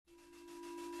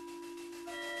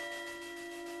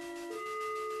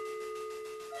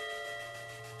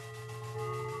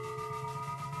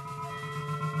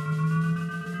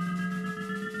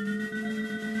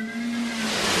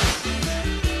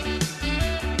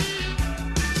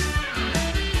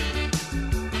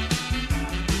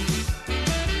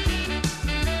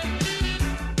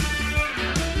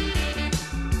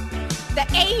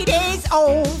it is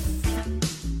off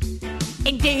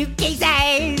in Dookie's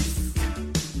ass.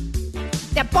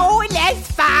 The boiler's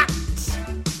fucked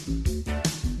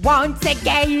once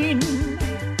again.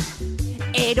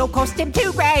 It'll cost him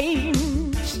 2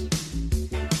 range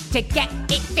to get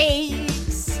it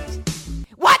fixed.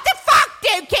 What the fuck,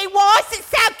 Dookie? Why is it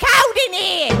so cold in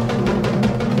here?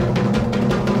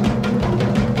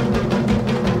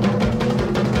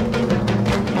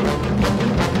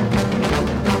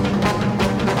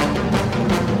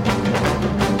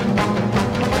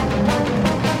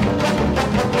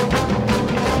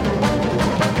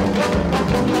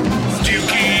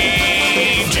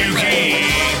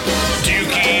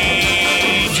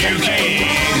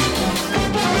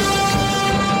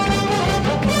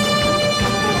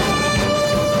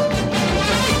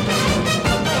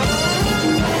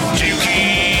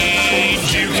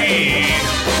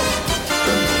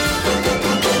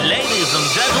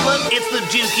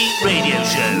 Dukey Radio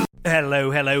Show.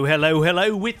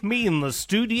 Hello, with me in the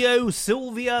studio,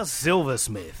 Sylvia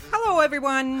Silversmith. Hello,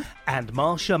 everyone. And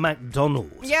Marsha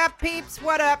MacDonald. Yeah, peeps,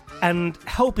 what up? And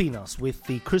helping us with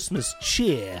the Christmas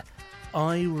cheer,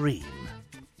 Irene.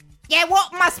 Yeah,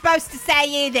 what am I supposed to say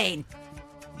here then?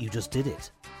 You just did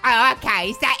it. Oh, okay,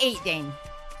 is that it then?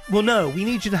 Well, no, we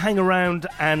need you to hang around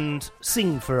and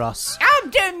sing for us. I'm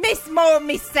doing Miss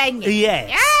singing.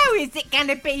 Yes. Oh, is it going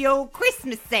to be all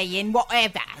Christmassy and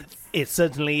whatever? It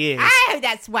certainly is. Oh,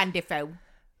 that's wonderful.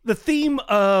 The theme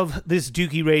of this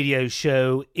Dukey Radio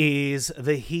Show is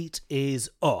The Heat Is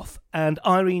Off. And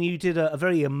Irene, you did a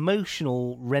very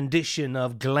emotional rendition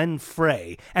of Glenn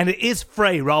Frey. And it is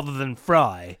Frey rather than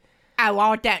Fry. Oh,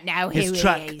 I don't know who His he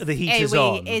track, is. The Heat Is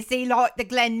On. Is he like the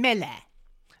Glenn Miller?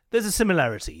 There's a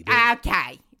similarity.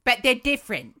 Okay, but they're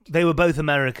different. They were both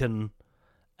American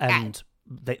and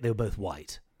they were both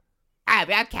white. Oh,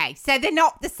 okay. So they're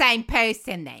not the same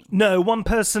person then? No, one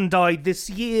person died this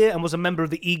year and was a member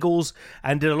of the Eagles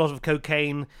and did a lot of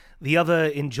cocaine. The other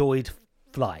enjoyed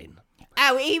flying.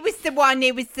 Oh, he was the one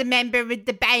who was the member of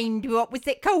the band. What was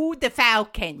it called? The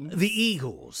Falcons. The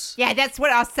Eagles. Yeah, that's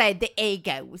what I said, the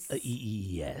Eagles.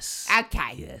 Yes.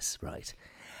 Okay. Yes, right.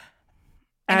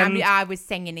 And I was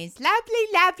singing his lovely,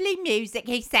 lovely music.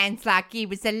 He sounds like he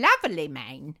was a lovely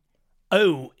man.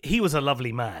 Oh, he was a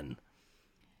lovely man.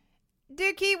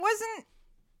 Dookie,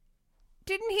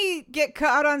 didn't he get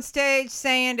caught on stage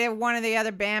saying to one of the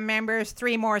other band members,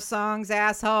 3 more songs,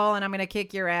 asshole, and I'm going to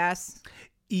kick your ass?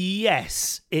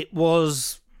 Yes, it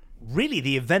was really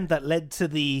the event that led to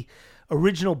the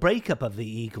original breakup of the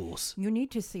Eagles. You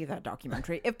need to see that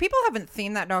documentary. If people haven't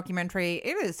seen that documentary,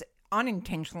 it is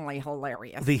unintentionally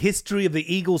hilarious. The History of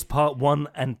the Eagles Part 1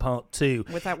 and Part 2.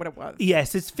 Was that what it was?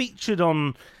 Yes, it's featured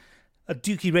on a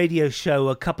Dukey Radio Show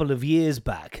a couple of years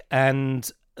back,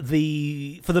 and for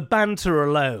the banter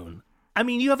alone, I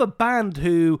mean, you have a band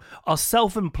who are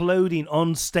self-imploding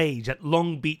on stage at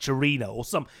Long Beach Arena or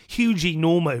some huge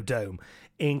Enormo Dome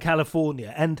in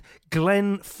California, and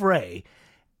Glenn Frey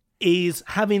is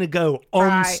having a go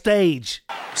on stage.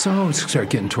 So we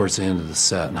start getting towards the end of the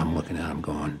set, and I'm looking at him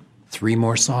going, 3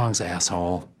 more songs,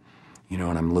 asshole. You know,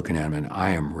 and I'm looking at him, and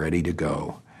I am ready to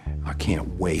go. I can't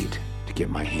wait to get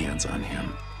my hands on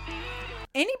him.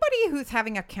 Anybody who's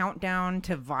having a countdown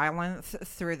to violence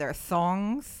through their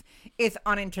songs is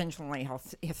unintentionally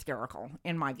hysterical,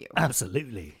 in my view.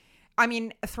 Absolutely. I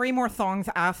mean, 3 more songs,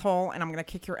 asshole, and I'm going to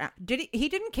kick your ass. He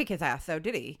didn't kick his ass, though,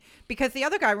 did he? Because the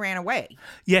other guy ran away.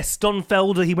 Yes, Don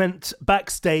Felder, he went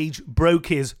backstage, broke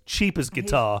his cheapest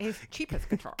guitar. His cheapest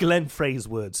guitar. Glenn Frey's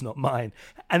words, not mine.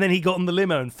 And then he got in the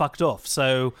limo and fucked off,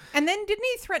 so... And then didn't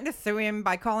he threaten to sue him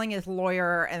by calling his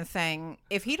lawyer and saying,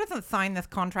 if he doesn't sign this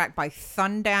contract by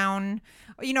sundown...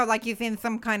 You know, like he's in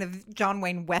some kind of John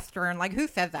Wayne Western. Like, who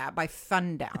said that? By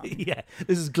sundown. Yeah,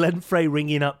 this is Glenn Frey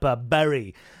ringing up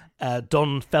Barry,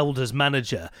 Don Felder's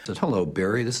manager. I said, hello,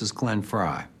 Barry, this is Glenn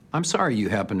Frey. I'm sorry you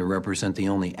happen to represent the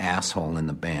only asshole in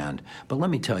the band, but let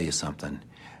me tell you something.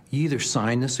 You either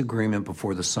sign this agreement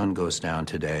before the sun goes down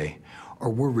today,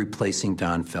 or we're replacing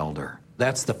Don Felder.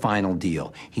 That's the final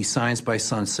deal. He signs by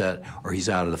sunset, or he's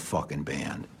out of the fucking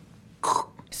band.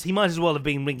 He might as well have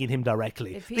been ringing him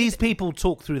directly. These people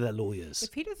talk through their lawyers.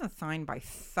 If he doesn't sign by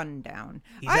sundown...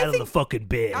 He's out of the fucking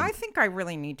band. I think I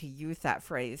really need to use that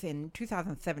phrase in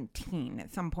 2017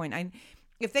 at some point.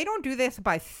 If they don't do this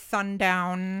by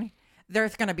sundown,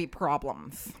 there's going to be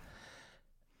problems.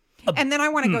 And then I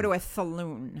want to go to a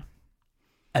saloon.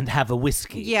 And have a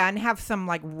whiskey. Yeah, and have some,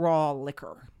 like, raw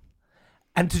liquor.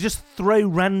 And to just throw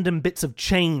random bits of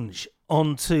change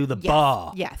onto the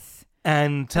bar. Yes.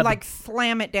 and have like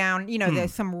slam it down,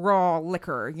 there's some raw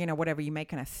liquor, whatever you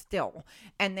make in a still,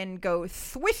 and then go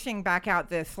swishing back out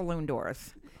the saloon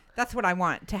doors. That's what I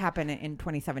want to happen in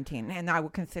 2017, and I will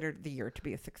consider the year to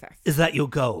be a success. Is that your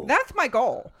goal? That's my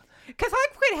goal. Because I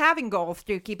quit having goals,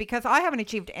 Dookie, because I haven't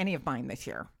achieved any of mine this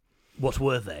year. What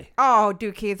were they? Oh,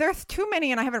 Dookie, there's too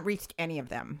many, and I haven't reached any of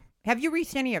them. Have you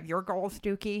reached any of your goals,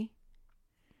 Dookie?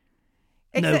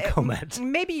 No comment.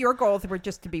 Maybe your goals were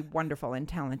just to be wonderful and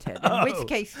talented. In which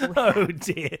case... Oh,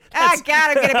 dear. God,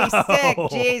 I'm going to be sick.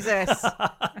 Jesus.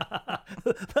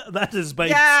 That is both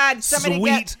God, somebody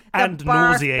sweet get and the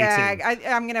barf nauseating. bag.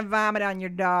 I'm going to vomit on your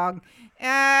dog.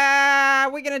 We're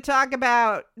going to talk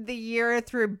about the year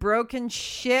through broken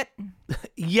shit.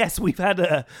 Yes, we've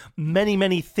had many,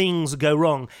 many things go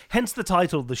wrong. Hence the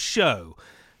title of the show,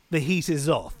 The Heat is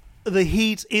Off. The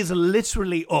heat is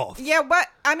literally off. Yeah, but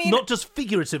I mean, not just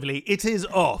figuratively, it is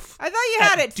off. I thought you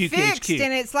had it Duke fixed, HQ.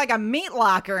 and it's like a meat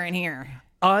locker in here.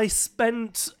 I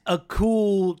spent a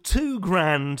cool $2,000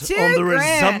 on the $2,000.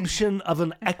 resumption of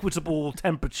an equitable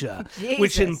temperature,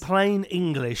 which in Jesus. plain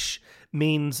English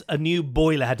means a new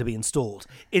boiler had to be installed.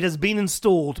 It has been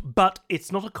installed, but it's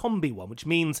not a combi one, which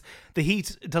means the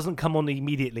heat doesn't come on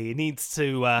immediately. It needs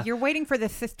to... You're waiting for the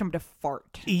system to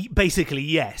fart. Basically,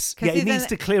 yes. 'Cause Yeah, it needs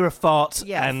to clear a fart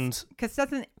Yes, and... because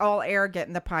doesn't all air get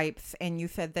in the pipes? And you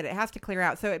said that it has to clear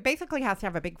out, so it basically has to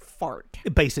have a big fart.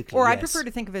 Basically, Or yes. I prefer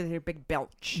to think of it as a big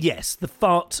belch. Yes, the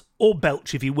fart, or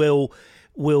belch, if you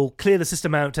will clear the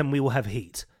system out and we will have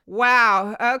heat.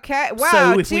 Wow. Okay. Wow.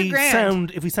 So if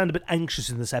 $2,000. we sound a bit anxious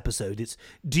in this episode, it's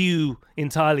due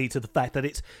entirely to the fact that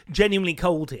it's genuinely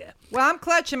cold here. Well, I'm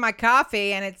clutching my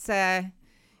coffee, and it's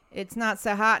not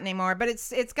so hot anymore. But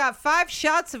it's got 5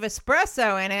 shots of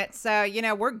espresso in it, so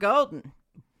we're golden.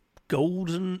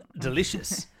 Golden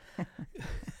delicious.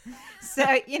 So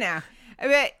but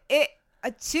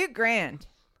 $2,000.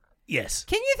 Yes.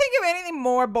 Can you think of anything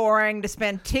more boring to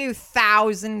spend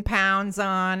 £2,000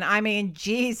 on? I mean,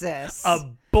 Jesus.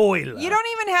 A boiler. You don't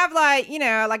even have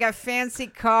like a fancy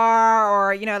car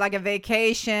or, like a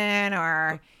vacation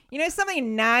or,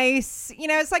 something nice.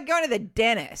 It's like going to the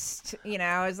dentist.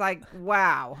 It's like,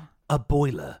 wow. A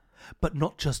boiler, but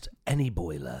not just any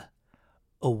boiler.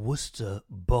 A Worcester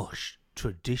Bosch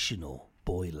traditional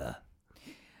boiler.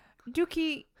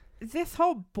 Dookie, this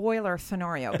whole boiler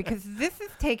scenario, because this is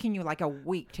taking you like a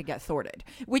week to get sorted,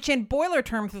 which in boiler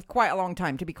terms is quite a long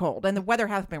time to be cold, and the weather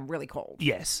has been really cold.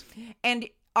 Yes. And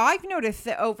I've noticed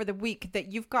that over the week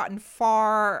that you've gotten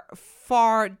far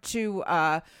too,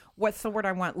 what's the word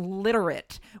I want,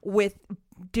 literate with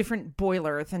different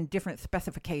boilers and different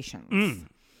specifications.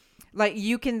 Like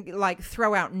you can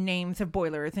throw out names of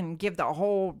boilers and give the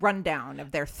whole rundown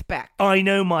of their spec. I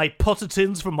know my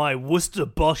Pottertons from my Worcester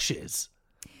Bosches.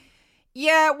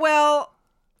 Yeah, well,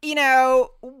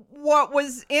 what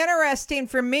was interesting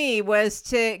for me was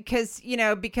because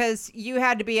you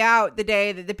had to be out the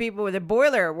day that the people with the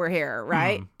boiler were here,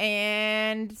 right?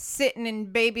 And sitting and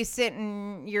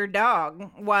babysitting your dog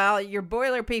while your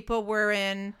boiler people were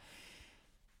in.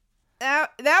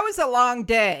 That was a long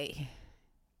day.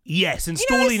 Yes,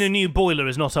 installing a new boiler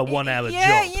is not a 1-hour job.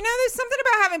 Yeah, there's something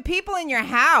about having people in your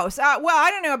house. Well, I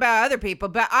don't know about other people,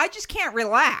 but I just can't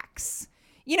relax.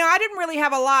 I didn't really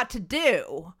have a lot to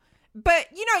do. But,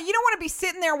 you don't want to be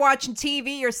sitting there watching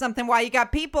TV or something while you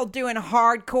got people doing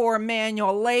hardcore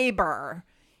manual labor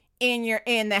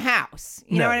in the house.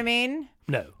 You know what I mean?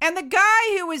 No. And the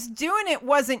guy who was doing it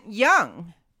wasn't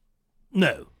young.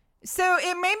 No. So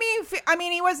it made me,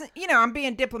 he wasn't, I'm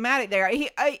being diplomatic there.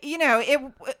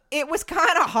 It was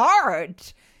kind of hard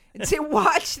to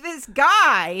watch this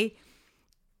guy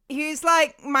who's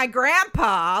like my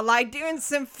grandpa, doing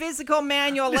some physical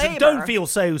manual labor. Don't feel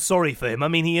so sorry for him. I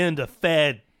mean, he earned a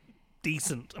fair,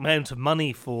 decent amount of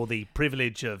money for the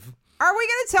privilege of Are we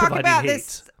going to talk about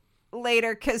this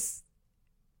later? Because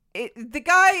the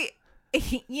guy...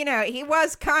 he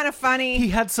was kind of funny. He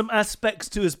had some aspects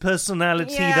to his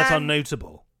personality that are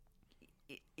notable.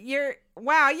 You're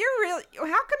really... How come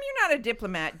you're not a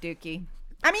diplomat, Dookie?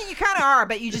 I mean, you kind of are,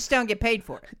 but you just don't get paid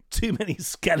for it. Too many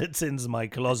skeletons in my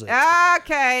closet.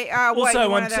 Okay.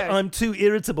 Also, I'm too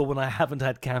irritable when I haven't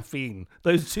had caffeine.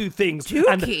 Those two things.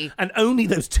 Dookie. And only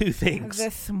those two things.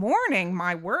 This morning,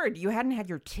 my word, you hadn't had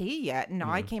your tea yet, and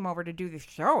I came over to do the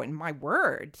show, and my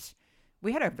words,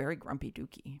 we had a very grumpy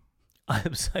Dookie. I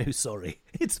am so sorry.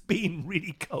 It's been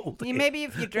really cold. Maybe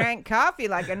if you drank coffee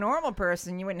like a normal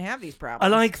person, you wouldn't have these problems.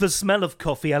 I like the smell of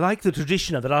coffee. I like the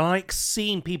tradition of it. I like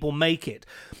seeing people make it.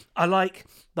 I like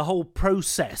the whole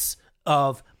process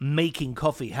of making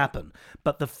coffee happen.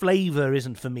 But the flavour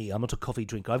isn't for me. I'm not a coffee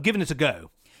drinker. I've given it a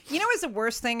go. You know what's the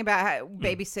worst thing about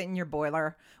babysitting your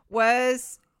boiler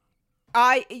was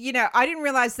I didn't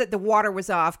realize that the water was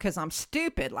off because I'm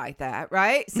stupid like that,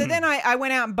 right? So then I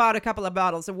went out and bought a couple of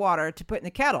bottles of water to put in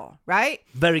the kettle, right?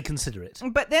 Very considerate.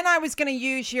 But then I was going to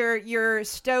use your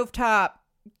stovetop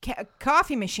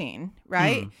coffee machine,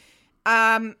 right?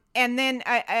 And then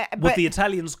What the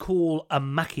Italians call a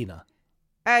macchina.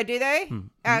 Oh, do they?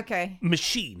 Okay.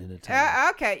 Machine in Italian.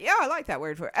 Okay. Yeah, I like that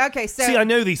word for it. Okay, so See, I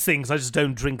know these things. I just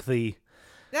don't drink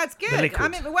that's good.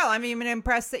 liquid. I'm even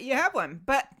impressed that you have one.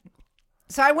 But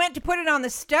so I went to put it on the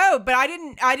stove, but I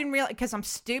didn't realize, because I'm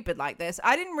stupid like this.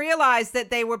 I didn't realize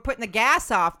that they were putting the gas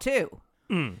off too.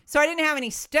 So I didn't have any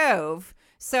stove.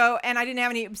 So I didn't have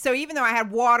any. So even though I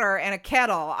had water and a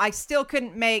kettle, I still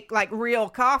couldn't make like real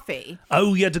coffee.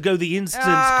 Oh, you had to go the instant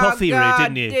coffee route,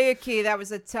 didn't you? Dookie, that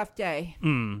was a tough day.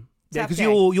 Yeah, because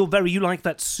you like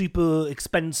that super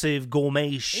expensive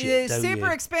gourmet shit, don't super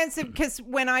you? expensive, because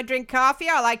when I drink coffee,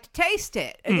 I like to taste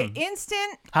it.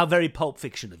 Instant. How very Pulp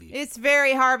Fiction of you. It's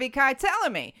very Harvey Keitel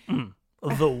of me.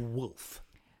 The Wolf.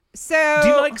 So Do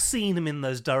you like seeing him in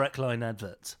those Direct Line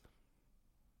adverts?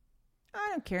 I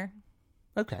don't care.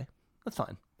 Okay, that's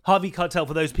fine. Harvey Keitel,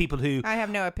 for those people who I have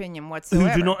no opinion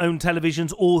whatsoever. do not own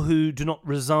televisions or who do not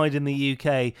reside in the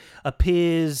UK,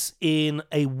 appears in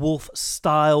a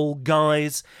Wolf-style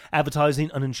guise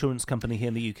advertising an insurance company here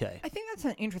in the UK. I think that's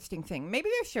an interesting thing. Maybe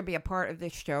there should be a part of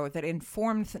this show that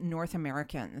informs North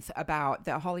Americans about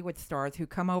the Hollywood stars who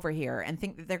come over here and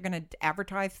think that they're going to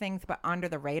advertise things but under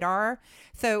the radar.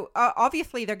 So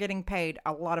obviously they're getting paid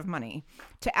a lot of money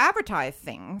to advertise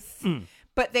things.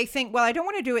 But they think, well, I don't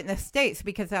want to do it in the States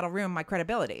because that'll ruin my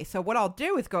credibility. So what I'll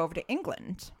do is go over to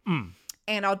England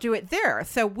and I'll do it there.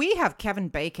 So we have Kevin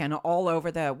Bacon all over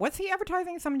what's he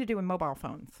advertising? Something to do with mobile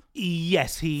phones.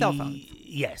 Yes, Cell phones.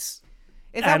 Yes.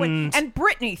 Is that and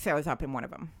Britney shows up in one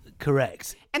of them.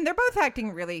 Correct. And they're both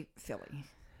acting really silly.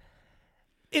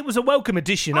 It was a welcome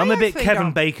addition. I'm a bit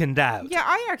Kevin Baconed out. Yeah,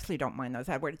 I actually don't mind those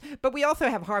AdWords. But we also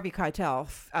have Harvey Keitel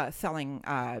selling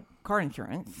car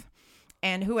insurance.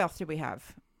 And who else do we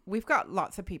have? We've got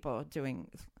lots of people doing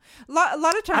a lot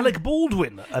of times. Alec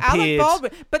Baldwin appeared. Alec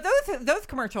Baldwin, but those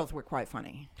commercials were quite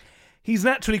funny. He's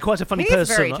naturally quite a funny He's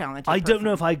person. Very talented. I don't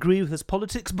know if I agree with his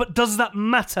politics, but does that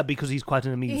matter because he's quite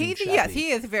an amusing chappy? Yes,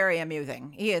 he is very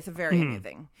amusing. He is very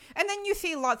amusing. And then you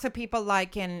see lots of people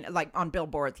like on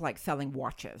billboards, like selling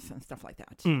watches and stuff like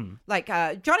that. Like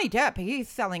Johnny Depp, he's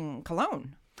selling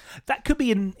cologne. That could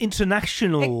be an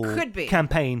international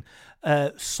campaign,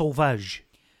 Sauvage,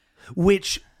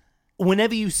 which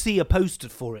whenever you see a poster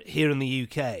for it here in the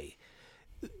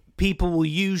UK, people will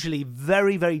usually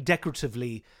very, very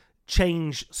decoratively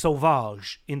change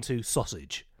Sauvage into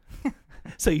sausage.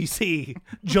 So you see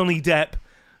Johnny Depp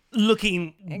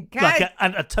looking like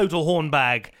a total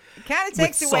hornbag. It kind of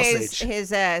takes away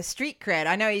his street cred.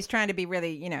 I know he's trying to be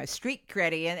really, street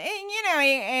creddy,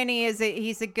 and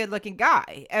he's a good looking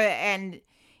guy.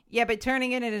 But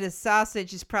turning it into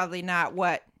sausage is probably not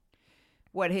what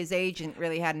his agent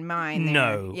really had in mind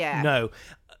there. No.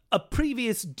 A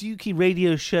previous Dukey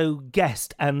radio show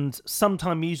guest and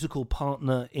sometime musical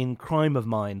partner in crime of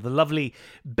mine, the lovely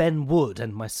Ben Wood,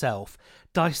 and myself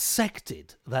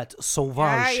dissected that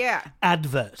Sauvage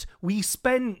advert. We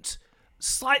spent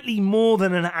slightly more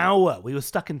than an hour, we were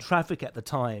stuck in traffic at the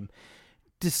time,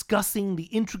 discussing the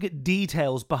intricate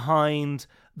details behind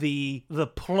the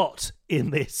plot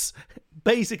in this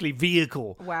basically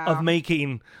vehicle of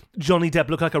making Johnny Depp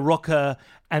look like a rocker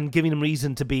and giving him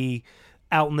reason to be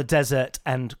out in the desert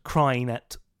and crying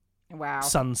at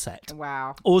sunset.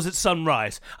 Wow. Or was it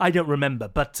sunrise? I don't remember.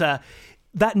 But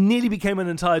that nearly became an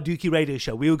entire Dukey radio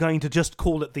show. We were going to just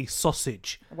call it the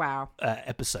sausage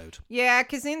episode. Yeah,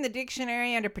 because in the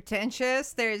dictionary under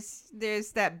pretentious,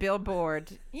 there's that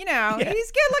billboard. He's a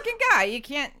good-looking guy. You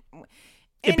can't...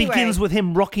 It begins with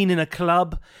him rocking in a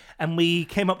club, and we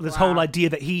came up with this whole idea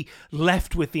that he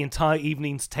left with the entire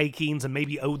evening's takings and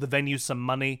maybe owed the venue some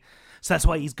money. So that's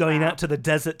why he's going out to the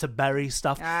desert to bury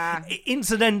stuff.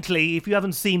 Incidentally, if you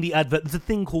haven't seen the advert, there's a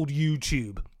thing called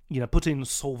YouTube. Put in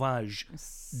Sauvage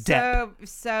Depp.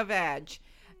 Sauvage.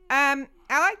 I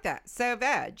like that.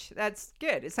 Sauvage. That's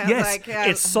good. It sounds like...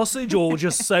 it's sausage or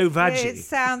just Sauvage. It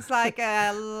sounds like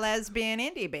a lesbian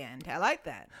indie band. I like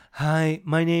that. Hi,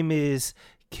 my name is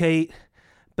Kate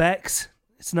Becks.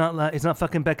 It's not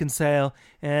fucking Beckinsale.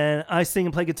 And I sing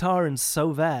and play guitar in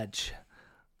Sauvage.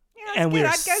 And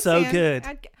we're so good.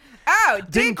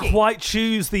 Dookie. Didn't quite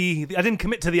choose I didn't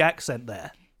commit to the accent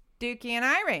there. Dookie and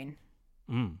Irene.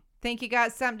 Think you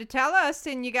got something to tell us?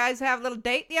 Didn't you guys have a little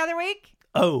date the other week?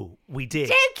 Oh, we did.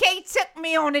 Dookie took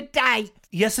me on a date.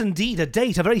 Yes, indeed, a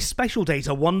date. A very special date.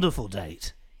 A wonderful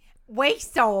date. We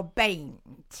saw a band,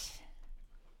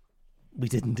 We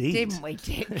did indeed. didn't we,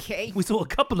 Dookie? We saw a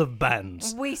couple of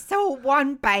bands. We saw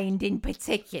one band in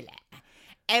particular,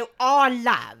 who I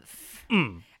love.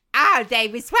 Oh, they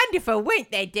was wonderful,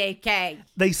 weren't they, Dookie?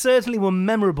 They certainly were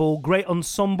memorable, great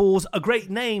ensembles, a great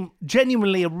name,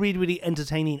 genuinely a really, really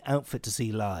entertaining outfit to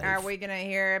see live. Are we going to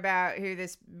hear about who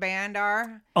this band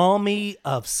are? Army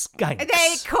of Skanks.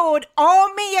 They're called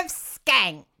Army of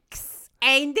Skanks.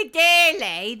 And the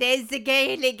girlie, there's the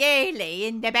girlie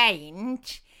in the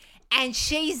band. And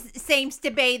she seems to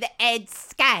be the head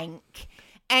skank.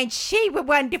 And she was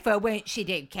wonderful, weren't she,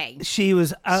 Dookie? She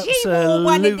was wore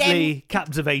one of absolutely them-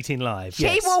 captivating live. She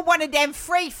yes. wore one of them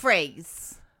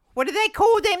free-frees. What do they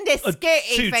call them? The A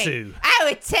skirty tutu. thing. Oh,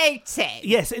 a tutu.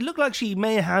 Yes, it looked like she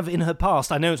may have in her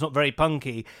past, I know it's not very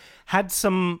punky, had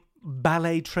some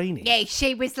ballet training. Yeah,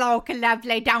 she was like a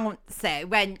lovely dancer,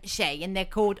 wasn't she? And they're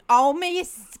called Army of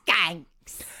Skanks.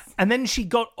 And then she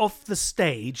got off the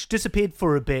stage, disappeared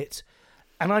for a bit,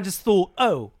 and I just thought,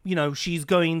 oh, she's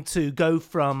going to go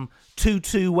from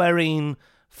tutu-wearing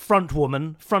front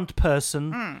woman, front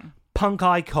person, punk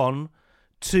icon,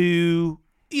 to,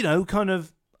 kind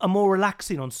of a more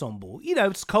relaxing ensemble.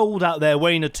 It's cold out there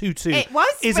wearing a tutu. It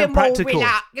was isn't more practical.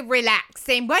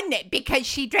 relaxing, wasn't it? Because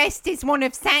she dressed as one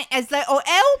of Santa's little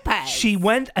helpers. She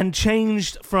went and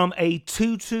changed from a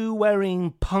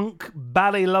tutu-wearing punk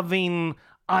ballet-loving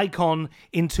icon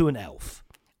into an elf.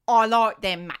 I like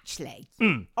them, actually.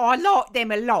 I like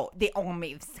them a lot, the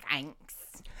Army of Skanks.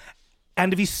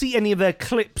 And if you see any of their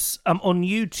clips on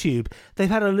YouTube, they've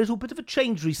had a little bit of a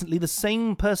change recently, the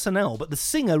same personnel, but the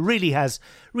singer really has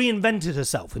reinvented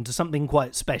herself into something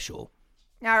quite special.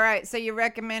 All right, so you're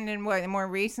recommending what, the more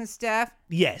recent stuff?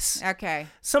 Yes. Okay.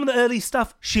 Some of the early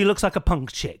stuff, she looks like a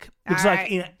punk chick. Looks All like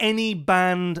right. in any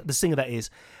band, the singer that is,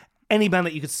 any band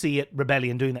that you could see at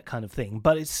Rebellion doing that kind of thing.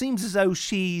 But it seems as though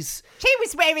She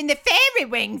was wearing the fairy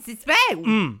wings as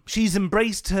well. she's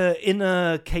embraced her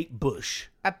inner Kate Bush.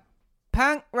 A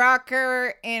punk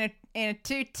rocker in a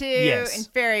tutu Yes. and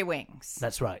fairy wings.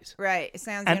 That's right. Right, it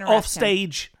sounds And interesting. off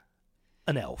stage,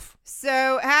 an elf.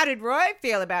 So how did Roy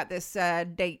feel about this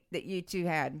date that you two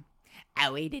had?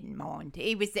 Oh, he didn't mind.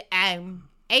 He was at home.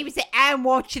 He was at home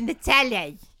watching the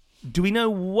telly. Do we know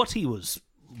what he was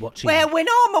watching? Well, when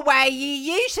I'm away,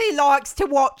 he usually likes to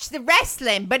watch the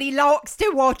wrestling, but he likes to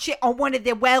watch it on one of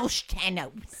the Welsh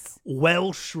channels.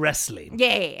 Welsh wrestling.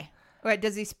 Yeah. What,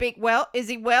 does he speak well? Is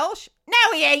he Welsh?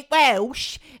 No, he ain't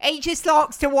Welsh. He just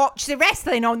likes to watch the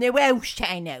wrestling on the Welsh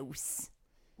channels.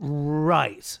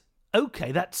 Right.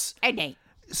 Okay, that's... Ain't he?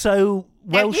 So,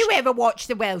 Welsh... Have you ever watched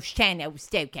the Welsh channels,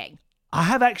 Stokey? I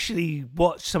have actually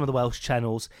watched some of the Welsh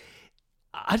channels.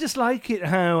 I just like it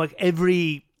how, like,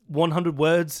 every 100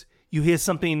 words, you hear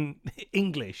something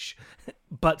English,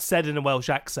 but said in a Welsh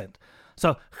accent.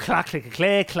 So, clack, click,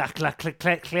 clay, clack, clack, click,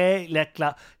 clack, clay, clack,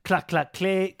 clack, clack, clack,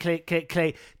 clay, click, click,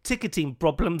 clay. Ticketing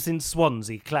problems in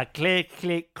Swansea. Clack, clay,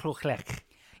 click, clack, clack.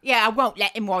 Yeah, I won't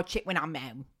let him watch it when I'm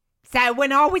home. So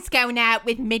when I was going out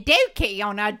with Meduki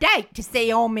on our date to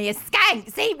see Army of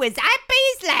Skanks, he was happy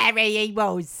as Larry, he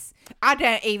was. I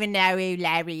don't even know who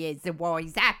Larry is or why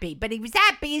he's happy, but he was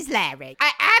happy as Larry.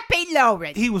 Happy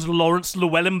Lawrence. He was Lawrence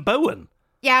Llewellyn Bowen.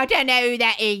 Yeah, I don't know who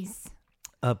that is.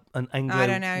 An I don't know who that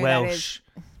Anglo-Welsh...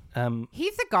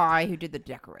 He's the guy who did the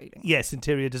decorating. Yes,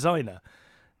 interior designer.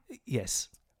 Yes.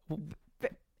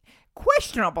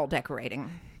 Questionable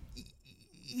decorating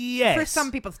Yes. for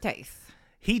some people's taste.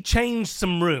 He changed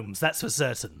some rooms, that's for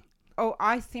certain. Oh,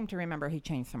 I seem to remember he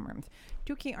changed some rooms.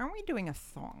 Dookie, aren't we doing a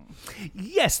song?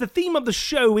 Yes, the theme of the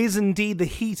show is indeed The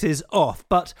Heat Is Off,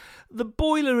 but the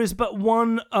boiler is but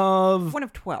one of... One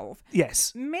of 12.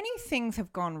 Yes. Many things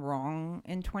have gone wrong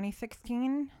in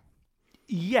 2016,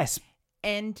 Yes.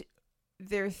 and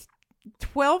there's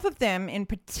 12 of them in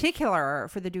particular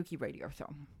for the Dookie Radio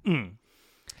Show.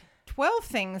 12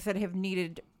 things that have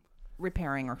needed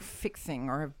repairing or fixing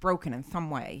or have broken in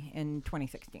some way in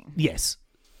 2016. Yes.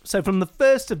 So from the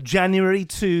 1st of January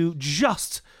to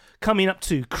just coming up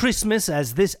to Christmas,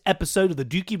 as this episode of the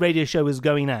Dookie Radio Show is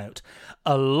going out,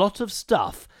 a lot of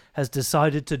stuff has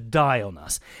decided to die on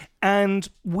us. And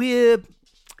we're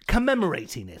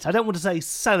commemorating it. I don't want to say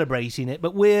celebrating it,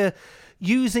 but we're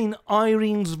using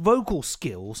Irene's vocal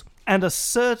skills and a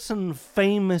certain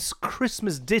famous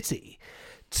Christmas ditty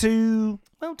to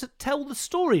tell the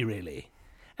story, really.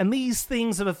 And these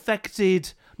things have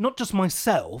affected not just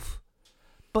myself,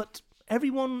 but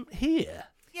everyone here.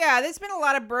 Yeah, there's been a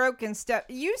lot of broken stuff.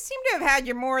 You seem to have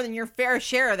had more than your fair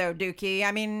share, though, Dookie.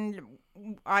 I mean,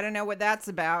 I don't know what that's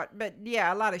about, but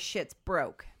yeah, a lot of shit's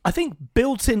broke. I think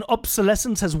built-in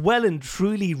obsolescence has well and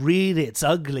truly reared its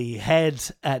ugly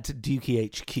head at Dukey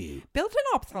HQ. Built-in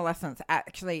obsolescence,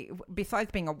 actually,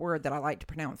 besides being a word that I like to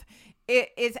pronounce, it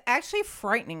is actually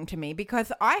frightening to me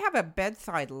because I have a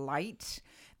bedside light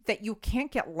that you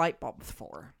can't get light bulbs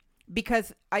for.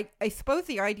 Because I suppose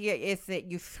the idea is that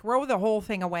you throw the whole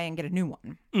thing away and get a new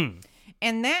one.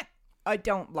 And that I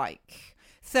don't like.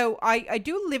 So I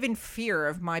do live in fear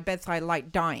of my bedside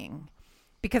light dying.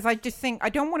 Because I just think, I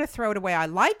don't want to throw it away. I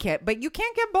like it, but you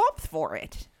can't get bulbs for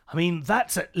it. I mean,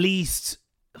 that's at least...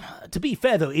 To be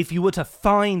fair, though, if you were to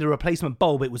find a replacement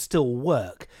bulb, it would still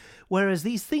work. Whereas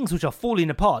these things which are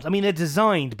falling apart, I mean, they're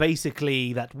designed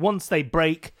basically that once they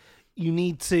break, you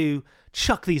need to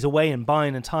chuck these away and buy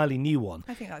an entirely new one.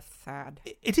 I think that's sad.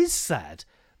 It is sad.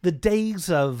 The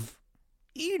days of,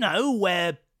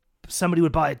 where somebody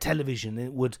would buy a television and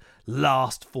it would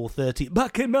last for 30...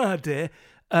 Back in my day...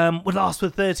 would last for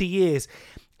 30 years.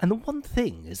 And the one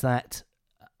thing is that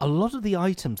a lot of the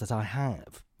items that I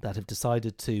have that have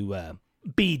decided to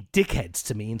be dickheads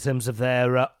to me in terms of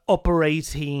their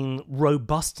operating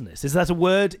robustness, is that a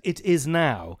word? It is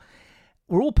now.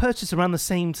 Were all purchased around the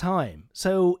same time.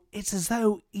 So it's as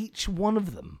though each one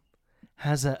of them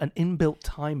has an inbuilt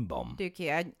time bomb.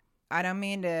 Dukey, I don't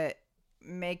mean to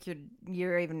make your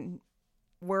year even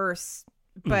worse,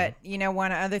 but,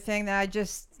 one other thing that I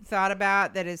just thought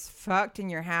about that is fucked in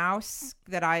your house,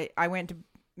 that I went to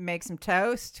make some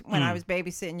toast when I was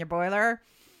babysitting your boiler.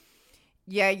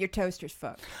 Yeah, your toaster's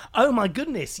fucked. Oh, my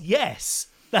goodness, yes.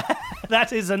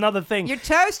 That is another thing. Your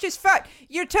toaster's fucked.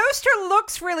 Your toaster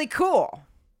looks really cool.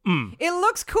 It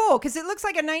looks cool because it looks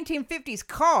like a 1950s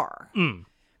car.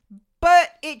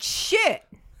 But it's shit.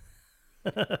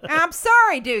 I'm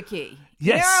sorry, Dukey.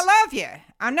 Yes. I love you.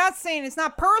 I'm not saying it's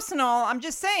not personal. I'm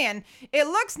just saying it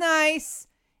looks nice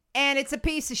and it's a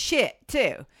piece of shit,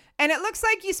 too. And it looks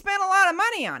like you spent a lot of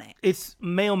money on it. It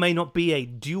may or may not be a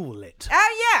dual lit.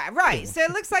 Yeah, right. So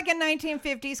it looks like a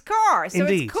 1950s car. So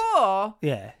Indeed. It's cool.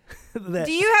 Yeah.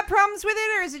 Do you have problems with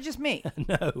it or is it just me?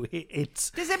 No, it's...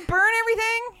 Does it burn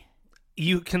everything?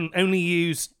 You can only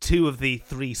use 2 of the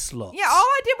 3 slots. Yeah, all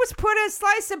I did was put a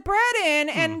slice of bread in,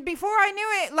 and before I knew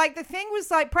it, the thing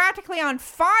was practically on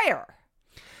fire.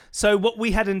 So what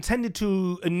we had intended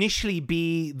to initially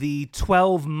be the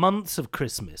 12 months of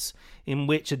Christmas, in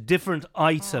which a different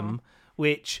item,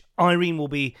 which Irene will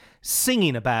be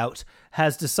singing about,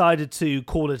 has decided to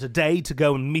call it a day to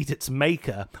go and meet its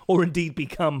maker, or indeed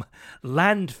become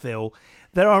landfill.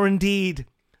 There are indeed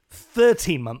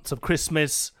 13 months of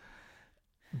Christmas,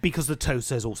 because the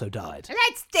toaster has also died.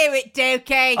 Let's do it,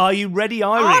 Dukey. Are you ready,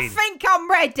 Irene? I think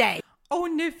I'm ready.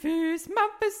 On the first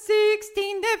month of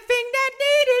 16, the thing that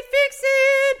needed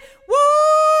fixing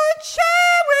would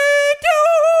shower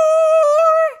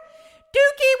door.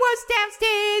 Dukey was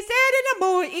downstairs and in a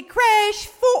mighty crash.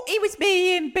 Thought he was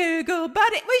being burgled,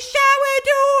 but it was shower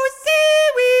door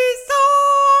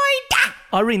suicide.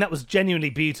 Irene, that was genuinely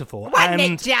beautiful. Wasn't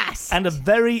it just? And a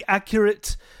very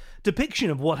accurate depiction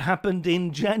of what happened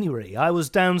in January. I was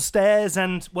downstairs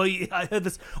and, I heard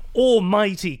this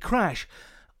almighty crash.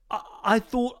 I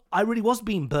thought I really was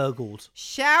being burgled.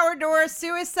 Shower door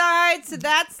suicide. So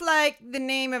that's like the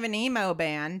name of an emo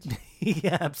band.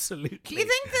 Yeah, absolutely. Do you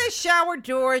think the shower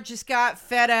door just got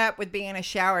fed up with being a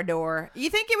shower door?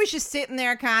 You think it was just sitting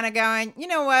there kind of going, you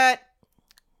know what?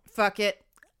 Fuck it.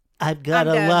 I've got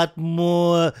I'm a done. lot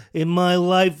more in my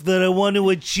life that I want to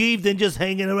achieve than just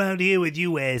hanging around here with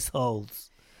you assholes.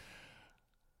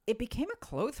 It became a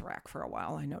clothes rack for a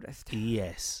while, I noticed.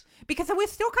 Yes. Because it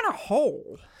was still kind of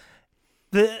whole.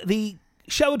 The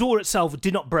shower door itself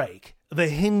did not break. The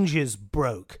hinges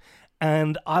broke.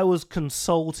 And I was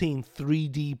consulting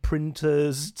 3D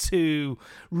printers to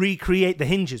recreate the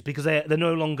hinges because they're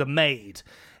no longer made.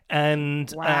 And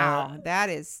Wow, that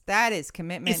is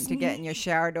commitment to getting your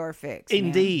shower door fixed.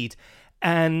 Indeed.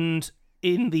 And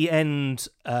in the end,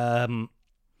 I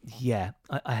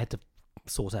had to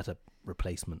sort out a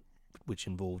replacement, which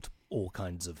involved all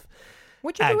kinds of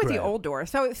What'd you do with the aggro. old door?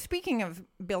 So speaking of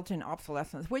built-in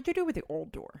obsolescence, what'd you do with the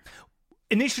old door?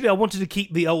 Initially, I wanted to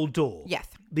keep the old door. Yes.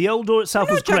 The old door itself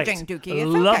I'm was not great. judging, Dukey. I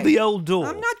It's love okay. the old door.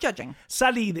 I'm not judging.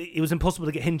 Sadly, it was impossible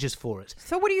to get hinges for it.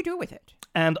 So what do you do with it?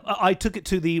 And I took it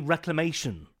to the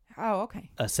reclamation Oh,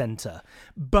 okay. centre.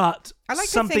 But I like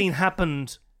to something think-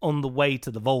 happened on the way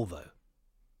to the Volvo.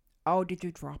 Oh, did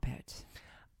you drop it?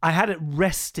 I had it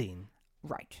resting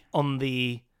Right. on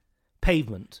the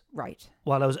pavement Right.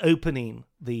 while I was opening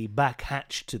the back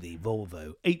hatch to the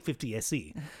Volvo 850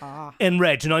 SE Ah. in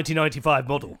red 1995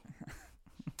 model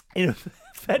in a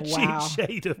fetching Wow.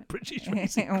 shade of British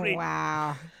racing green.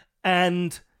 Wow.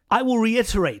 And I will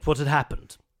reiterate what had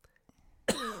happened.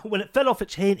 when it fell off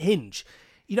its hinge,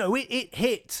 it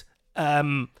hit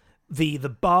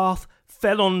the bath,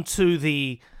 fell onto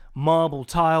the marble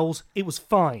tiles. It was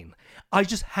fine. I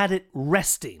just had it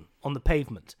resting on the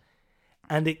pavement,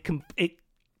 and it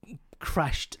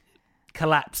crashed,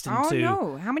 collapsed into. Oh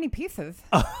no! How many pieces?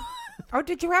 Oh,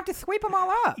 did you have to sweep them all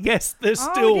up? Yes, there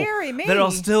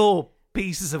are still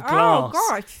pieces of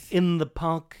glass in the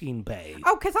parking bay.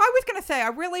 Oh, because I was going to say, I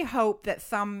really hope that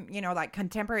some, like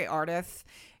contemporary artist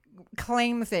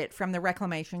claims it from the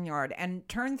reclamation yard and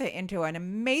turns it into an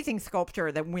amazing sculpture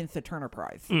that wins the Turner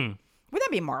Prize. Would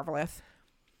that be marvelous?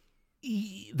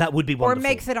 That would be wonderful. Or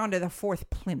makes it onto the fourth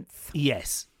plinth.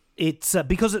 Yes. It's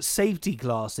because it's safety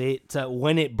glass. It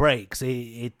when it breaks,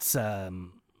 it's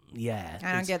yeah.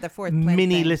 I don't get the fourth plinth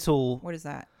mini thing. Little. What is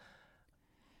that?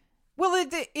 Well,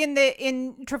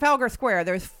 in Trafalgar Square,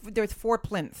 there's 4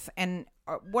 plinths, and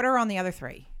what are on the other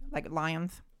 3? Like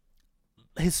lions?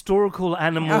 Historical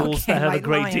animals that have like a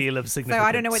great lions. deal of significance. So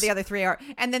I don't know what the other 3 are.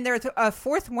 And then there's a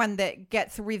 4th one that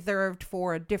gets reserved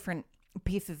for different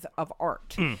pieces of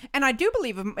art. And I do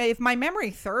believe, if my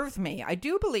memory serves me, I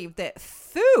do believe that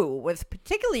Sue was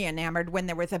particularly enamored when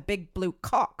there was a big blue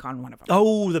cock on one of them.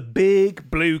 Oh, the big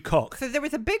blue cock. So there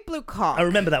was a big blue cock. I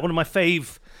remember that. One of my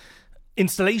fave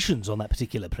installations on that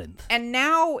particular plinth. And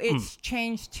now it's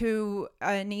changed to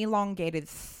an elongated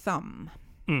thumb.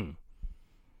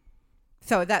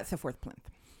 So that's the 4th plinth.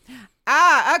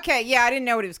 Ah, okay. Yeah, I didn't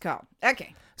know what it was called.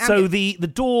 Okay. So the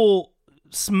door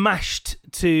smashed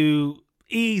to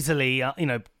easily,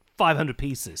 500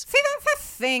 pieces. See, that's the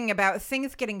thing about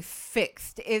things getting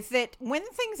fixed, is that when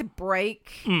things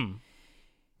break,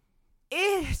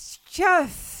 it's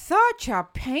just such a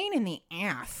pain in the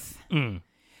ass. Yeah,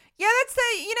 that's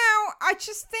I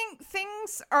just think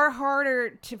things are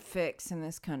harder to fix in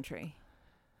this country.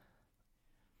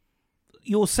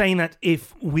 You're saying that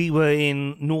if we were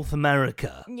in North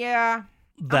America, Yeah,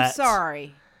 that I'm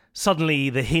sorry. suddenly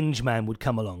the hinge man would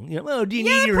come along. Oh, do you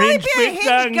Yeah, need your probably hinge be a fixed?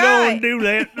 hinge I can go guy. and do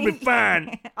that. It'll be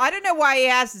fine. I don't know why he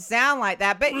has to sound like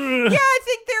that, but yeah, I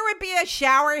think there would be a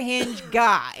shower hinge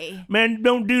guy. Man,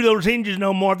 don't do those hinges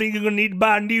no more. I think you're going to need to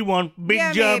buy a new one. Big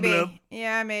Yeah, job, maybe. love.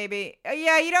 Yeah, maybe.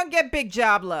 Yeah, you don't get big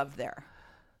job love there.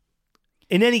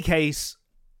 In any case,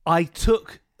 I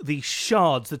took the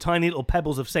shards, the tiny little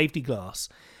pebbles of safety glass.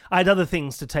 I had other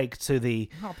things to take to the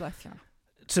Oh, bless you.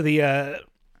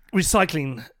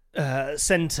 Recycling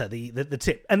centre, the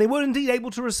tip, and they were indeed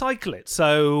able to recycle it.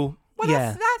 So Well,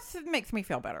 yeah, that makes me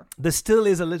feel better. there still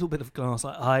is a little bit of glass.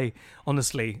 I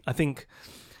honestly, I think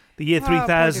the year Oh,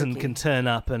 3000 poor can turn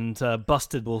up, and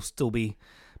Busted will still be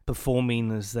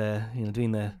performing as they're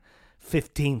doing their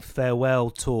 15th farewell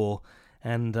tour.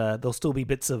 And there'll still be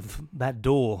bits of that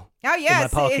door Oh, in my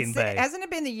yes. parking bay. Hasn't it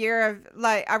been the year of,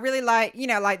 I really like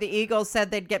the Eagles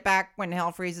said they'd get back when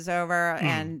Hell Freezes Over,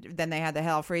 and then they had the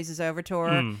Hell Freezes Over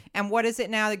tour. And what is it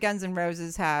now that Guns N'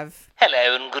 Roses have?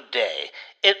 Hello and good day.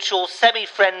 It's your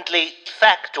semi-friendly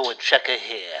factoid checker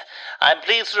here. I'm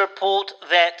pleased to report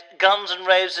that Guns N'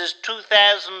 Roses'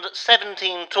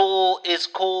 2017 tour is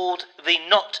called the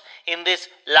Not in This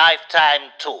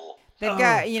Lifetime Tour. They've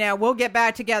got, we'll get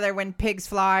back together when pigs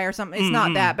fly or something. It's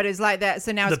not that, but it's like that.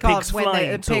 So now it's The called Pigs when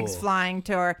Flying the Tour. Pigs Flying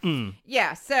Tour.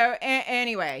 Yeah. So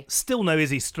anyway, Still no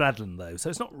Izzy Stradlin, though,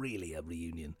 so it's not really a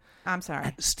reunion. I'm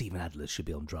sorry. Stephen Adler should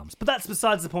be on drums. But that's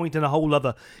besides the point and a whole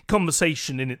other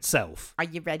conversation in itself. Are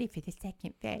you ready for the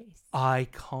second verse? I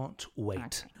can't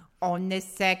wait. On the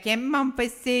second month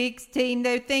of 16,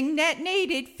 the thing that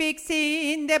needed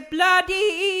fixing, the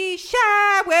bloody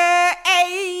shower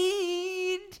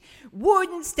aid,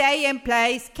 wouldn't stay in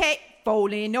place, kept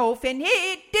falling off and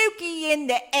hit Dookie in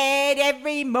the head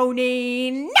every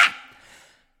morning. Nah!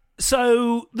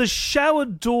 So the shower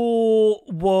door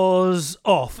was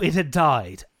off. It had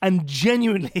died. And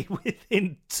genuinely,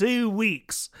 within 2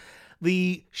 weeks,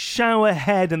 the shower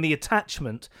head and the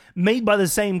attachment, made by the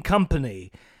same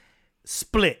company,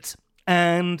 split.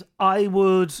 And I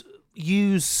would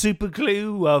use super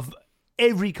glue of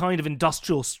every kind of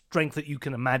industrial strength that you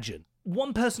can imagine.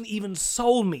 One person even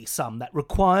sold me some that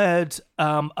required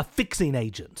a fixing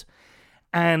agent.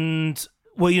 And,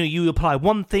 well, you apply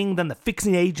one thing, then the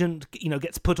fixing agent,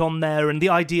 gets put on there. And the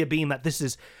idea being that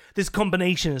this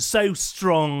combination is so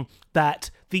strong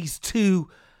that these two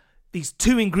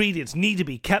ingredients need to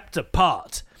be kept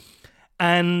apart.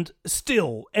 And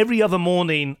still, every other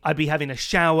morning, I'd be having a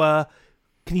shower.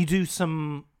 Can you do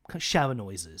some shower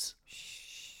noises?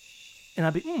 And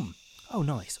I'd be, oh,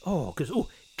 nice. Oh, because,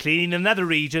 cleaning another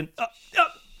region.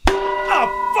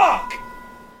 Oh, fuck!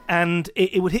 And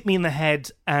it would hit me in the head,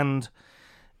 and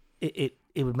it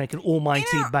it would make an almighty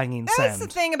banging that's sound. the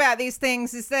thing about these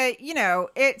things is that,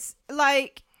 it's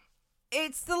like,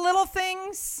 it's the little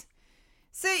things.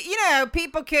 So,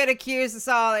 people could accuse us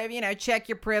all of, check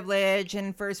your privilege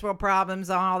and first world problems,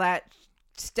 all that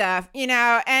stuff, and,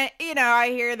 I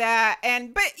hear that.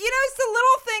 But, it's the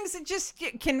little things that just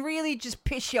can really just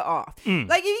piss you off.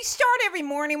 Like, if you start every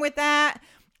morning with that,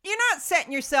 you're not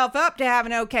setting yourself up to have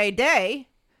an okay day.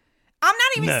 I'm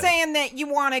not even saying that you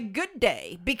want a good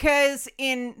day, because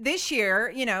in this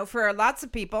year, for lots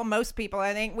of people, most people,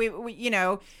 I think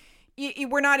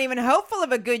we're not even hopeful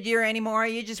of a good year anymore.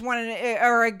 You just want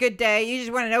or a good day. You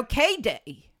just want an okay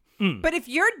day. But if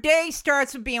your day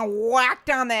starts with being whacked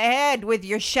on the head with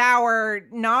your shower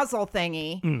nozzle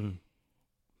thingy,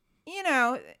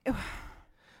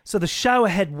 So the shower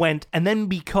head went, and then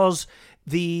because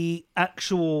the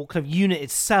actual kind of unit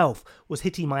itself was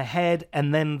hitting my head,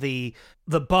 and then the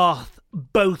bath,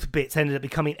 both bits ended up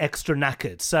becoming extra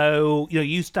knackered. So, you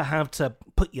used to have to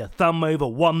put your thumb over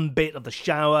one bit of the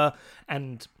shower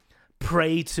and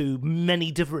pray to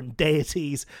many different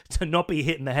deities to not be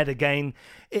hit in the head again.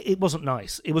 It wasn't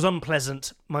nice. It was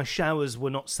unpleasant. My showers were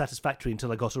not satisfactory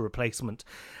until I got a replacement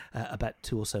about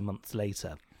 2 or so months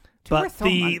later. But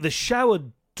the shower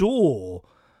door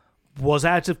was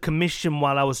out of commission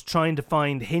while I was trying to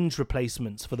find hinge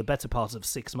replacements for the better part of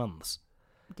 6 months.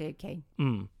 Okay.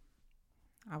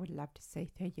 I would love to see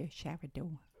through your shower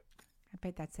door. I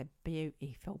bet that's a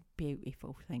beautiful,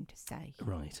 beautiful thing to say.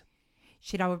 Right.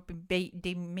 Should I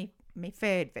do me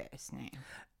third verse now?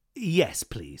 Yes,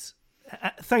 please.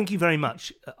 Thank you very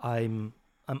much. I'm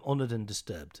honoured and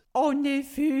disturbed. On the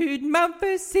third month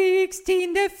of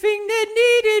 16, the thing that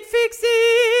needed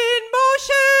fixing,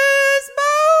 Marsha's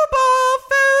mobile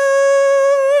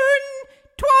phone.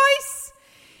 Twice.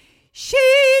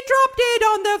 She dropped it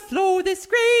on the floor. The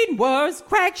screen was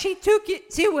cracked. She took it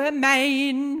to her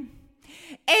man.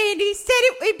 And he said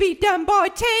it would be done by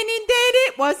 10, and then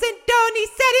it wasn't done. He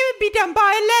said it would be done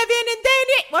by 11, and then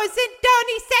it wasn't done.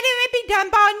 He said it would be done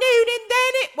by noon, and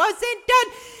then it wasn't done.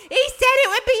 He said it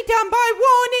would be done by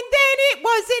 1, and then it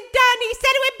wasn't done. He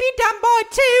said it would be done by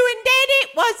 2, and then it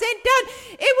wasn't done.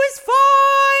 It was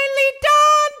finally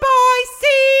done by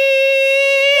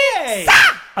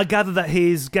 6. I gather that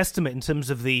his guesstimate in terms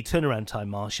of the turnaround time,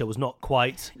 Marsha, was not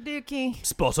quite Dookie,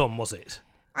 spot on, was it?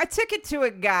 I took it to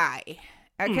a guy.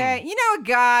 Okay, a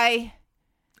guy.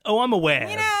 Oh, I'm aware.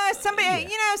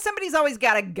 Somebody's always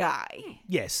got a guy.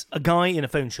 Yes, a guy in a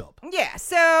phone shop. Yeah,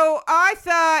 so I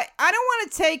thought, I don't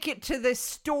want to take it to the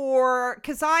store,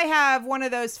 because I have one of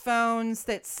those phones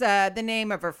that's the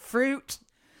name of a fruit.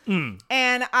 And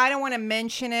I don't want to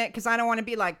mention it, because I don't want to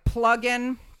be like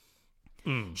plugging.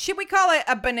 Should we call it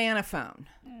a banana phone?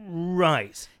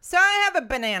 Right. So I have a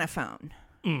banana phone.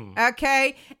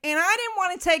 Okay? And I didn't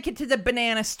want to take it to the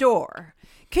banana store.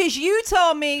 Because you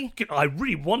told me... I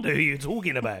really wonder who you're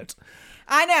talking about.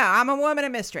 I know. I'm a woman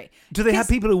of mystery. Do they have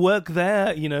people who work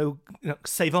there,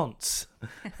 savants?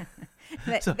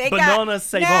 Banana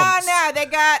savants.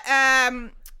 No.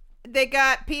 They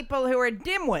got people who are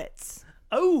dimwits.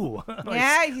 Oh.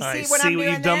 Yeah, you see what I'm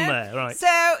doing you've done there. Right.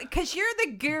 So, because you're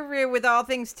the guru with all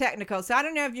things technical, so I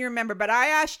don't know if you remember, but I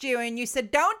asked you, and you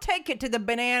said, don't take it to the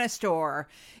banana store,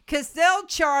 because they'll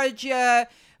charge you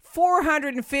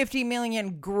 450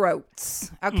 million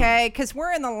groats, okay? Because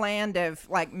we're in the land of,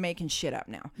 making shit up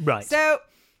now. Right. So,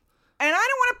 and I don't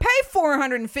want to pay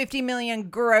 450 million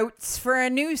groats for a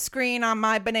new screen on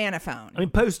my banana phone. I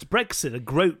mean, post-Brexit, a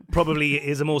groat probably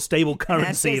is a more stable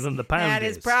currency than the pound That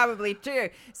is probably true.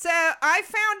 So, I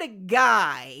found a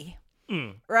guy,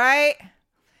 right?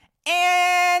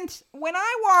 And when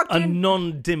I walked in... A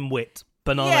non-dimwit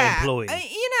banana employee.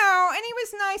 And he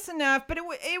was nice enough, but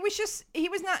it was just, he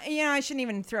was not, I shouldn't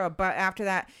even throw a butt after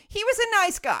that. He was a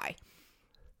nice guy.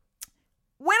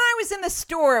 When I was in the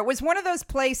store, it was one of those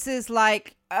places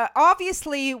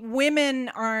obviously women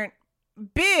aren't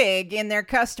big in their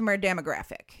customer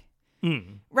demographic.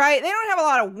 Right? They don't have a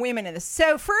lot of women in this.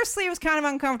 So firstly, it was kind of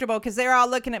uncomfortable because they were all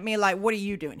looking at me like, what are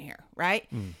you doing here? Right?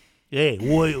 Hey,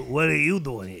 what are you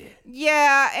doing here?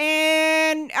 Yeah,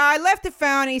 and I left the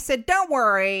phone. He said, "Don't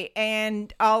worry,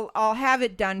 and I'll have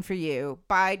it done for you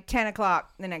by 10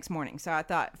 o'clock the next morning." So I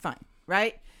thought, fine,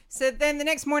 right? So then the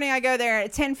next morning I go there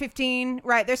at 10:15.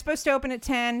 Right, they're supposed to open at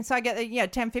 10, so I get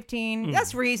 10:15.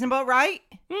 That's reasonable, right?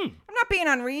 I'm not being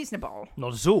unreasonable.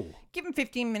 Not at all. Give them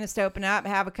 15 minutes to open up,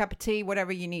 have a cup of tea,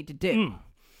 whatever you need to do.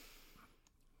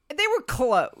 They were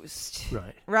closed.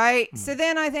 Right? So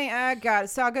then I think, oh, God,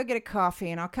 so I'll go get a coffee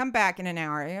and I'll come back in an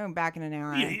hour. I'm back in an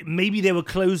hour. Maybe they were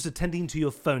closed attending to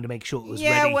your phone to make sure it was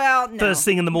ready. Yeah, well, no. First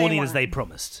thing in the morning as they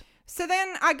promised. So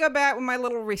then I go back with my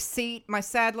little receipt, my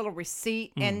sad little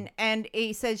receipt, and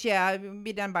he says, yeah, it'll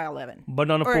be done by 11.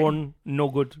 Banana phone, no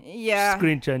good. Yeah.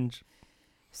 Screen change.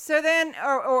 So then,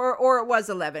 or it was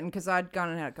 11 because I'd gone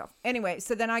and had a coffee. Anyway,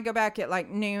 so then I go back at like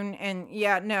noon and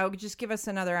no, just give us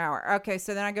another hour. Okay,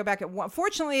 so then I go back at 1.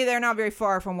 Fortunately, they're not very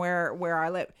far from where I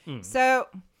live. So,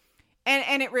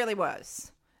 and it really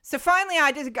was. So finally,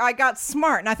 I got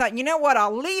smart and I thought, you know what?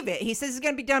 I'll leave it. He says it's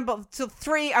going to be done till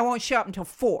 3. I won't show up until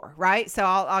 4, right? So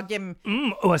I'll give him.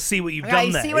 Oh, I see what you've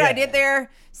done there. You see what I did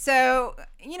there? So,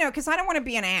 because I don't want to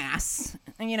be an ass,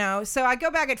 So I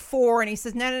go back at 4 and he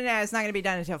says, no, it's not going to be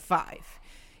done until 5.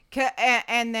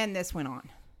 And then this went on.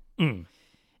 And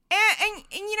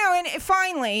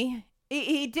finally,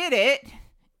 he did it.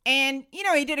 And,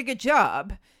 he did a good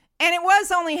job. And it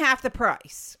was only half the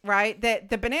price, right, that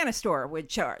the banana store would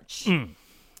charge.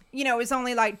 It was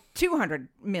only like 200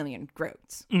 million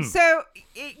groats. So,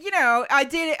 I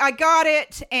did it. I got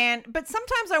it. But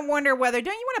sometimes I wonder whether,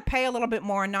 don't you want to pay a little bit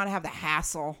more and not have the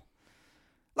hassle?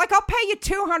 Like, I'll pay you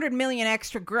 200 million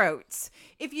extra groats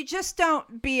if you just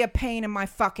don't be a pain in my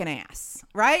fucking ass,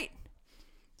 right?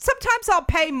 Sometimes I'll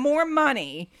pay more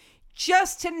money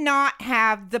just to not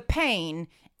have the pain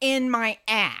in my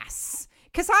ass.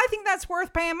 Because I think that's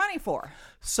worth paying money for.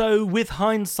 So, with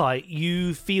hindsight,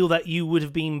 you feel that you would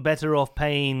have been better off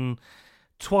paying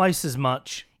twice as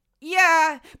much?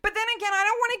 Yeah, but then again, I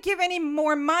don't want to give any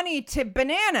more money to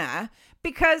Banana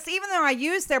because even though I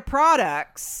use their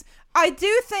products, I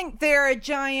do think they're a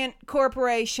giant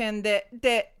corporation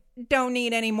that don't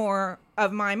need any more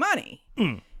of my money.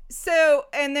 So,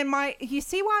 and then you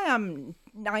see why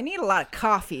I need a lot of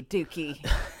coffee, Dookie,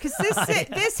 because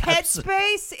this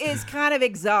headspace is kind of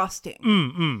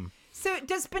exhausting. So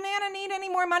does Banana need any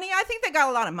more money? I think they got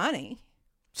a lot of money.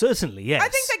 Certainly, yes. I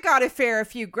think they got a fair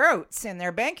few groats in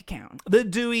their bank account. They're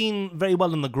doing very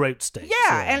well in the groat stakes.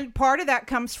 Yeah, and part of that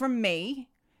comes from me.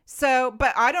 So,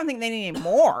 but I don't think they need any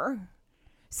more.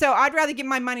 So I'd rather give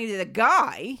my money to the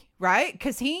guy, right?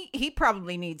 Because he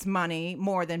probably needs money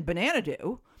more than Banana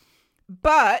do.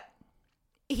 But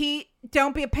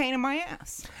don't be a pain in my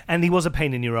ass. And he was a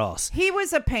pain in your ass. He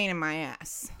was a pain in my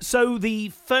ass. So the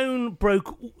phone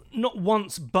broke not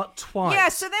once but twice. Yeah,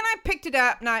 so then I picked it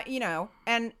up,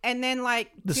 and then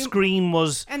like the screen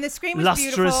was lustrous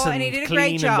beautiful, and he did a clean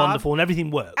great job. and wonderful, and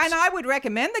everything worked. And I would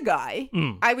recommend the guy.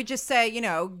 I would just say,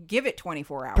 give it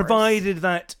 24 hours, provided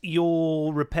that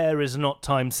your repair is not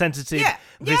time sensitive. Yeah,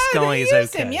 this guy is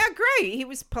use okay. Him. Yeah, great. He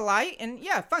was polite and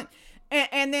fine.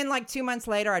 And then like 2 months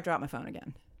later, I dropped my phone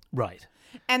again. Right.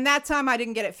 And that time I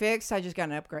didn't get it fixed. I just got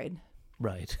an upgrade.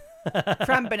 Right.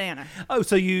 From Banana. Oh,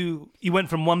 so you went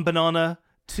from one banana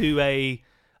to a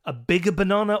bigger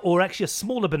banana, or actually a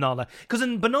smaller banana? Because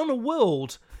in banana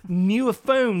world, newer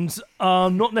phones are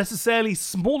not necessarily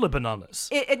smaller bananas.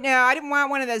 No, I didn't want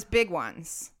one of those big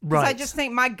ones. Right. I just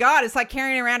think, my God, it's like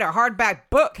carrying around a hardback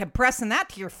book and pressing that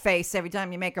to your face every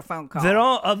time you make a phone call. There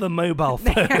are other mobile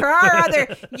phones. There are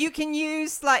other. You can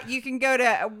use, like, you can go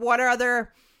to,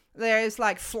 there's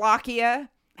like Flockia,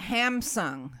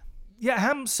 Samsung. Yeah,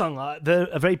 Samsung, they're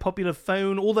a very popular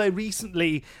phone, although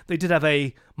recently they did have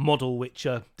a model which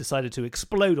decided to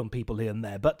explode on people here and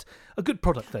there, but a good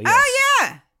product though, yes. Oh,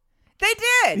 yeah, they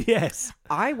did. Yes.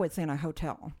 I was in a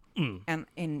hotel and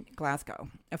in Glasgow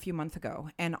a few months ago,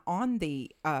 and on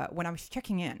the, when I was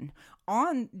checking in,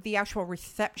 on the actual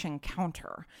reception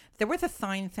counter, there was a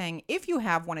sign saying, if you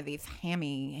have one of these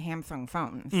hammy Samsung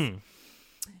phones,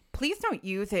 please don't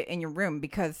use it in your room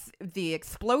because the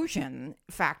explosion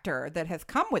factor that has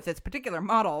come with this particular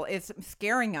model is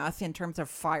scaring us in terms of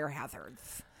fire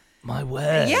hazards. My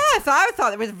word. Yes, I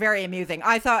thought it was very amusing.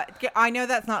 I know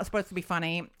that's not supposed to be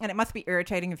funny, and it must be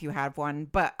irritating if you have one,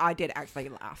 but I did actually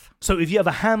laugh. So if you have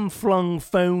a ham-flung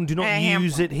phone, do not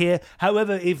use it here.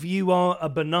 However, if you are a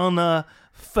banana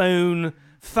phone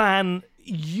fan,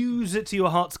 use it to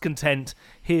your heart's content.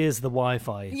 Here's the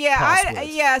Wi-Fi password.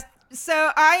 Yes.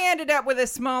 So I ended up with a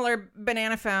smaller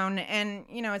Banana phone, and,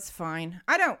 it's fine.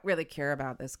 I don't really care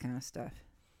about this kind of stuff.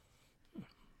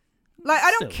 Like,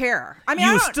 I don't care. I mean,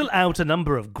 you're still out a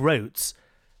number of groats.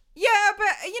 Yeah, but,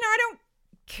 I don't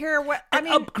care what...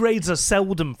 upgrades are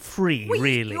seldom free,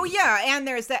 really. Well, yeah, and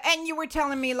there's that. And you were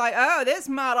telling me, like, oh, this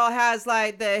model has,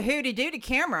 like, the hooty-dooty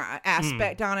camera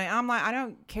aspect on it. I'm like, I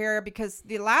don't care because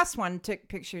the last one took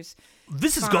pictures.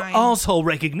 This has got arsehole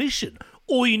recognition.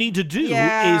 All you need to do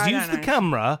is use the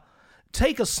camera,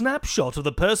 take a snapshot of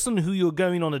the person who you're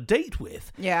going on a date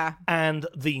with. Yeah. And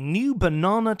the new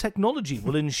banana technology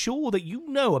will ensure that you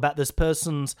know about this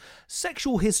person's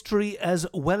sexual history as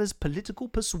well as political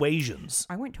persuasions.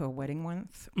 I went to a wedding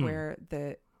once where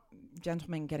the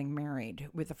gentleman getting married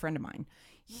with a friend of mine.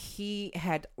 He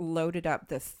had loaded up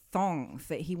the songs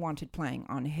that he wanted playing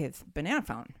on his banana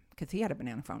phone, because he had a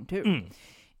banana phone too.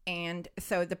 And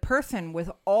so the person was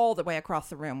all the way across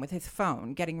the room with his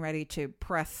phone, getting ready to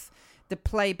press the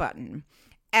play button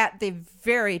at the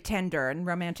very tender and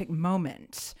romantic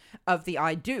moment of the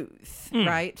I do's,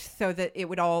 right? So that it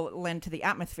would all lend to the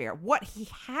atmosphere. What he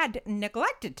had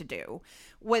neglected to do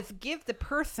was give the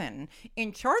person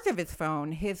in charge of his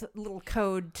phone his little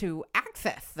code to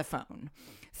access the phone.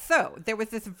 So there was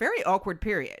this very awkward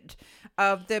period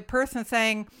of the person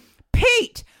saying,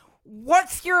 "Pete,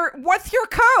 what's your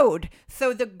code?"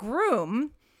 So the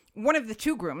groom, one of the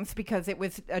two grooms, because it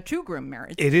was a two-groom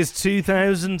marriage. It is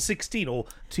 2016 or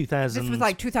 2000. This was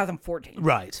like 2014.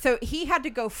 Right. So he had to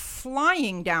go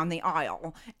flying down the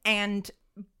aisle and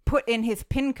put in his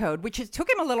PIN code, which took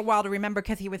him a little while to remember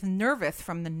because he was nervous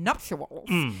from the nuptials,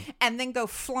 and then go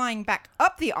flying back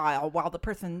up the aisle while the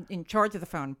person in charge of the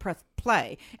phone pressed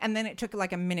play. And then it took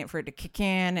like a minute for it to kick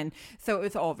in. And so it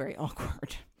was all very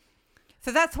awkward.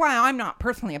 So that's why I'm not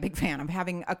personally a big fan of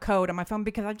having a code on my phone,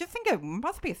 because I just think it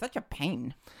must be such a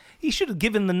pain. He should have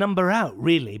given the number out,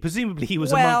 really. Presumably he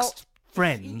was amongst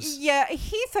friends. Yeah,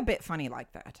 he's a bit funny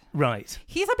like that. Right.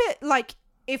 He's a bit like,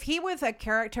 if he was a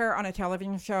character on a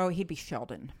television show, he'd be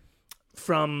Sheldon.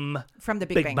 From the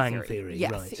Big Bang Theory.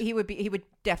 Yes, right. he would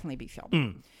definitely be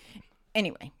Sheldon.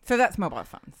 Anyway, so that's mobile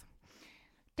phones.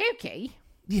 Dookie,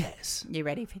 Yes. you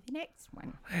ready for the next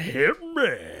one? Hit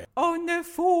me. On the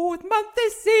 4th month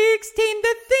of 16,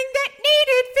 the thing that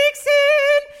needed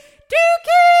fixing,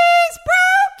 Dookie's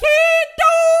broken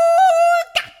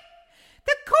dog.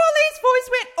 The collie's voice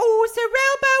went, oh, Sir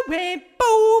Elbow went,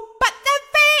 boo, but the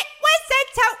vet was a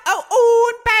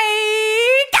total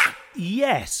bag.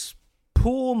 Yes.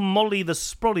 Poor Molly the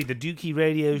Sprolly, the Dookie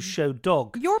Radio Show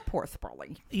dog. Your poor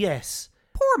Sprawley. Yes.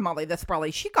 Poor Molly the Sprawley.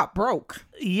 She got broke.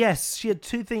 Yes, she had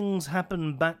two things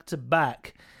happen back to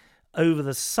back over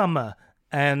the summer,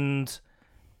 and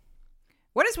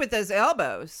What is with those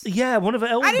elbows? yeah, one of her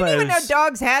elbows. I didn't even know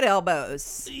dogs had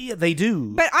elbows. Yeah, they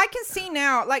do. But I can see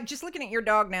now, like just looking at your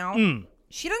dog now,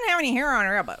 she doesn't have any hair on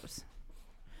her elbows.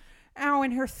 Oh,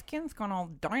 and her skin's gone all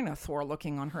dinosaur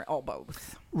looking on her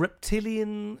elbows.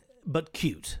 Reptilian, but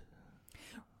cute.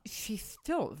 She's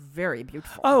still very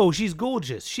beautiful. Oh, she's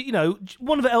gorgeous. She,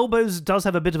 one of her elbows does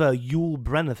have a bit of a Yul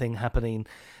Brynner thing happening,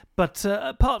 but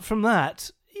apart from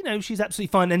that, she's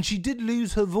absolutely fine. And she did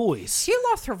lose her voice. She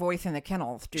lost her voice in the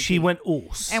kennels. She went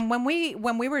hoarse. And when we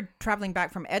were traveling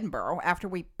back from Edinburgh after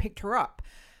we picked her up,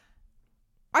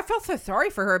 I felt so sorry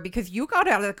for her because you got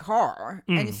out of the car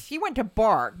and she went to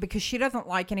bark because she doesn't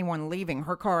like anyone leaving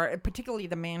her car, particularly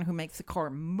the man who makes the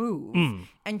car move.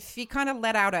 And she kind of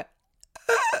let out a...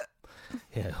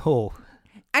 Yeah. Oh.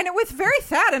 And it was very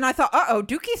sad. And I thought, uh-oh,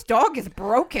 Dookie's dog is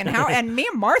broken. How? And me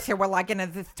and Marcia were like in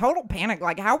this total panic.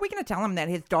 Like, how are we going to tell him that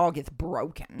his dog is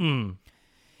broken?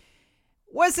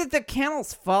 Was it the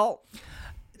kennel's fault?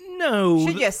 No.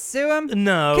 Should you sue him?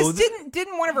 No. Because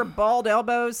didn't one of her bald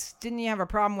elbows, didn't you have a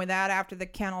problem with that after the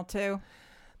kennel too?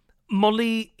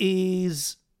 Molly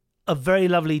is a very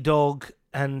lovely dog,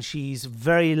 and she's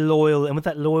very loyal. And with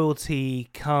that loyalty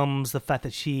comes the fact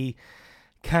that she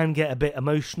can get a bit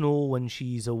emotional when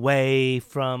she's away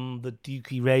from the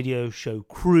Dookie Radio Show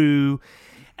crew.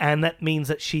 And that means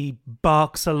that she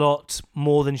barks a lot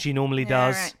more than she normally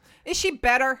does. Right. Is she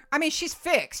better? I mean, she's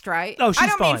fixed, right? Oh, she's I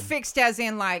don't mean fine. fixed as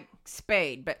in like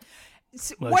spayed, but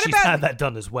Well, what she's about? had that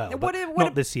done as well, but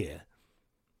not this year.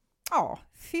 Oh,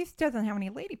 she doesn't have any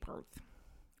lady parts.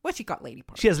 Well, she got lady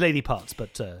parts. She has lady parts,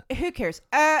 but... Who cares?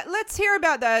 Let's hear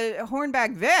about the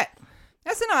hornbag vet.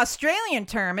 That's an Australian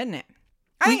term, isn't it?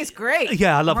 I think it's great.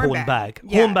 Yeah, I love hornbag.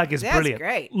 Yeah, Hornbag is that's brilliant.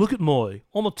 Great. Look at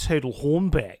I'm a total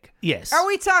hornbag. Yes. Are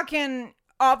we talking?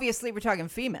 Obviously, we're talking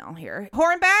female here.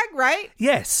 Hornbag, right?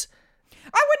 Yes.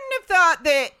 I wouldn't have thought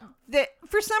that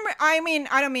for some. I mean,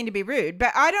 I don't mean to be rude,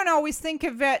 but I don't always think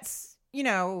of vets,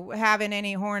 having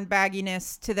any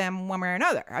hornbagginess to them one way or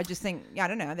another. I just think, I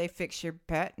don't know, they fix your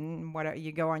pet and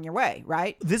you go on your way,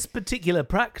 right? This particular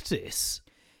practice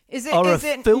Is are it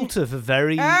a filter for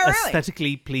very really?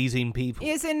 aesthetically pleasing people.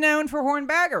 Is it known for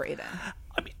hornbaggery then?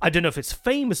 I mean, I don't know if it's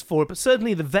famous for it, but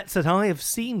certainly the vets that I have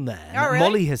seen there, Oh, that really?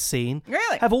 Molly has seen,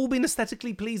 Really? have all been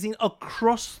aesthetically pleasing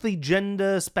across the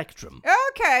gender spectrum.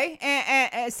 Okay,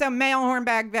 and so male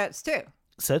hornbag vets too.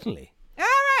 Certainly. All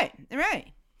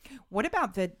right. What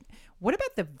about the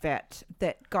vet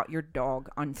that got your dog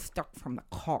unstuck from the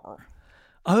car?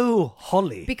 Oh,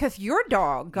 Holly. Because your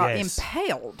dog got Yes.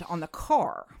 impaled on the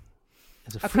car.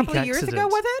 It's a A freak couple of years accident. ago,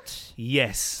 was it?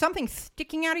 Yes. Something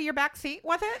sticking out of your back seat,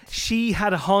 was it? She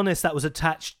had a harness that was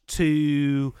attached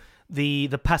to the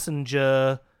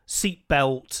passenger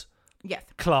seatbelt Yes.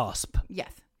 clasp,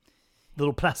 Yes.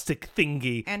 little plastic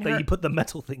thingy And that her- you put the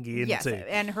metal thingy into. Yes.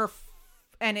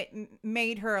 And it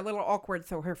made her a little awkward,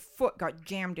 so her foot got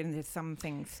jammed into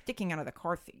something sticking out of the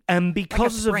car seat. And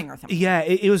because spring of or something. yeah,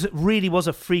 it really was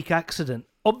a freak accident.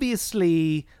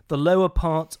 Obviously, the lower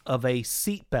part of a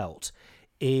seatbelt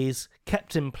is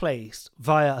kept in place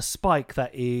via a spike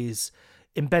that is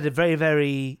embedded very,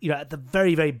 very, at the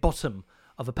very, very bottom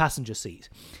of a passenger seat.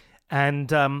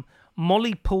 And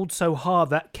Molly pulled so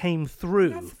hard that came through,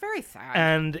 That's very sad.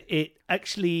 and it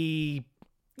actually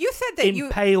You said that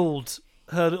impaled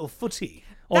her little footy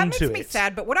that onto makes me it.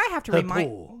 sad, but what I have to Her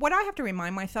paw.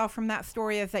 remind myself from that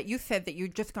story is that you said that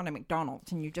you'd just gone to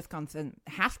McDonald's and you just gone some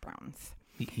hash browns.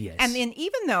 Yes. And then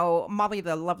even though Molly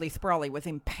the lovely Sprawley was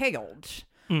impaled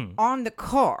on the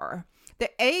car,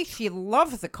 she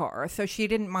loves the car, so she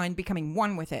didn't mind becoming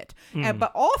one with it.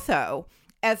 But also,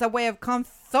 as a way of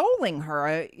consoling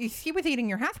her, she was eating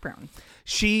your hash browns.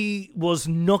 She was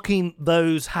knocking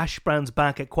those hash browns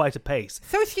back at quite a pace.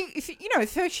 So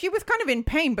she was kind of in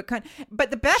pain, but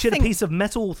the best She had thing. a piece of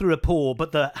metal through her paw,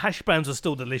 but the hash browns were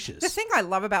still delicious. The thing I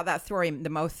love about that story the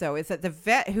most, though, is that the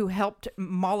vet who helped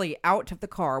Molly out of the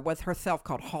car was herself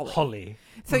called Holly. Holly.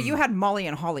 So you had Molly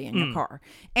and Holly in your car.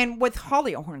 And was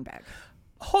Holly a hornbag?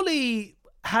 Holly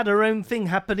had her own thing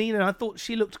happening, and I thought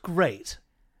she looked great.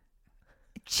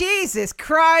 Jesus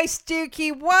Christ,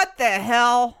 Dookie, what the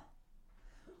hell?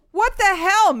 What the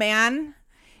hell, man?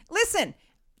 Listen,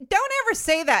 don't ever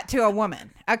say that to a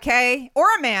woman, okay? Or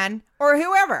a man, or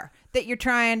whoever that you're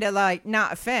trying to,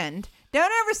 not offend.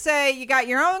 Don't ever say you got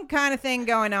your own kind of thing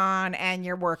going on and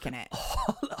you're working it.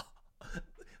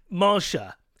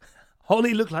 Marsha,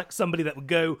 Holly looked like somebody that would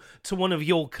go to one of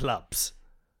your clubs.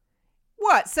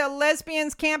 What, so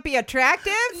lesbians can't be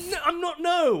attractive?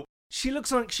 No. She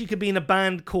looks like she could be in a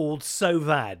band called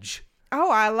Sauvage. Oh,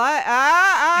 I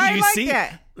like see?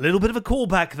 that. A little bit of a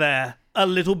callback there. A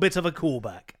little bit of a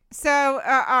callback. So,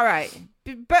 all right.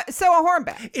 But so a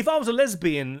hornback. If I was a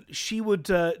lesbian, she would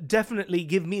definitely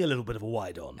give me a little bit of a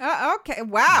wide on. Okay.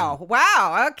 Wow.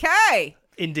 Okay.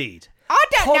 Indeed. I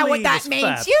don't know Holly what that was means.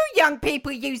 fab. You young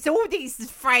people use all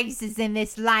these phrases in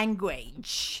this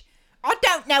language. I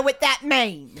don't know what that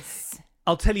means.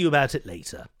 I'll tell you about it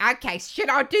later. Okay, should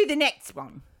I do the next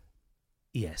one?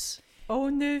 Yes.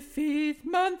 On the 5th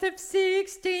month of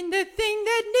 16, the thing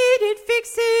that needed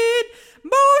fixing,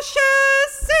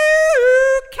 Marsha's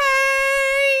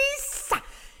suitcase.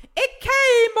 It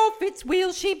came off its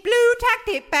wheel, she tacked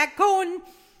it back on,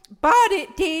 but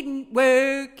it didn't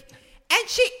work. And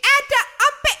she had to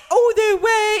up it all the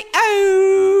way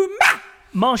home.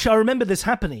 Marsha, I remember this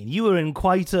happening. You were in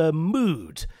quite a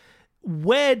mood.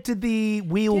 Where did the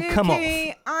wheel come off?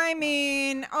 I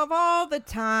mean, of all the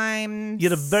times. You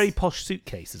had a very posh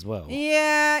suitcase as well.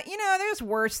 Yeah, there's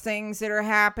worse things that are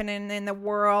happening in the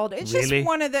world. It's Really? just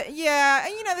one of the,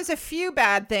 there's a few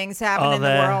bad things happening Are in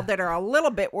there? the world that are a little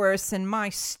bit worse than my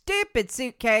stupid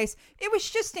suitcase. It was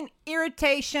just an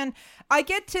irritation. I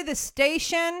get to the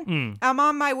station. I'm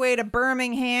on my way to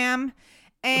Birmingham.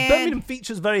 And Birmingham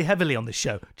features very heavily on this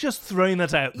show. Just throwing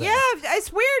that out there. yeah,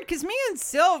 it's weird because me and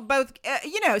Syl both,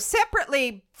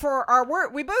 separately for our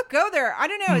work, we both go there. I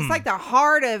don't know. It's like the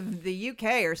heart of the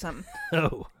UK or something.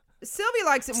 Oh, Sylvie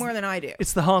likes it more than I do.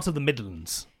 it's the heart of the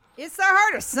Midlands. It's the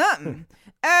heart of something.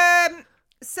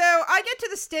 So I get to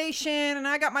the station and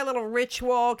I got my little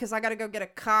ritual because I got to go get a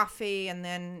coffee and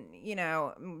then,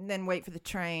 then wait for the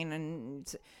train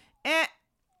and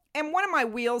one of my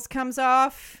wheels comes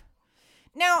off.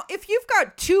 Now, if you've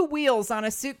got two wheels on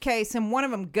a suitcase and one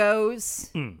of them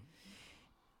goes,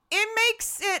 it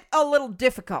makes it a little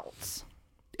difficult.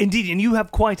 Indeed, and you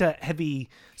have quite a heavy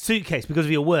suitcase because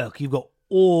of your work. You've got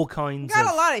all kinds Got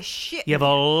of... a lot of shit. You have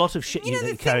a lot of shit You know, that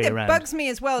the you carry thing that around. bugs me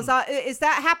as well is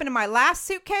that happened in my last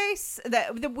suitcase.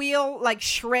 The wheel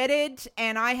shredded,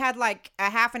 and I had a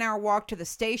half an hour walk to the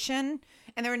station,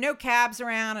 and there were no cabs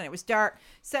around, and it was dark.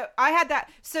 So I had that.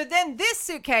 So then this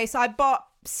suitcase I bought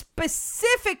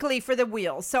specifically for the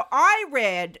wheels. So I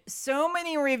read so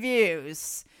many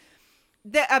reviews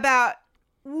about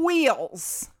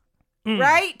wheels,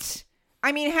 right?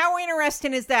 I mean, how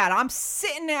interesting is that? I'm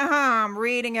sitting at home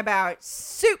reading about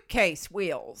suitcase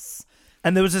wheels.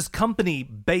 And there was this company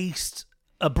based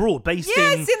abroad, based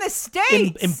Yes, in the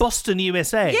States. in Boston,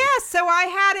 USA. Yeah, so I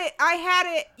had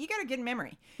it, you got a good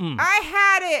memory. I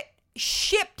had it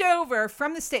shipped over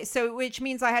from the States, so which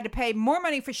means I had to pay more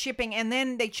money for shipping, and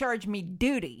then they charged me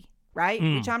duty right?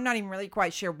 Which I'm not even really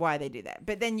quite sure why they do that.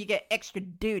 But then you get extra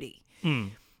duty.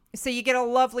 So you get a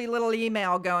lovely little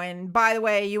email going, by the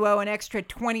way, you owe an extra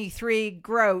 23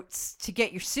 groats to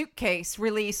get your suitcase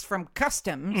released from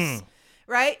customs,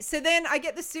 right? So then I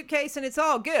get the suitcase and it's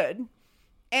all good.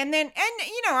 And then,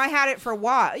 I had it for a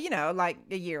while, like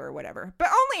a year or whatever, but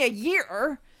only a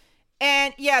year.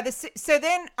 And yeah, so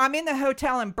then I'm in the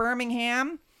hotel in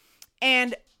Birmingham,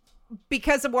 and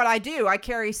because of what I do, I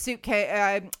carry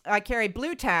I carry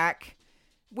blue tack,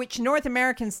 which North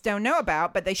Americans don't know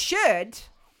about, but they should.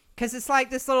 Because it's like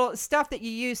this little stuff that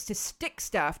you use to stick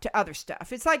stuff to other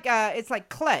stuff. It's like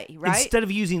clay, right? Instead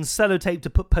of using sellotape to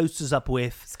put posters up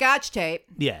with. Scotch tape.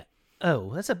 Yeah.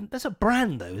 Oh, that's a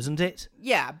brand though, isn't it?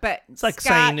 Yeah, but It's like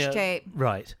Scotch saying tape.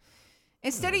 Right.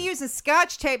 Instead of using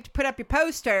Scotch tape to put up your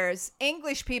posters,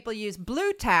 English people use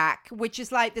blue tack, which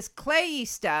is like this clayey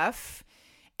stuff,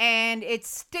 and it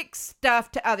sticks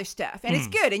stuff to other stuff. And it's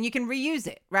good, and you can reuse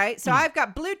it, right? So I've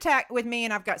got blue tack with me,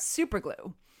 and I've got super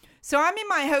glue. So I'm in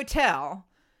my hotel,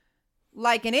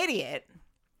 like an idiot,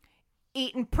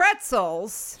 eating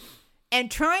pretzels and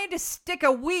trying to stick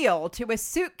a wheel to a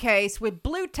suitcase with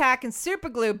blue tack and super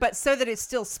glue, but so that it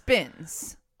still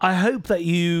spins. I hope that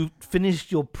you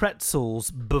finished your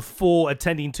pretzels before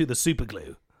attending to the super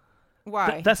glue.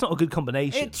 Why? That's not a good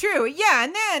combination. True, yeah.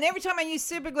 And then every time I use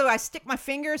super glue, I stick my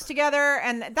fingers together,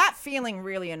 and that feeling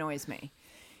really annoys me.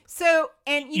 So,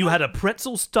 and you had a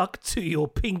pretzel stuck to your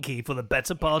pinky for the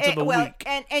better part of a week.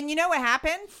 And you know what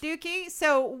happened, Dookie?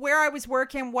 So where I was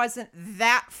working wasn't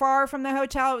that far from the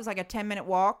hotel. It was like a 10-minute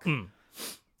walk.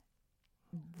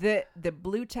 The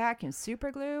blue tack and super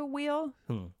glue wheel,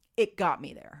 it got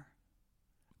me there.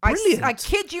 Brilliant. I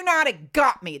kid you not, it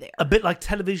got me there. A bit like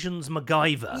television's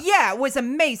MacGyver. Yeah, it was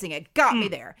amazing. It got me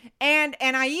there. And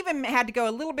I even had to go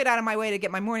a little bit out of my way to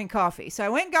get my morning coffee. So I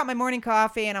went and got my morning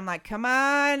coffee, and I'm like, come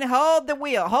on, hold the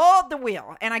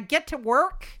wheel. And I get to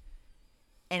work,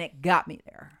 and it got me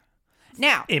there.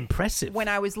 Now, impressive. When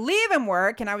I was leaving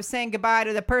work and I was saying goodbye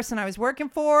to the person I was working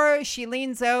for, she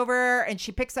leans over and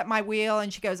she picks up my wheel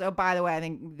and she goes, oh, by the way, I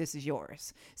think this is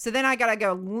yours. So then I got to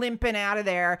go limping out of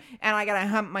there, and I got to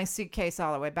hump my suitcase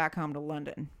all the way back home to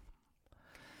London,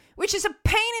 which is a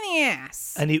pain in the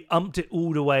ass. And you umped it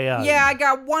all the way out. Yeah, I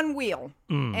got one wheel.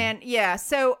 And yeah,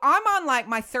 so I'm on like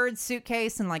my third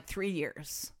suitcase in like 3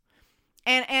 years.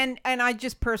 And I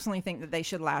just personally think that they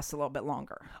should last a little bit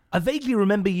longer. I vaguely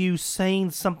remember you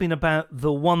saying something about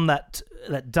the one that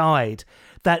died,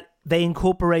 that they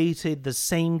incorporated the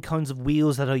same kinds of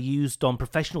wheels that are used on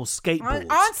professional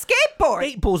skateboards. On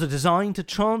skateboards! Skateboards are designed to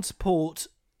transport,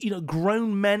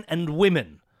 grown men and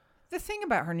women. The thing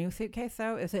about her new suitcase,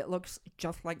 though, is it looks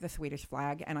just like the Swedish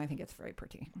flag, and I think it's very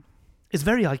pretty. It's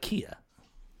very IKEA.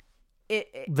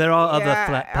 There are other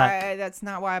flat pack. That's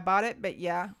not why I bought it, but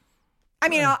yeah. I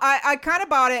mean, I kind of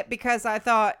bought it because I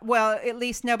thought, well, at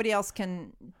least nobody else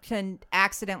can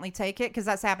accidentally take it, because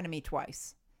that's happened to me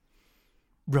twice.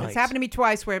 Right. It's happened to me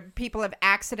twice where people have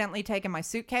accidentally taken my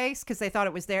suitcase because they thought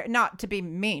it was there. Not to be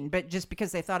mean, but just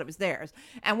because they thought it was theirs.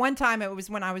 And one time it was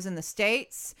when I was in the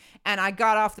States, and I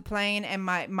got off the plane and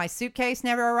my suitcase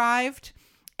never arrived.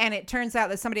 And it turns out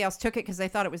that somebody else took it because they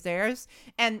thought it was theirs.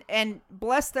 And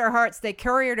bless their hearts, they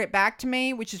couriered it back to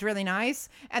me, which is really nice.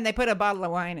 And they put a bottle of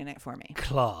wine in it for me.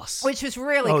 Class. Which was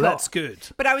really cool. Oh, that's good.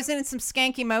 But I was in some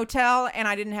skanky motel, and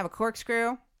I didn't have a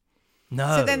corkscrew.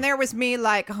 No. So then there was me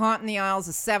like haunting the aisles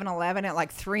of 7-Eleven at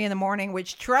like 3 a.m,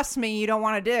 which, trust me, you don't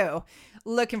want to do,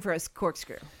 looking for a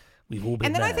corkscrew. We've all been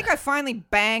And then there. I think I finally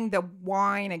banged the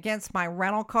wine against my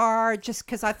rental car, just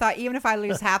because I thought even if I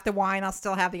lose half the wine, I'll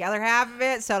still have the other half of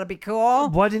it, so it'll be cool.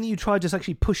 Why didn't you try just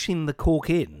actually pushing the cork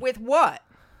in? With what?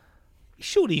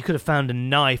 Surely you could have found a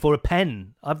knife or a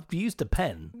pen. I've used a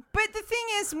pen. But the thing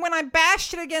is, when I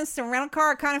bashed it against the rental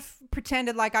car, I kind of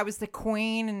pretended like I was the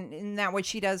queen, and isn't that what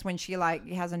she does when she like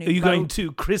has a new Are you boat? going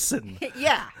to christen?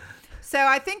 Yeah. So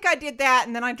I think I did that,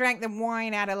 and then I drank the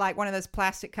wine out of like one of those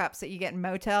plastic cups that you get in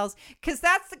motels, because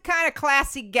that's the kind of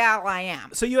classy gal I am.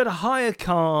 So you had a hire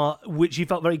car which you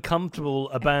felt very comfortable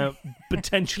about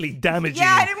potentially damaging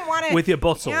Yeah, I didn't want to with your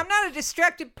bottle. I'm not a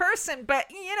destructive person, but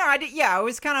I did. Yeah, it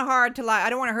was kind of hard to like. I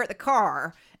don't want to hurt the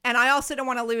car, and I also don't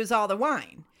want to lose all the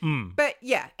wine. But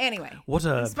yeah, anyway,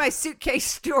 it's my suitcase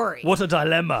story. What a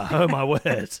dilemma! Oh my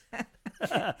word!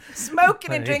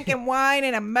 Smoking and drinking wine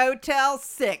in a Motel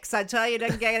 6. I tell you, it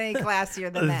doesn't get any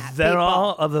classier than that. There people.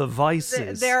 are other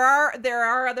vices. There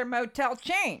are other motel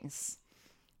chains.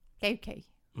 Okay.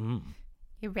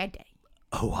 You're ready.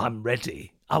 Oh, I'm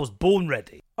ready. I was born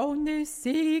ready. On the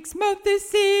 6th month, the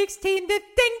 16th, the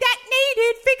thing that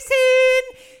needed fixing,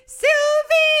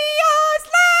 Sylvia's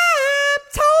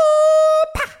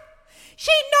laptop.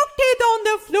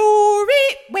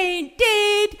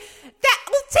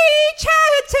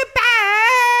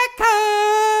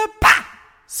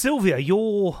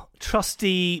 your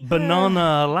trusty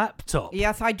banana laptop.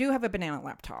 Yes, I do have a banana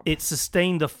laptop. It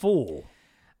sustained a fall.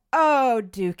 Oh,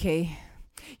 Dookie.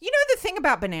 You know the thing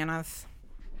about bananas?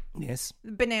 Yes.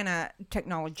 Banana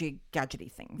technology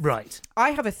gadgety things. Right. I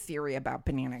have a theory about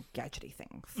banana gadgety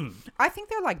things. I think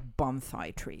they're like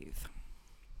bonsai trees.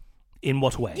 In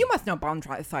what way? You must know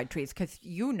bonsai trees because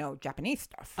you know Japanese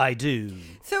stuff. I do.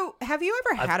 So, have you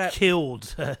ever had I've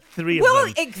killed 3 of Well,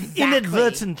 them. exactly.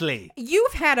 Inadvertently.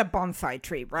 You've had a bonsai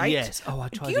tree, right? Yes. Oh, I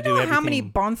try Do to you do know everything. how many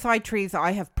bonsai trees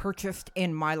I have purchased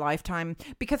in my lifetime?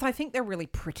 Because I think they're really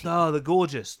pretty. Oh, they're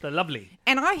gorgeous. They're lovely.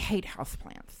 And I hate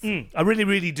houseplants. I really,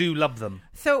 really do love them.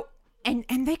 So, and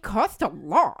they cost a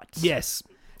lot. Yes.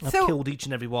 I've So- killed each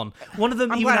and every one. One of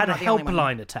them I'm even glad had I'm a not the only one.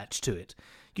 helpline attached to it.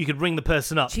 You could ring the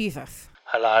person up. Jesus.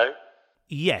 Hello?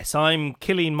 Yes, I'm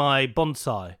killing my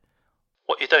bonsai.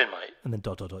 What you doing, mate? And then ...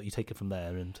 You take it from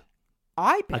there, and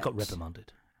I bet. I got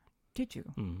reprimanded. Did you?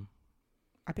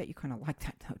 I bet you kind of liked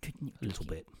that though, didn't you? A little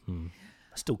bit.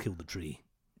 I still killed the tree.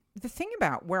 The thing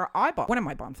about where I bought one of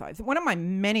my bonsais, one of my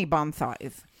many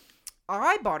bonsais,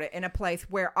 I bought it in a place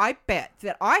where I bet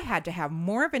that I had to have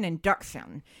more of an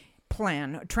induction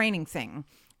plan, training thing,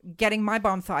 getting my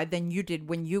bonsai than you did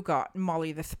when you got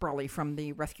Molly the Sprawly from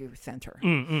the rescue center.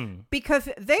 Because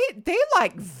they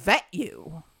like vet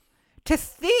you to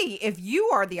see if you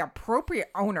are the appropriate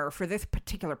owner for this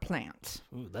particular plant.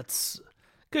 Ooh, that's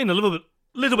going a little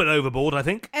bit overboard, I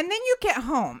think. And then you get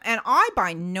home, and I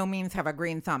by no means have a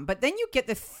green thumb, but then you get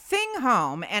this thing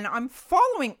home, and I'm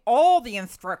following all the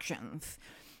instructions,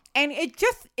 and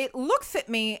it looks at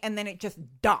me, and then it just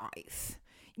dies.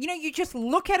 You know, you just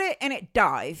look at it, and it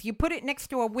dies. You put it next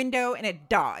to a window, and it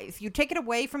dies. You take it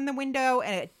away from the window,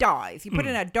 and it dies. You put it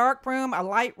in a dark room, a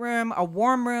light room, a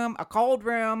warm room, a cold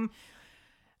room,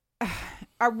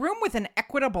 a room with an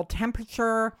equitable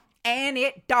temperature, and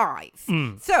it dies.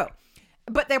 So...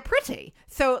 But they're pretty.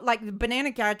 So, like, the banana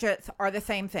gadgets are the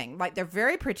same thing. Like, they're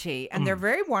very pretty and they're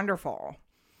very wonderful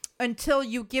until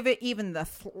you give it even the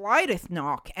slightest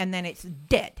knock and then it's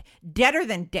dead. Deader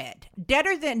than dead.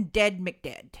 Deader than dead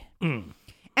McDead. And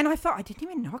I thought, I didn't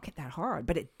even knock it that hard,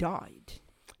 but it died.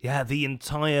 Yeah, the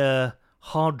entire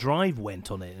hard drive went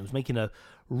on it. It was making a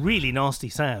really nasty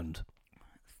sound.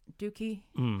 Dookie,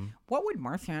 what would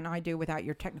Marcia and I do without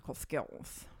your technical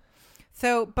skills?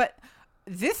 So, but...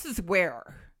 This is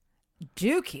where,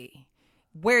 Dookie,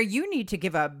 where you need to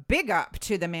give a big up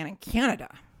to the man in Canada.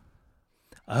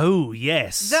 Oh,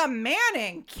 yes. The man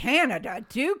in Canada,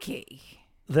 Dookie.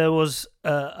 There was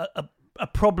a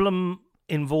problem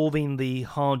involving the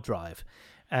hard drive.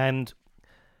 And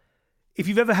if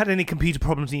you've ever had any computer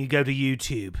problems and you go to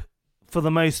YouTube, for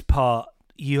the most part,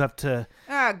 you have to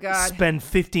Oh, God. spend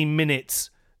 15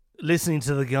 minutes listening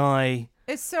to the guy...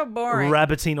 It's so boring.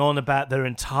 rabbiting on about their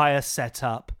entire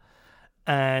setup.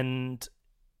 And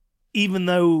even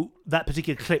though that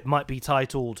particular clip might be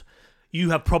titled,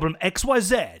 "You have problem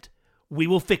XYZ, we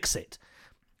will fix it,"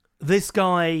 this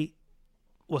guy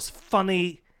was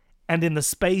funny, and in the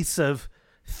space of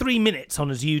 3 minutes on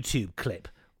his YouTube clip,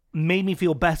 made me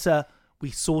feel better. We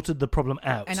sorted the problem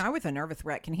out. And I was a nervous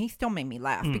wreck, and he still made me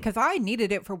laugh because I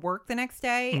needed it for work the next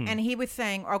day. And he was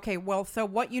saying, okay, well, so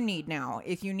what you need now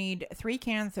is you need 3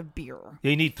 cans of beer.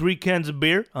 You need 3 cans of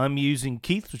beer. I'm using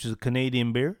Keith's, which is a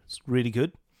Canadian beer. It's really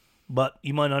good. But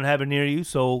you might not have it near you,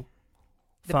 so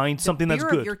find something that's beer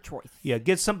good. Of your choice. Yeah,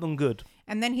 get something good.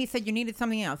 And then he said you needed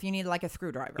something else. You needed like a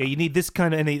screwdriver. Yeah, you need this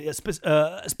kind of a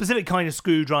specific kind of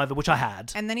screwdriver, which I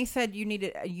had. And then he said you need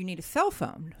a cell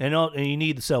phone. And you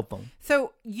need the cell phone.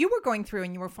 So you were going through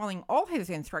and you were following all his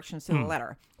instructions to the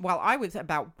letter while I was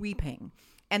about weeping.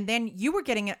 And then you were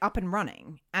getting it up and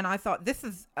running. And I thought, this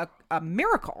is a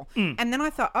miracle. And then I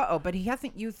thought, but he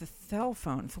hasn't used a cell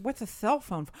phone. So what's a cell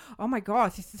phone? Oh, my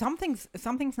gosh. Something's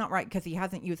not right because he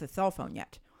hasn't used a cell phone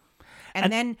yet.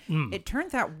 And then it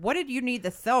turns out, what did you need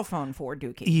the cell phone for,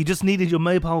 Dookie? You just needed your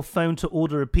mobile phone to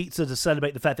order a pizza to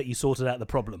celebrate the fact that you sorted out the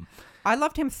problem. I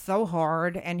loved him so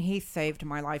hard, and he saved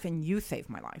my life, and you saved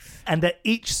my life. And at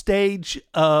each stage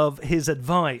of his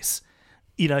advice,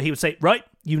 he would say, right,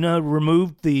 you now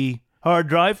removed the hard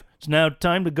drive. It's now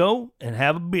time to go and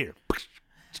have a beer.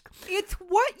 It's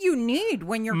what you need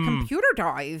when your computer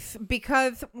dies,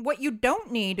 because what you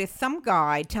don't need is some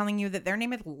guy telling you that their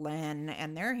name is Len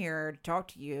and they're here to talk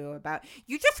to you about.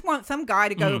 You just want some guy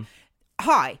to go,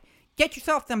 hi, get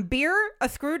yourself some beer, a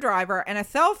screwdriver, and a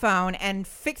cell phone, and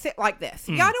fix it like this.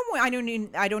 Yeah, I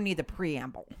don't need the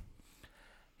preamble.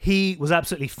 He was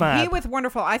absolutely fab. He was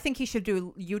wonderful. I think he should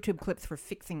do YouTube clips for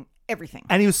fixing everything.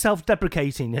 And he was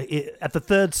self-deprecating at the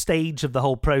 3rd stage of the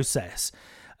whole process.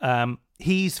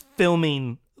 He's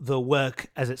filming the work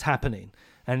as it's happening.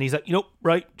 And he's like,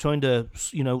 right, trying to,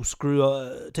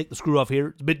 take the screw off here.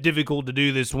 It's a bit difficult to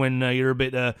do this when you're a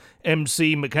bit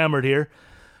MC McHammered here.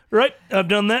 Right, I've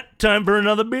done that. Time for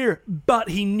another beer. But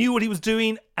he knew what he was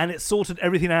doing, and it sorted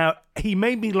everything out. He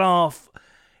made me laugh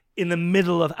in the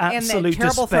middle of absolute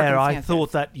despair. I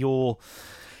thought that your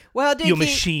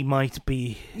machine might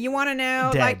be You want to know,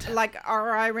 dead. like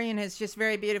our Irene has just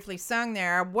very beautifully sung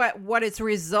there. What it's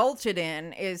resulted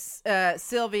in is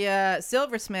Sylvia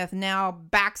Silversmith now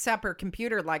backs up her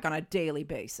computer like on a daily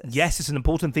basis. Yes, it's an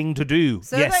important thing to do.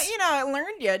 So yes. that, it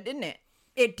learned you, didn't it?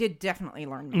 It did definitely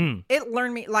learn me. It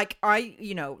learned me, like I,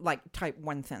 type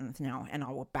one sentence now and I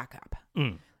will back up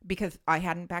because I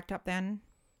hadn't backed up then.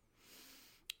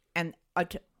 And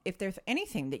if there's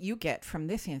anything that you get from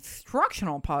this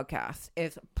instructional podcast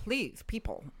is, please,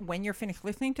 people, when you're finished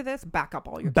listening to this, back up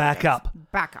all your Back details.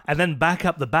 up. Back up. And then back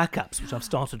up the backups, which I've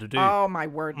started to do. Oh, my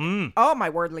word. Oh, my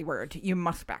wordly word. You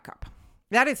must back up.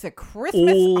 That is a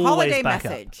Christmas Always holiday back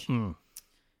up. message.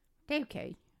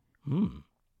 Okay.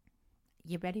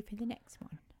 You ready for the next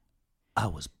one? I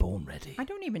was born ready. I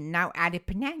don't even know how to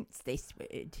pronounce this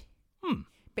word.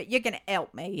 But you're going to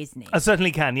help me, isn't it? I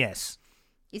certainly can, yes.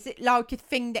 Is it like a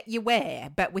thing that you wear,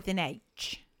 but with an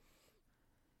H?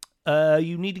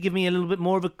 You need to give me a little bit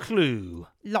more of a clue.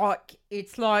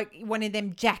 It's like one of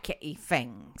them jackety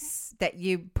things that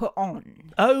you put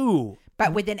on, Oh,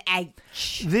 but with an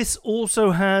H. this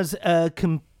also has a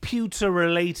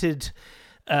computer-related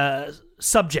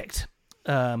subject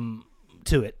to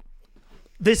it.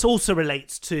 This also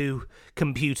relates to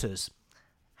computers.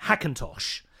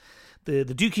 Hackintosh. The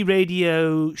Dookie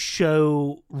Radio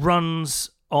show runs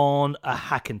on a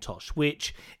Hackintosh,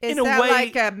 which Is in a that way,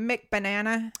 like a Mick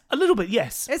banana? a little bit,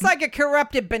 yes, It's like a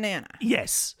corrupted banana.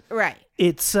 yes. Right.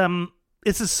 It's a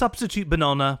substitute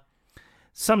banana,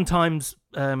 sometimes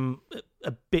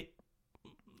a bit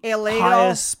Illegal.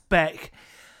 higher spec.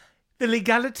 The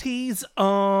legalities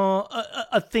are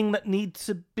a thing that need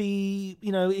to be,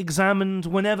 examined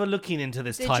whenever looking into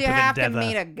this Did type you of have endeavor. to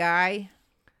meet a guy?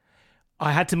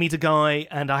 I had to meet a guy,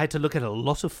 and I had to look at a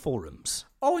lot of forums.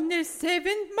 On the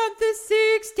 7th month of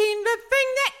 16, the thing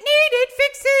that needed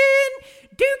fixing,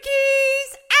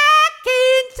 Dookie's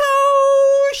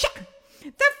Hackintosh.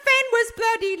 The fan was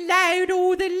bloody loud,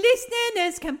 all the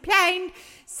listeners complained,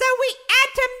 so we had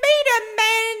to meet a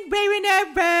man wearing a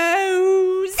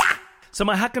rose. So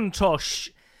my Hackintosh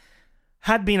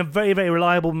had been a very, very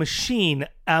reliable machine.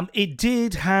 It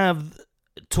did have,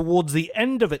 towards the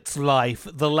end of its life,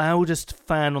 the loudest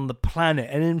fan on the planet.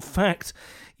 And in fact,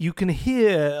 you can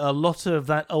hear a lot of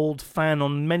that old fan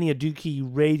on many a Dookie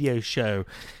Radio show.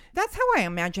 That's how I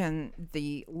imagine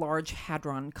the Large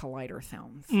Hadron Collider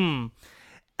sounds.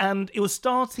 And it was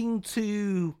starting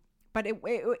to But it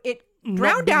not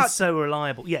drowned be out. so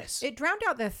reliable. Yes. It drowned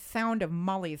out the sound of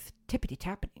Molly's tippity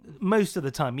tapping. Most of the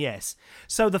time, yes.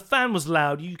 So the fan was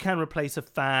loud. You can replace a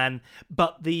fan,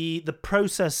 but the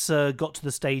processor got to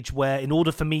the stage where, in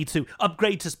order for me to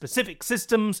upgrade to specific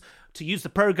systems, to use the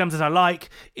programs that I like,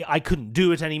 I couldn't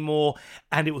do it anymore,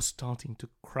 and it was starting to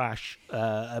crash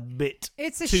a bit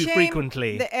It's a too shame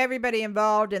frequently. that everybody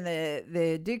involved in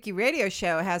the Dookie Radio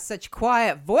show has such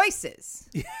quiet voices.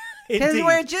 Because Indeed.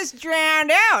 we're just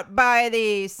drowned out by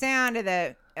the sound of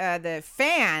the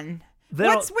fan.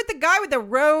 What's with the guy with the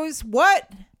rose? What?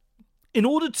 In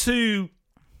order to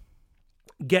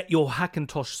get your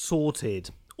Hackintosh sorted,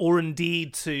 or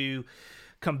indeed to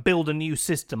build a new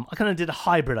system, I kind of did a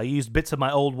hybrid. I used bits of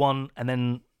my old one and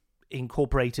then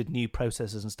incorporated new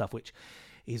processors and stuff, which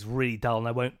is really dull and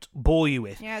I won't bore you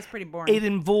with. Yeah, it's pretty boring. It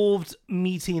involved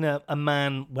meeting a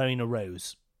man wearing a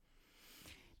rose.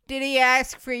 Did he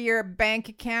ask for your bank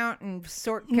account and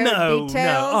sort code No.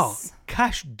 details? Oh,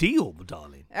 cash deal,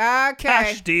 darling. Okay.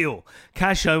 Cash deal.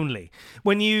 Cash only.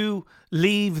 When you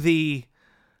leave the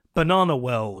banana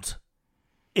world,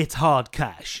 it's hard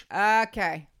cash.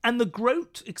 Okay. And the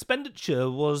groat expenditure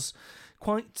was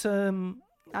quite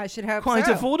I should hope quite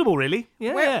so. affordable, really.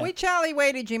 Yeah. Which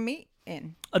alleyway did you meet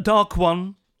in? A dark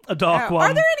one. A dark Oh,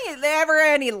 one. Are there ever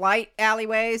any light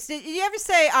alleyways? Did you ever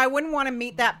say, I wouldn't want to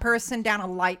meet that person down a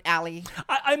light alley?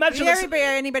 I imagine Did that's-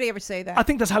 anybody ever say that? I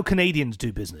think that's how Canadians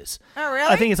do business. Oh, really?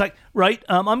 I think it's like, right,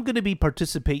 I'm going to be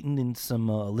participating in some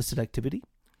illicit activity,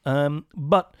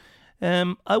 but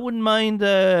I wouldn't mind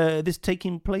this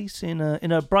taking place in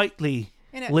a brightly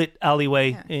lit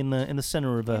alleyway in the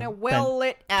center of in a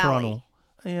well-lit alley. Toronto.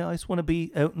 Yeah, I just want to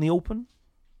be out in the open.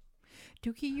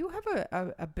 Dookie, you have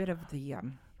a bit of the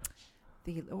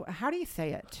how do you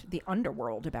say it? The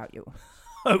underworld about you.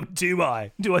 Oh, do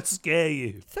I? Do I scare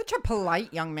you? Such a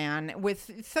polite young man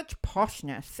with such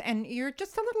poshness, and you're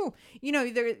just a little,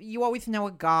 you always know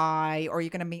a guy, or you're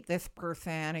going to meet this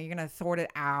person, or you're going to sort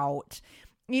it out.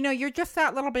 You're just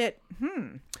that little bit,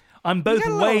 I'm both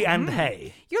You're a way little, and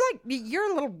hey.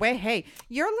 You're a little way, hey.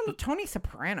 You're a little Tony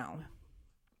Soprano.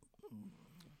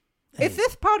 Is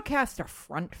this podcast a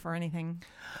front for anything?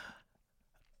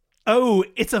 Oh,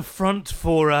 it's a front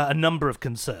for a number of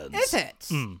concerns. Is it?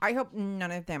 I hope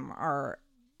none of them are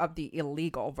of the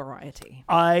illegal variety.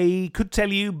 I could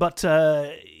tell you, but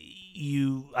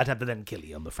I'd have to then kill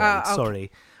you, I'm afraid. Okay.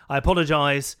 Sorry. I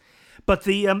apologise. But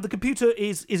the computer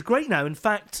is great now. In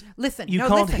fact, Listen, you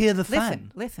can't hear the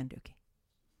fan. Listen, Dookie.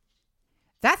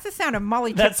 That's the sound of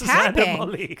Molly That's the sound of tapping.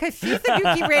 Molly. Because she's the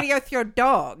Dookie Radio Throw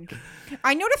dog.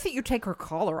 I notice that you take her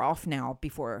collar off now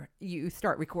before you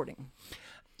start recording.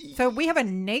 So we have a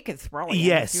naked Thrally.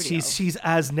 Yes, in the studio. she's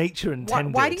as nature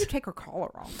intended. Why do you take her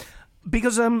collar off?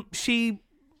 Because she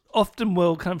often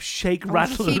will kind of shake,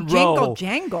 rattle, she and roll.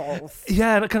 jangles.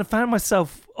 Yeah, and I kind of found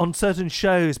myself on certain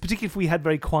shows, particularly if we had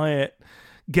very quiet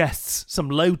guests, some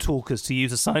low talkers, to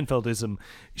use a Seinfeldism.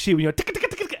 She would, tick, tick,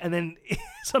 tick, tick, and then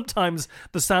sometimes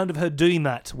the sound of her doing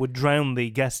that would drown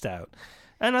the guest out.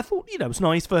 And I thought, it's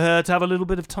nice for her to have a little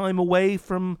bit of time away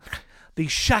from the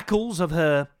shackles of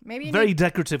her very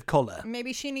decorative collar.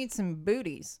 Maybe she needs some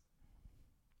booties.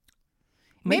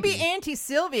 Maybe Auntie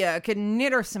Sylvia could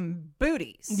knit her some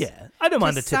booties. Yeah, I don't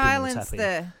mind the tipping. Silence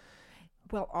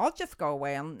Well, I'll just go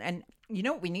away and you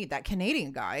know what we need? That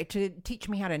Canadian guy to teach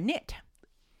me how to knit.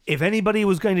 If anybody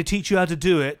was going to teach you how to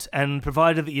do it, and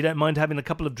provided that you don't mind having a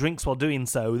couple of drinks while doing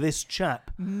so, this chap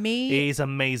is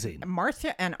amazing.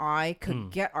 Marcia and I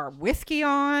could get our whiskey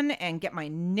on and get my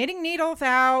knitting needles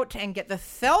out and get the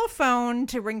cell phone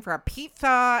to ring for a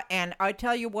pizza. And I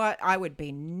tell you what, I would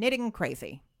be knitting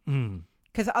crazy.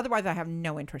 Because otherwise I have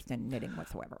no interest in knitting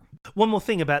whatsoever. One more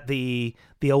thing about the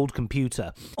old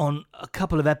computer. On a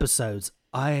couple of episodes,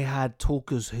 I had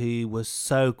talkers who were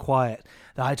so quiet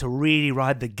that I had to really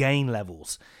ride the gain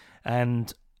levels.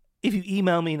 And if you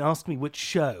email me and ask me which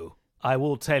show, I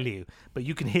will tell you. But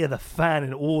you can hear the fan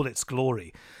in all its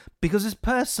glory. Because this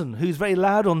person, who's very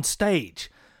loud on stage,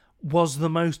 was the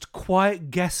most quiet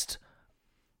guest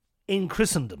in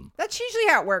Christendom. That's usually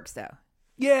how it works, though.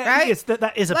 Yeah, right? yes,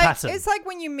 that is a pattern. It's like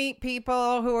when you meet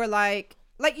people who are like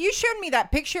you showed me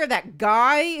that picture of that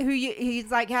guy who he's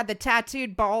like had the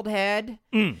tattooed bald head.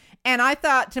 And I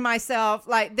thought to myself,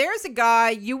 like, there's a guy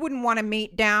you wouldn't want to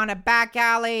meet down a back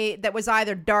alley that was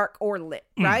either dark or lit,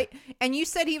 right? And you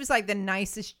said he was like the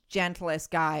nicest,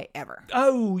 gentlest guy ever.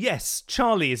 Oh, yes.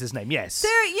 Charlie is his name, yes. So,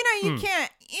 you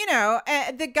can't,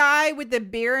 the guy with the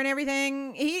beer and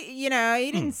everything, he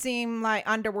didn't seem like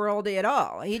underworldy at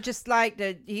all. He just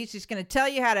he's just going to tell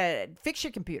you how to fix your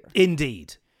computer.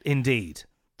 Indeed.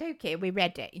 Okay, we're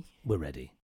ready. We're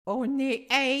ready. On the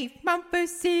 8th month of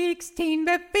 16,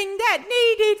 the thing that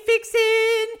needed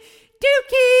fixing,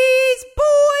 Dookie's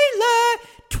boiler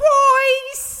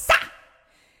twice.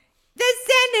 The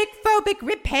xenophobic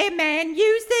repairman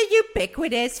used the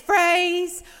ubiquitous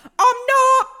phrase, I'm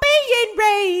not being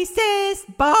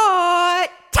racist,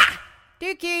 but...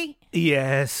 Dookie.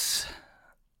 Yes.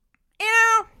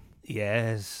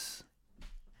 Yes.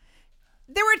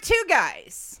 There were two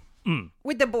guys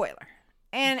with the boiler.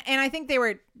 And I think they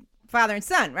were father and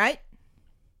son, right?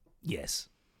 Yes.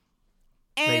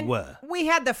 And they were. We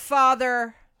had the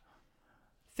father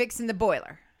fixing the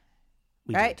boiler.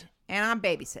 We right? did. And I'm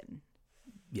babysitting.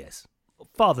 Yes.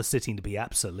 Father sitting to be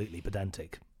absolutely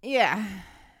pedantic. Yeah.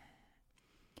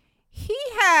 He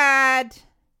had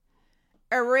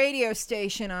a radio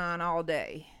station on all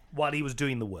day. While he was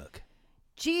doing the work.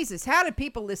 Jesus, how did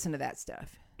people listen to that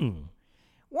stuff?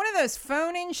 One of those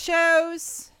phone-in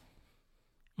shows...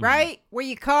 right? Where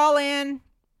you call in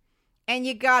and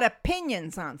you got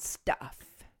opinions on stuff.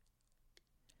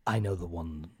 I know the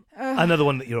one. I know the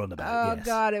one that you're on about. Oh, yes.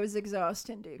 God, it was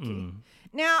exhausting, Dookie.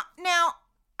 Now,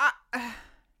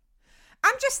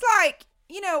 I'm just like,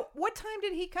 what time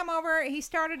did he come over? He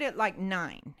started at like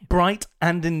 9. Bright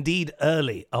and indeed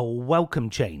early. A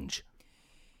welcome change.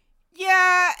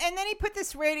 Yeah, and then he put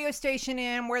this radio station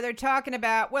in where they're talking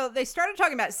about, they started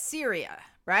talking about Syria,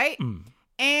 right?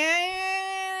 And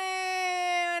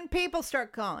people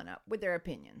start calling up with their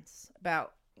opinions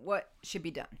about what should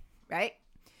be done, right?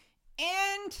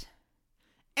 And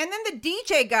then the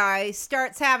DJ guy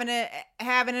starts having an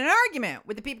argument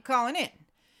with the people calling in.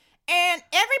 And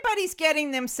everybody's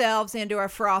getting themselves into a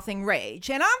frothing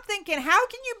rage. And I'm thinking, how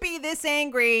can you be this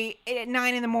angry at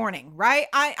 9 a.m, right?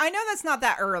 I know that's not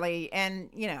that early,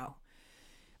 and,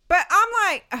 but I'm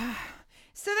like,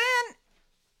 so then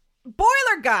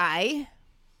Boiler Guy,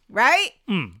 right?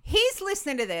 He's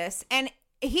listening to this, and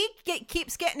he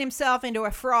keeps getting himself into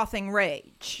a frothing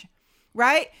rage,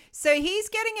 right? So he's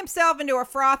getting himself into a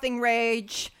frothing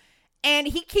rage, and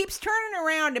he keeps turning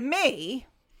around to me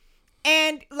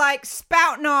and like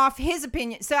spouting off his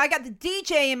opinion. So I got the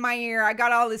DJ in my ear, I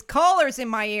got all his callers in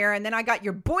my ear, and then I got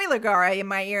your Boiler Guy in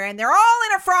my ear, and they're all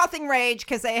in a frothing rage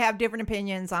because they have different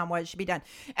opinions on what should be done.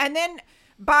 And then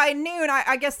by noon,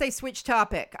 I guess they switched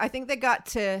topic. I think they got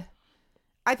to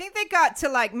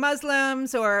like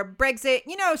Muslims or Brexit,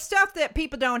 stuff that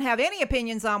people don't have any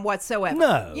opinions on whatsoever.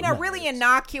 No, really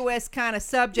innocuous kind of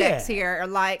subjects here,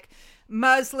 like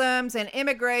Muslims and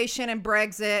immigration and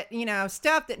Brexit,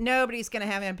 stuff that nobody's going to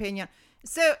have an opinion.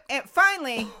 So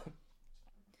finally,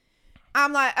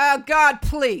 I'm like, oh God,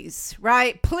 please,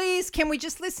 right? Please, can we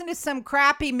just listen to some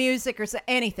crappy music or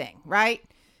anything, right?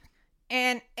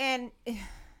 And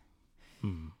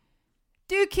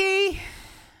Dookie.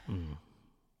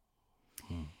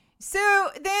 So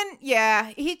then,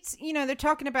 he's, they're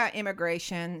talking about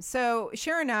immigration. So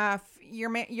sure enough,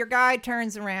 your guy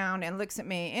turns around and looks at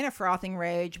me in a frothing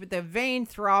rage with the vein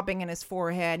throbbing in his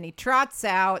forehead, and he trots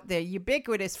out the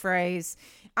ubiquitous phrase,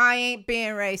 "I ain't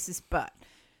being racist, but."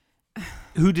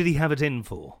 Who did he have it in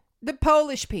for? The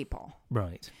Polish people.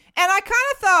 Right. And I kind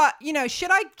of thought,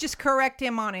 should I just correct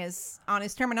him on his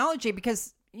terminology,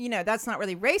 because that's not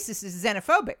really racist, it's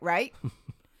xenophobic, right?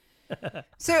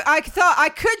 So I thought I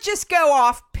could just go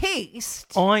off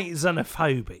piste.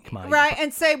 Xenophobic, mate. Right,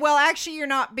 and say, well, actually, you're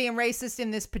not being racist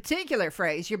in this particular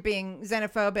phrase. You're being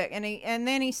xenophobic. And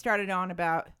then he started on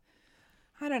about,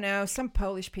 I don't know, some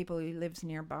Polish people who lives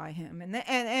nearby him.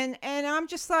 And I'm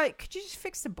just like, could you just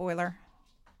fix the boiler?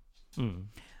 I'm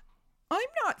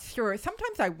not sure.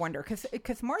 Sometimes I wonder,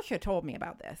 because Marcia told me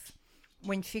about this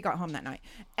when she got home that night.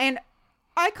 And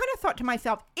I kind of thought to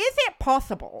myself, is it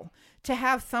possible to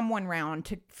have someone round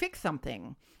to fix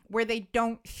something where they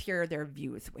don't share their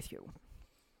views with you?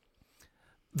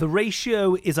 The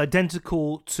ratio is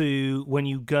identical to when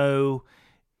you go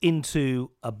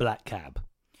into a black cab.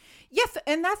 Yes,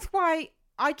 and that's why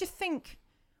I just think,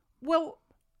 well,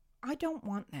 I don't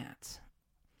want that.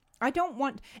 I don't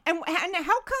want, and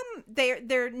how come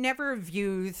they're never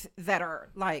views that are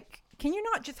like, can you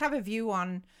not just have a view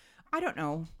on, I don't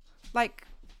know, like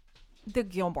the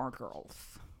Gilmore Girls?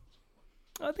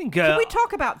 I think. Can we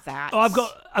talk about that? I've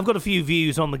got a few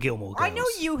views on the Gilmore Girls. I know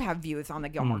you have views on the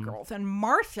Gilmore Girls, and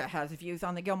Marcia has views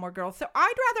on the Gilmore Girls. So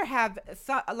I'd rather have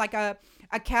like a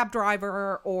cab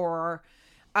driver or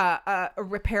a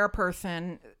repair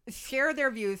person share their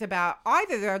views about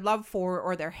either their love for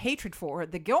or their hatred for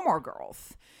the Gilmore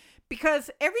Girls.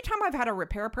 Because every time I've had a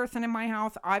repair person in my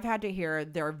house, I've had to hear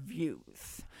their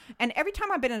views. And every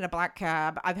time I've been in a black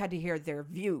cab, I've had to hear their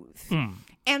views.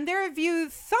 And their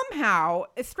views somehow,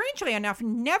 strangely enough,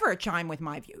 never chime with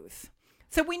my views.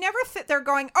 So we never sit there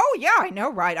going, oh, yeah, I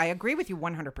know, right. I agree with you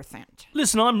 100%.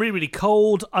 Listen, I'm really, really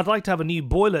cold. I'd like to have a new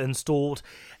boiler installed.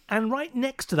 And right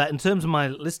next to that, in terms of my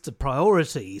list of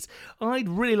priorities, I'd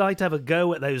really like to have a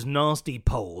go at those nasty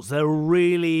poles. They're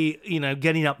really,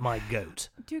 getting up my goat.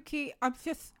 Dookie,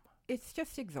 it's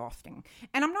just exhausting.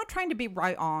 And I'm not trying to be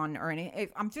right on or anything.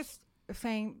 I'm just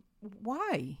saying,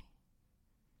 why?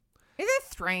 Is it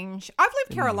strange? I've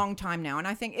lived here a long time now, and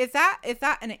I think, is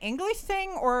that an English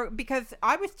thing, or because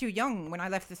I was too young when I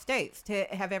left the States to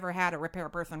have ever had a repair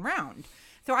person round?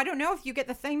 So I don't know if you get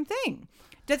the same thing.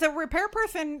 Does a repair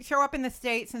person show up in the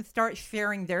States and start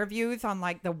sharing their views on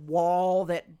like the wall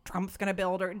that Trump's going to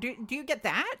build, or do you get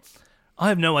that? I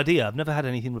have no idea. I've never had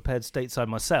anything repaired stateside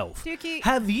myself. Dookie.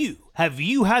 Have you? Have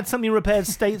you had something repaired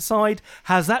stateside?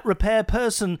 Has that repair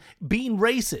person been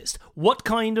racist? What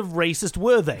kind of racist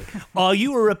were they? Are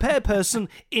you a repair person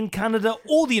in Canada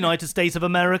or the United States of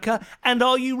America? And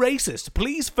are you racist?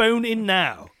 Please phone in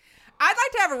now. I'd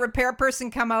like to have a repair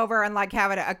person come over and like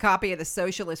have a copy of the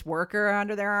Socialist Worker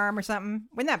under their arm or something.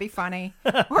 Wouldn't that be funny?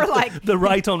 Or like the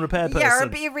right on repair person. Yeah, or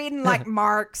be reading like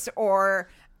Marx, or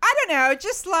I don't know,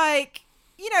 just like,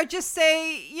 just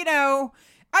say, I'd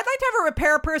like to have a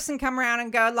repair person come around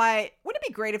and go like, wouldn't it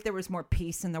be great if there was more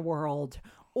peace in the world?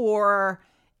 Or,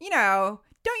 don't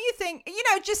you think,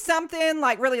 just something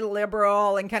like really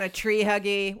liberal and kind of tree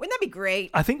huggy? Wouldn't that be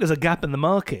great? I think there's a gap in the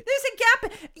market. There's a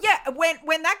gap. Yeah,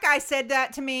 when that guy said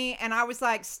that to me and I was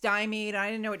like stymied, I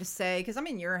didn't know what to say because I'm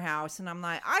in your house and I'm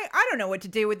like, I don't know what to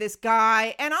do with this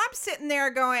guy. And I'm sitting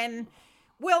there going,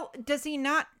 well, does he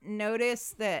not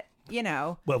notice that,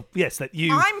 Well, yes, that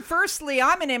you...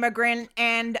 I'm an immigrant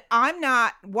and I'm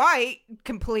not white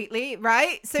completely,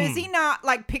 right? So is he not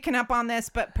like picking up on this?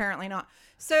 But apparently not.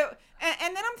 So,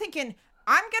 and then I'm thinking,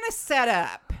 I'm going to set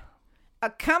up a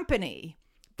company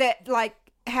that like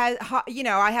has, you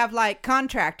know, I have like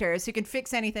contractors who can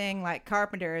fix anything, like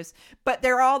carpenters, but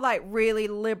they're all like really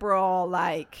liberal,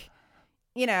 like,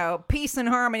 you know, peace and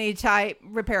harmony type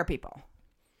repair people.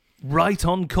 Right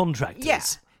on contractors. Yeah.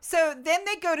 So then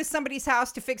they go to somebody's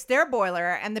house to fix their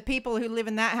boiler, and the people who live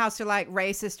in that house are like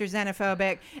racist or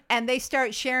xenophobic, and they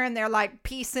start sharing their like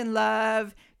peace and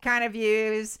love kind of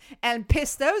views and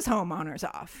piss those homeowners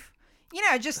off. You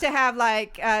know, just to have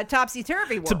like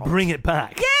topsy-turvy world. To bring it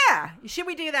back. Yeah. Should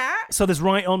we do that? So this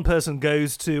right-on person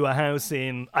goes to a house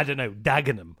in, I don't know,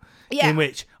 Dagenham, Yeah. in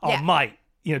which, Yeah. mate,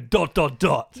 you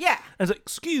know, ... Yeah. And it's like,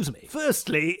 excuse me.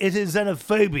 Firstly, it is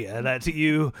xenophobia that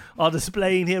you are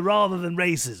displaying here rather than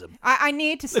racism. I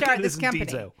need to Look at start this this in company.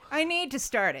 detail. I need to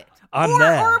start it. I'm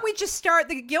there. Or we just start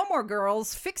the Gilmore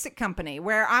Girls Fix-It Company,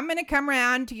 where I'm going to come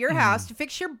around to your house to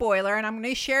fix your boiler, and I'm going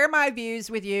to share my views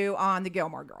with you on the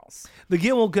Gilmore Girls. The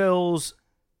Gilmore Girls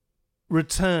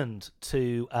returned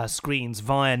to our screens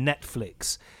via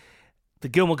Netflix. The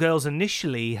Gilmore Girls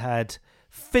initially had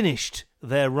finished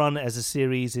their run as a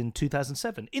series in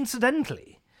 2007.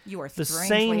 Incidentally, You are the strangely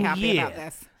same happy year, about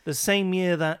this. the same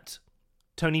year that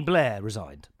Tony Blair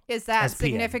resigned. Is that as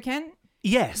PM. significant?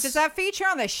 Yes. Does that feature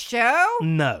on the show?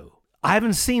 No. I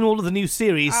haven't seen all of the new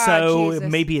series, Ah, so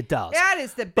Jesus. maybe it does. That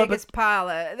is the But- biggest pile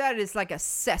of... That is like a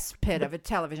cesspit of a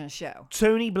television show.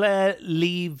 Tony Blair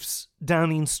leaves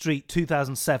Downing Street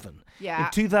 2007. Yeah.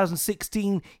 In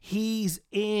 2016, he's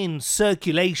in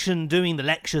circulation doing the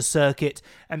lecture circuit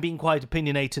and being quite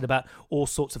opinionated about all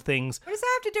sorts of things. What does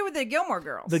that have to do with the Gilmore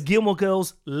Girls? The Gilmore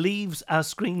Girls leaves our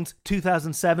screens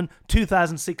 2007,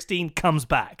 2016 comes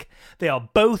back. They are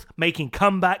both making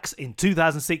comebacks in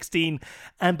 2016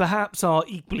 and perhaps are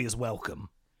equally as welcome.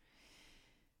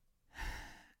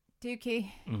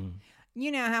 Dookie, Mm.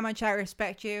 you know how much I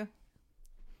respect you.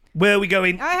 Where are we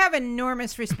going? I have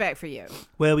enormous respect for you.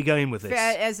 Where are we going with this?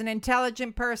 As an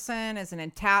intelligent person, as a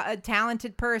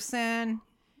talented person.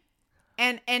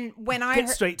 And when I Get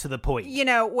heard- straight to the point. you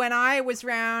know, when I was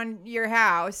around your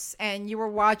house and you were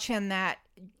watching that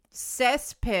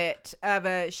cesspit of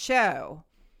a show,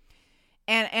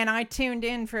 and I tuned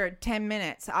in for 10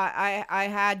 minutes,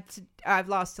 I've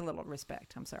lost a little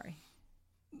respect. I'm sorry.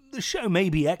 The show may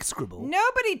be execrable.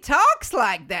 Nobody talks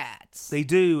like that. They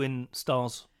do in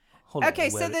Stars Hollow. Okay,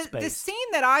 so where it's the based.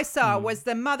 scene that I saw was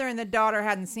the mother and the daughter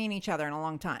hadn't seen each other in a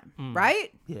long time,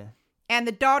 right? Yeah. And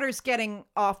the daughter's getting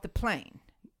off the plane.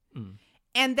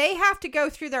 And they have to go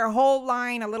through their whole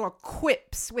line of little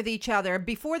quips with each other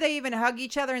before they even hug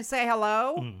each other and say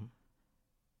hello.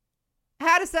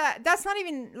 How does that? That's not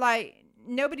even like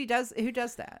nobody does. Who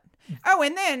does that? Oh,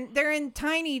 and then they're in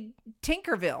tiny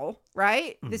Tinkerville,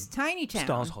 right? This tiny town.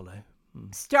 Stars Hollow.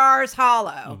 Stars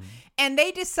Hollow. And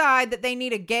they decide that they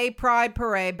need a gay pride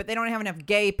parade, but they don't have enough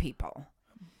gay people.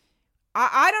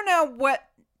 I don't know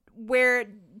where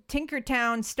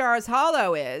Tinkertown Stars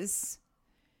Hollow is.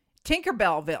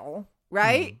 Tinkerbellville,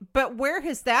 right? But where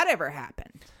has that ever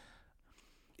happened?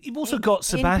 You've also got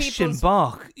Sebastian people's-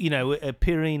 Bach, you know,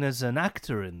 appearing as an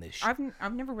actor in this show.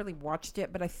 I've never really watched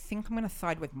it, but I think I'm going to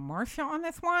side with Marcia on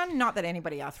this one. Not that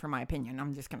anybody asked for my opinion.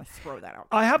 I'm just going to throw that out.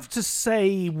 I have to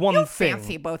say one You thing.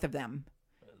 fancy both of them.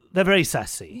 They're very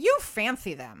sassy. You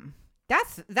fancy them.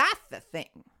 That's the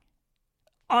thing.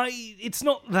 It's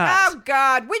not that. Oh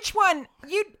God, which one?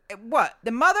 What?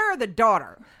 The mother or the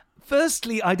daughter?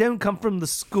 Firstly, I don't come from the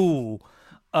school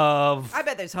of... I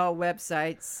bet there's whole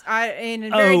websites in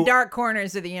very Oh. dark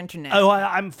corners of the internet. Oh,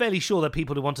 I'm fairly sure there are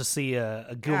people who want to see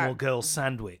a Gilmore Ah. Girls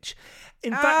sandwich.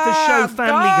 In fact,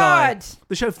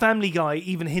 the show Oh, Family Guy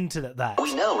even hinted at that.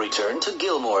 We now return to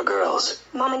Gilmore Girls.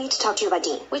 Mom, I need to talk to you about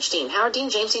Dean. Which Dean? Howard Dean,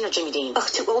 James Dean, or Jimmy Dean? Ugh,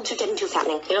 too old, too dead, and too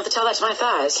fattening. You don't have to tell that to my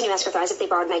thighs. Can you ask her thighs if they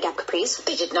borrowed my Gap capris?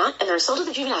 They did not, and they're insulted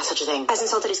that you even asked such a thing. As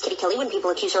insulted as Kitty Kelly when people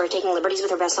accuse her of taking liberties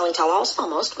with her best-selling tell-alls?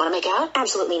 Almost. Want to make out?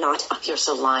 Absolutely not. Oh, you're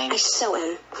so lying. I so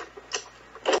am.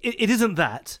 It isn't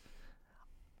that.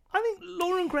 I think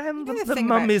Lauren Graham, The the thing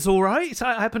mum, about- is all right.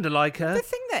 I happen to like her. The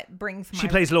thing that brings She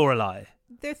plays Lorelai.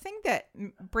 the thing that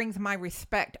brings my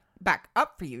respect back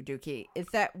up for you, Dookie, is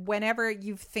that whenever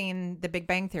you've seen The Big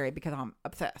Bang Theory, because I'm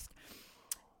obsessed,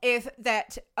 is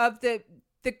that of the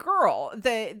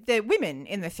women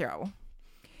in the show,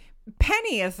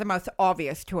 Penny is the most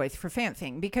obvious choice for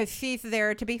fancying because she's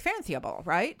there to be fanciable,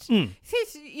 right?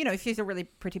 She's a really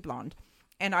pretty blonde,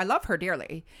 and I love her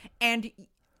dearly. And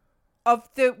of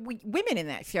the women in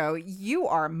that show, you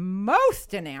are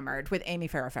most enamored with Amy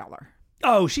Farrah Fowler.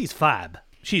 Oh, she's fab.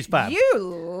 You You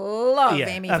love yeah,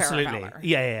 Amy absolutely. Farrah Fowler.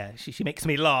 Yeah. She makes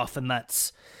me laugh, and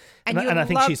that's And I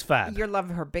think she's fab. You love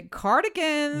her big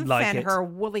cardigans Like and it. her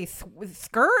woolly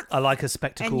skirts. I like her And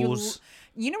spectacles.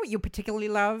 you know what you particularly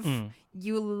love?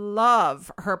 You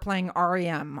love her playing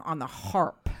REM on the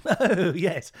harp. Oh,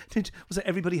 yes. Was it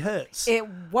Everybody Hurts? It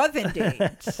was indeed.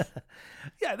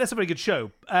 Yeah, that's a very good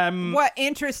show. What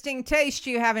interesting taste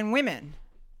you have in women.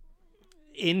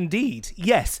 Indeed.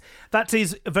 Yes, that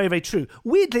is very, very true.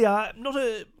 Weirdly, I'm not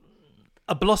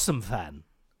a Blossom fan.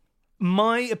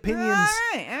 My opinions,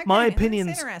 right, my okay, opinions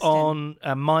that's interesting. on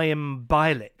Mayim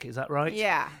Bialik, is that right?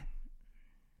 Yeah.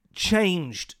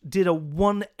 Changed, did a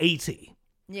 180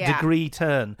 degree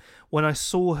turn when I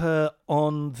saw her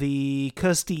on the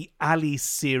Kirstie Alley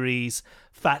series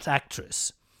Fat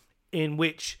Actress, in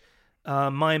which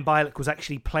Mayim Bialik was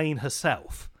actually playing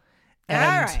herself. And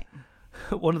All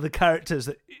right. one of the characters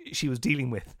that she was dealing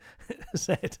with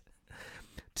said,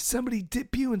 "Did somebody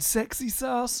dip you in sexy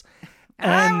sauce?"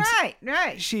 And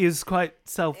right. she is quite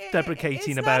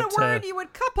self-deprecating it's about not a word you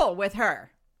would couple with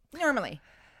her normally.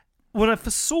 When I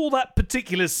first saw that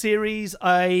particular series,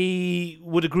 I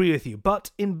would agree with you.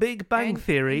 But in Big Bang And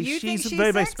Theory, you think she's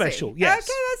very, very sexy. special. Yes.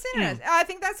 Okay, that's interesting. I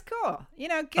think that's cool. You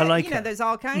know, I like her. there's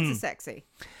all kinds of sexy.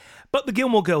 But the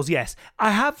Gilmore Girls, yes.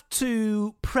 I have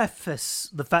to preface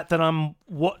the fact that I'm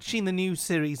watching the new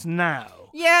series now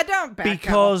Yeah, don't backpedal.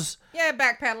 because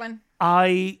backpedaling.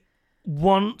 I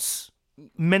once,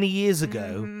 many years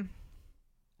ago,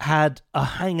 had a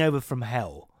hangover from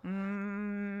hell.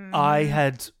 I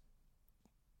had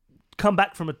come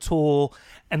back from a tour,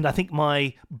 and I think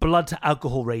my blood to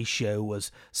alcohol ratio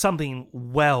was something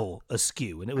well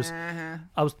askew, and it was I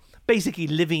was basically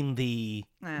living the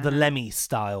Lemmy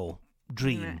style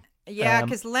dream. Yeah,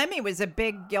 because Lemmy was a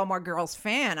big Gilmore Girls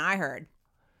fan, I heard.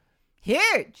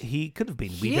 Huge. He could have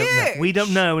been. We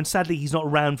don't know, and sadly, he's not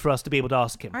around for us to be able to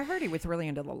ask him. I heard he was really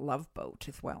into the Love Boat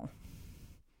as well.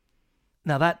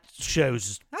 Now that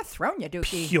shows I've thrown you,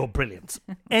 Dookie. pure brilliance.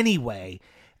 Anyway,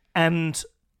 and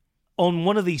on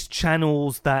one of these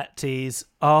channels that is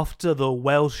after the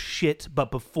Welsh shit, but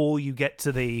before you get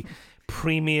to the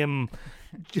premium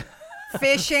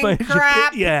Fishing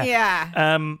crap.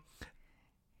 yeah.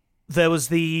 There was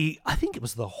I think it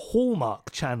was the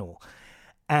Hallmark channel,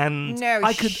 and No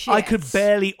I could shit.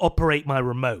 barely operate my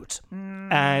remote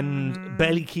and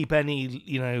barely keep any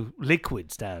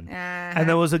liquids down. And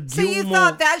there was a So you Gilmore.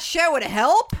 thought that show would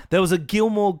help? There was a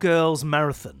Gilmore Girls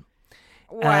marathon.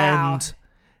 Wow. And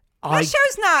That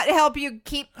show's not help you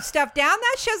keep stuff down.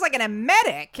 That show's like an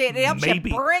emetic. It helps Maybe.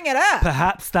 you bring it up.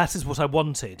 Perhaps that is what I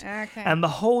wanted. Okay. And the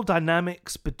whole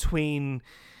dynamics between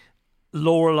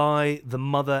Lorelai, the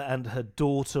mother, and her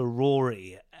daughter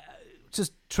Rory,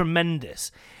 just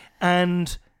tremendous.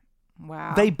 And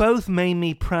Wow. they both made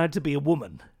me proud to be a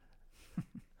woman.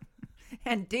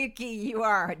 And Dookie, you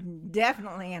are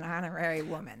definitely an honorary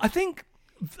woman. I think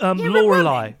You're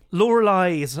a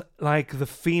Lorelai is like the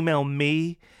female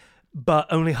me, but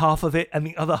only half of it, and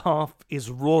the other half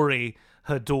is Rory,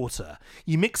 her daughter.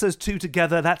 You mix those two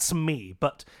together, that's me.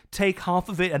 But take half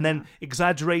of it and then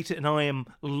exaggerate it, and I am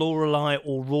Lorelai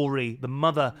or Rory, the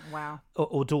mother Wow.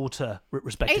 or daughter,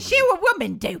 respectively. Is you a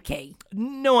woman, Dookie?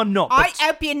 No, I'm not. I But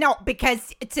hope you're not,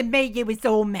 because to me you was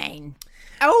all man.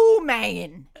 All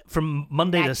man. from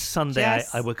Monday to That's Sunday,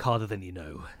 just- I work harder than you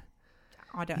know.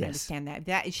 I don't Yes. understand that.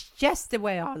 That is just the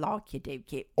way I like you,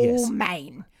 Dookie. Yes. All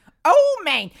man. All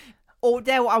man.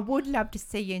 Although I would love to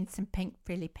see you in some pink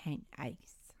frilly panties.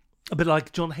 A bit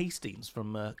like John Hastings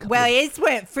from... Well, his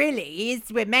weren't frilly. His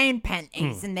were man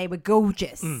panties, and they were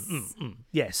gorgeous.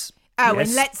 Yes. Oh, Yes.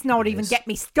 and let's not even Yes. get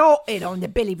me started on the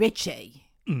Billy Ritchie.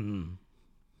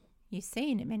 You're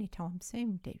seeing him anytime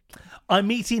soon, Dookie. I'm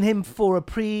meeting him for a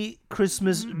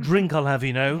pre-Christmas drink, I'll have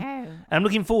you know. Oh. I'm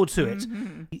looking forward to it.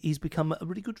 He's become a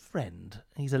really good friend.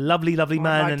 He's a lovely, lovely I'd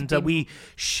man, like and to be- we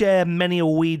share many a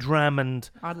weed ram, and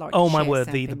I'd like to oh my share word,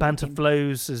 something the with banter him.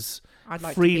 flows as I'd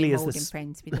like freely to as be more the... than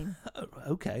friends with him.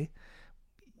 Okay.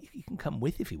 You can come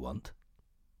with if you want.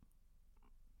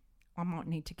 I might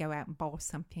need to go out and buy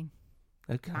something.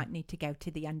 Okay. Might need to go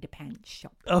to the underpants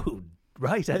shop. Oh,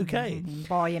 right, okay. And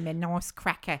buy him a nice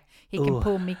cracker. He can Oh.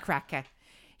 pull me cracker.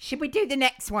 Should we do the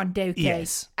next one, Dookie?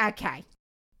 Yes. Okay.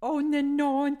 On the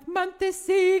 9th month, the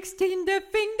 16th, the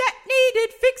thing that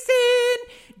needed fixing.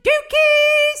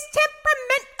 Dookie's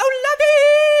temperamental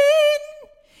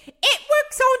loving. It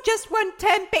works on just one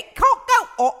temp. It can't go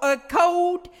hot or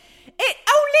cold. It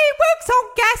only works on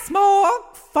gas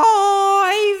mark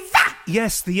 5.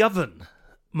 Yes, the oven.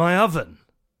 My oven.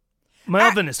 My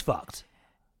oven is fucked.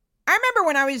 I remember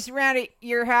when I was around at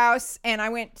your house and I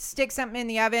went to stick something in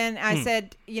the oven. I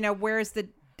said,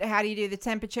 how do you do the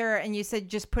temperature? And you said,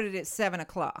 just put it at 7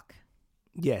 o'clock.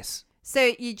 Yes.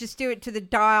 So you just do it to the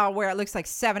dial where it looks like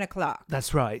 7 o'clock.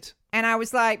 That's right. And I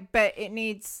was like, but it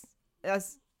needs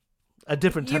A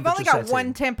different temperature You've only got setting.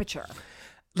 one temperature.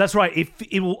 That's right.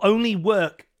 It will only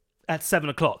work at 7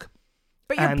 o'clock.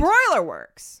 But your And- broiler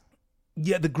works.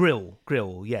 Yeah, the grill,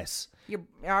 yes.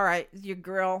 All right, your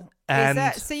grill. And- Is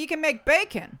that so you can make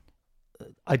bacon?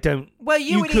 I don't. Well,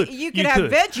 you could have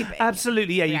veggie bacon.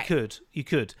 Absolutely, yeah, Right. you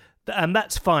could, and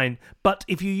that's fine. But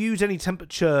if you use any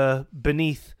temperature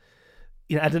beneath,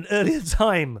 at an earlier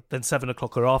time than 7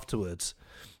 o'clock or afterwards,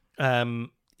 it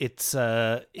won't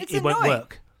annoying.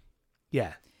 work.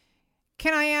 Yeah.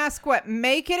 Can I ask what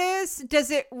make it is?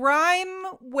 Does it rhyme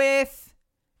with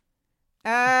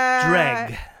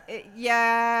Dreg.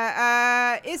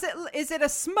 Yeah. Is it a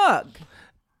smug?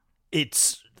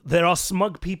 There are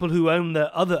smug people who own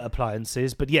the other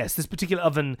appliances, but yes, this particular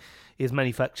oven is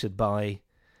manufactured by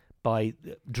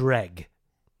Dreg.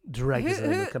 Dreg is the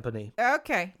name of the company.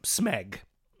 Okay. Smeg.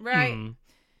 Right.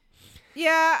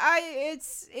 Yeah,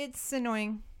 it's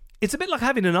annoying. It's a bit like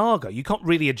having an Argo. You can't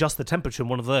really adjust the temperature in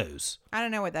one of those. I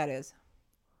don't know what that is.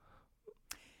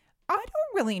 I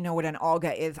don't really know what an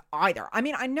Olga is either. I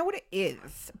mean, I know what it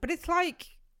is, but it's like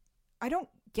I don't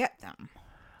get them.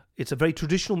 It's a very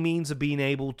traditional means of being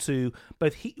able to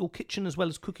both heat your kitchen as well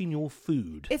as cooking your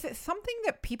food. Is it something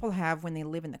that people have when they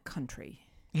live in the country?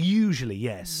 Usually,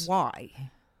 yes. Why?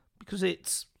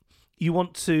 Because you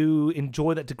want to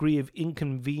enjoy that degree of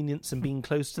inconvenience and being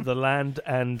close to the land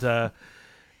and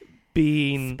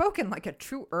being... Spoken like a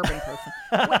true urban person.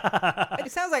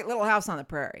 It sounds like Little House on the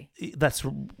Prairie. That's,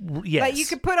 yes. Like you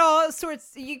could put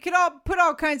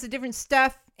all kinds of different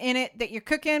stuff in it that you're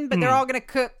cooking, but they're all going to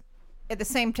cook at the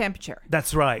same temperature.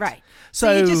 That's right. Right.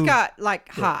 So you just got like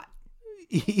hot.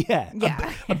 Yeah.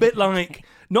 Yeah. A bit like,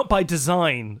 not by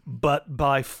design, but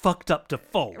by fucked up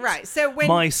default. Right. So when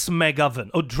my Smeg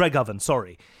oven, or Dreg oven,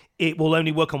 sorry, it will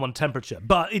only work on one temperature.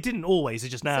 But it didn't always, it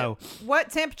just now. So what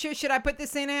temperature should I put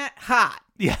this in at? Hot.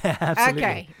 Yeah, absolutely.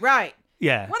 Okay. Right.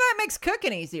 Yeah. Well, that makes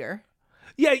cooking easier.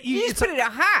 Yeah, You just put it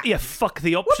at hot. Yeah, fuck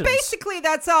the Well, options. basically,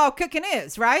 that's all cooking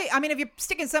is, right? I mean, if you're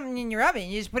sticking something in your oven,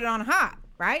 you just put it on hot,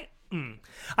 right?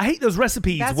 I hate those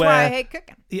recipes That's where... why I hate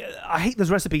cooking. Yeah, I hate those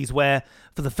recipes where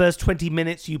for the first 20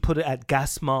 minutes you put it at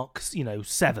gas mark,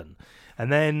 7.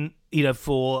 And then,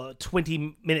 for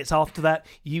 20 minutes after that,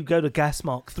 you go to gas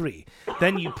mark 3.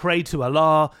 Then you pray to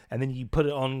Allah, and then you put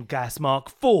it on gas mark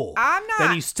 4. I'm not-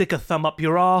 Then you stick a thumb up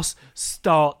your ass,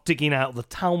 start digging out the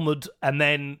Talmud, and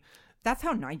then... That's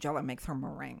how Nigella makes her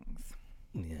meringues.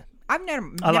 Yeah. I've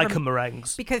never... I like her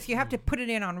meringues. Because you have to put it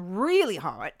in on really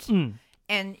hot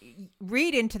and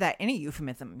read into that any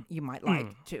euphemism you might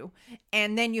like to.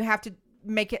 And then you have to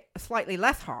make it slightly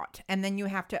less hot. And then you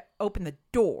have to open the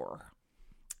door.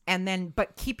 And then,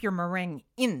 but keep your meringue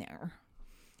in there.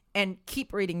 And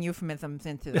keep reading euphemisms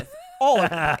into this all of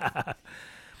the time.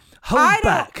 Hold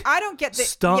back. I don't get the...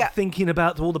 Start yeah, thinking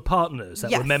about all the partners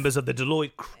that Yes. were members of the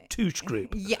Deloitte Touche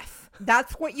group. yes.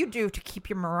 That's what you do to keep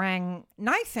your meringue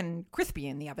nice and crispy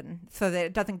in the oven so that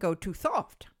it doesn't go too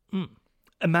soft.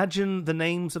 Imagine the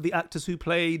names of the actors who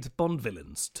played Bond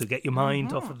villains to get your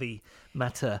mind off of the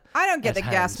matter. I don't get at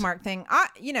the gas hand. mark thing.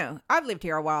 I've lived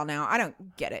here a while now. I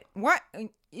don't get it. What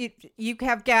you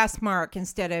have gas mark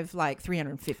instead of like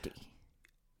 350,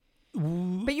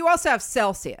 but you also have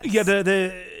Celsius. Yeah,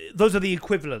 those are the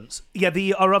equivalents. Yeah,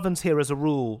 our ovens here, as a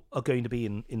rule, are going to be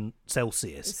in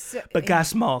Celsius. But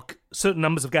gas mark, certain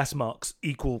numbers of gas marks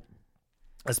equal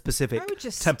a specific I would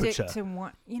just temperature. stick to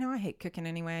one. I hate cooking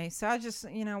anyway, so I just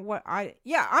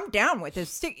I'm down with it.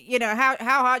 Stick. How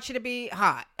hot should it be?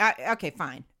 Hot. Okay,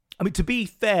 fine. I mean, to be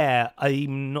fair,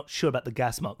 I'm not sure about the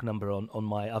gas mark number on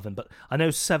my oven, but I know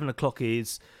 7 o'clock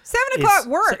is... 7 o'clock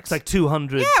works. It's like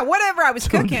 200, Yeah, whatever I was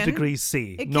 200 cooking. degrees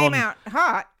C. It came out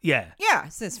hot. Yeah, Yeah,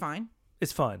 so it's fine.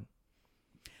 it's fine.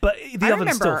 But the I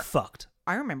oven's still remember- fucked.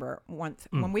 I remember once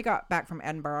when we got back from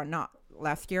Edinburgh, not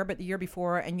last year, but the year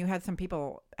before, and you had some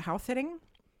people house sitting,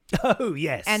 Oh,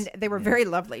 yes. and they were very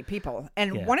lovely people.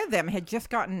 And Yeah. one of them had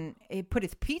just put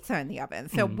his pizza in the oven.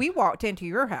 So we walked into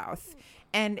your house,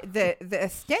 and the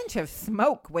stench of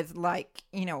smoke was like,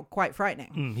 quite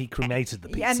frightening. He cremated the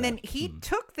pizza. And then he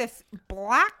took this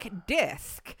black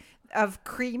disc of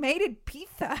cremated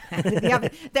pizza out of the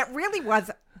oven that really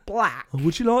was black.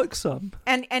 Would you like some?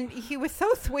 And he was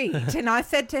so sweet. And I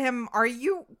said to him,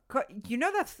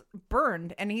 that's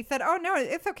burned? And he said, oh, no,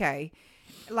 it's okay.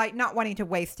 like not wanting to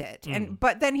waste it.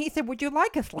 But then he said, "Would you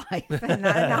like a slice?" And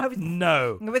I was,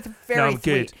 No. it was very No,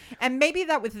 good. sweet. And maybe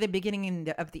that was the beginning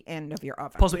of the end of your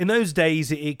oven. Possibly. In those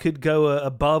days, it could go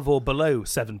above or below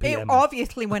 7 It p.m.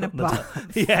 obviously went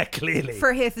above Yeah, clearly.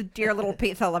 for his dear little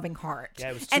pizza loving heart.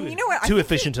 Yeah, it was and too- you know what? I too think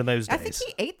efficient in those I think days.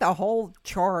 he ate the whole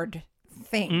charred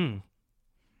thing.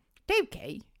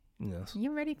 Dookie, Yes.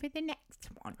 you ready for the next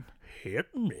one?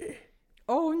 Hit me.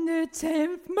 On the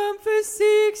 10th month of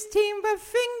 16, the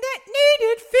thing that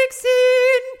needed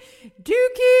fixing,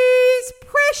 Dookie's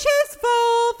precious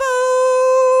Volvo.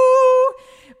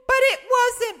 But it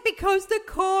wasn't because the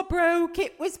car broke,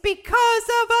 it was because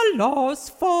of a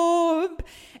lost fob.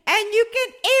 And you can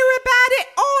hear about it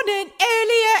on an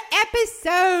earlier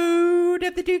episode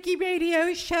of the Dookie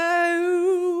Radio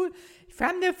Show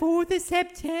from the 4th of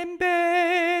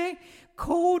September,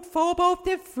 called Fob off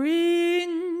the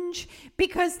Fringe,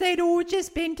 because they'd all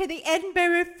just been to the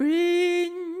Edinburgh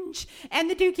Fringe. And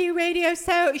the Dookie Radio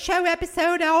Show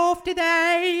episode after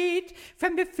that,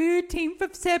 from the 13th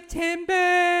of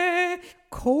September,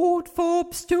 called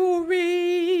Fob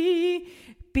Story,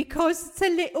 because it's a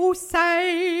little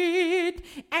sad,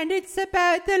 and it's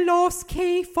about the lost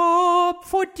key fob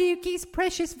for Dookie's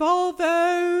precious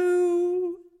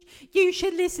Volvo. You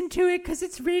should listen to it because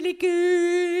it's really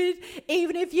good.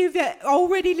 Even if you've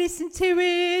already listened to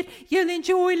it, you'll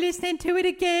enjoy listening to it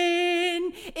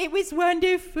again. It was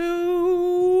wonderful.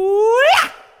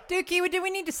 Dookie, do we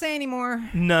need to say any more?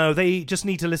 No, they just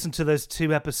need to listen to those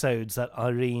 2 episodes that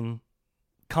Irene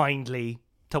kindly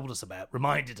told us about,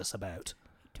 reminded us about.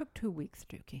 It took 2 weeks,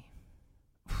 Dookie.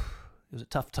 It was a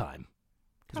tough time.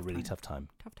 It was a really tough time.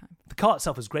 Tough time. The car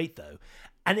itself was great, though.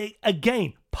 And it,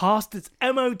 again, passed its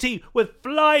MOT with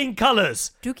flying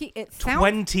colours. Dookie, it sounds...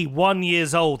 21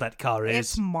 years old, that car is.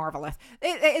 It's marvelous.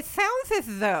 It sounds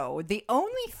as though the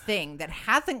only thing that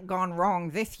hasn't gone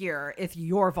wrong this year is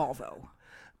your Volvo.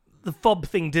 The fob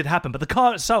thing did happen, but the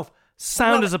car itself,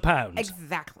 sound as a pound.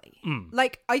 Exactly.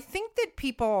 Like, I think that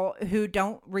people who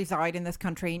don't reside in this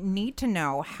country need to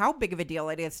know how big of a deal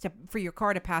it is for your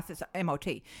car to pass its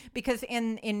MOT. Because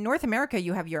in North America,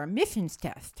 you have your emissions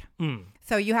test.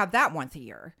 So you have that once a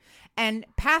year. And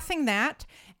passing that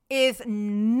is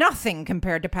nothing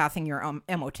compared to passing your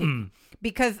MOT.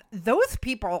 Because those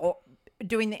people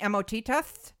doing the MOT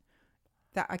tests,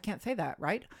 that I can't say that,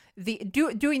 right?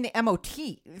 Doing the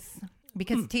MOTs,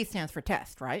 because T stands for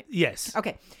test, right? Yes.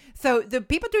 Okay, so the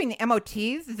people doing the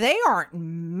MOTs, they aren't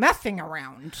messing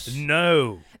around.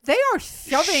 No. They are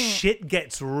shoving... Shit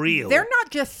gets real. They're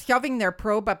not just shoving their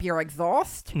probe up your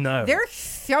exhaust. No. They're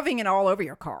shoving it all over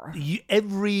your car.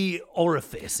 Every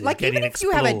orifice is Like, getting even if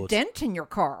explored. you have a dent in your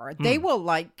car, they will,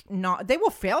 they will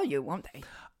fail you, won't they?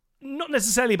 Not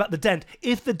necessarily about the dent.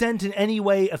 If the dent in any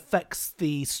way affects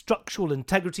the structural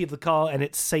integrity of the car and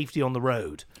its safety on the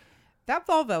road. That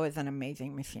Volvo is an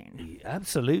amazing machine.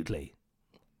 Absolutely.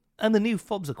 And the new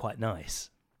fobs are quite nice.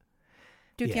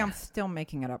 Dookie, Yeah. I'm still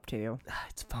making it up to you.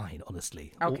 It's fine,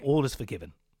 honestly. Okay. All is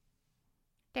forgiven.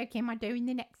 Dookie, am I doing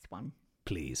the next one?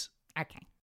 Please. Okay.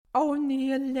 On the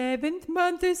 11th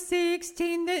month of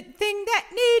 16, the thing that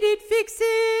needed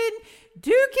fixing,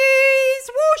 Dookie's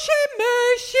washing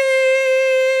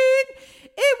machine.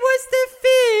 It was the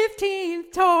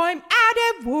 15th time out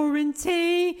of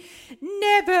warranty.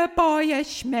 Never buy a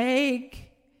Schmeg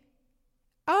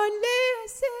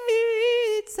unless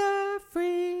it's a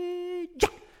fridge.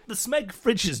 The Smeg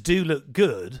fridges do look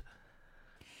good.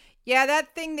 Yeah,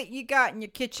 that thing that you got in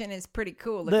your kitchen is pretty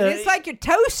cool. The- It's like your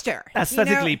toaster.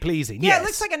 Aesthetically pleasing, Yeah, yes. it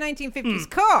looks like a 1950s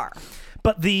car.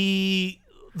 But the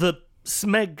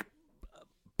Smeg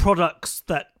products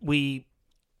that we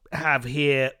have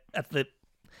here at the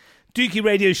Dookie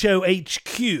Radio Show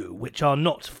HQ, which are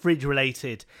not fridge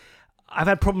related, I've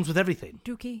had problems with everything.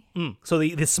 Dookie. So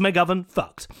the Smeg oven,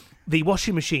 fucked. The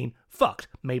washing machine, fucked.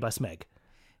 Made by Smeg.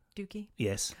 Dookie,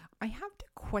 Yes. I have to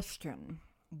question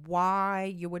why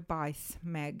you would buy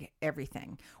Smeg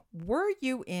everything. Were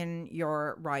you in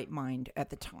your right mind at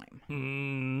the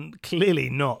time? Clearly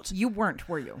not. You weren't,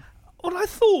 were you? Well, I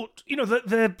thought,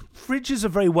 the fridges are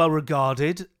very well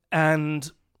regarded and...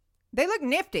 They look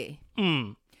nifty.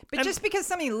 But just because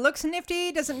something looks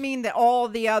nifty doesn't mean that all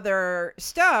the other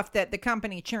stuff that the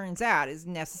company churns out is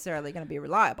necessarily going to be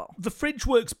reliable. The fridge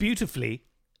works beautifully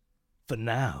for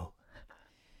now.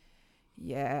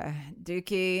 Yeah,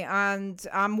 Dookie, and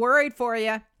I'm worried for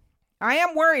you. I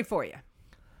am worried for you.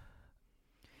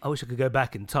 I wish I could go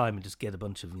back in time and just get a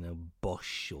bunch of,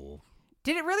 Bosch or...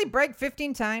 Did it really break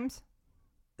 15 times?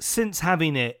 Since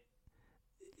having it,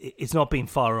 it's not been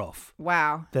far off.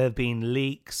 Wow. There have been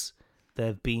leaks. There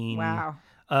have been... Wow.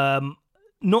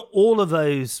 not all of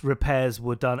those repairs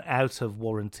were done out of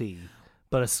warranty,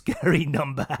 but a scary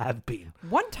number have been.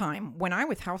 One time when I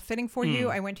was house sitting for you,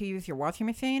 I went to use your washing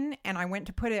machine and I went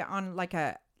to put it on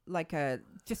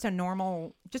just a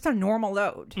normal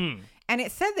load. And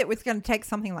it said that it was going to take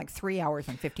something like 3 hours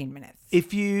and 15 minutes.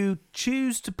 If you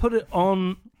choose to put it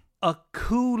on a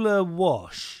cooler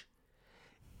wash,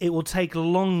 it will take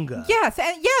longer. Yes,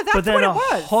 and that's but then what it a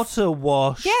was. hotter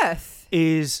wash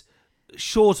is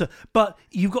shorter, but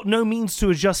you've got no means to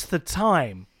adjust the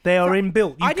time. They are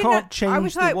inbuilt. You can't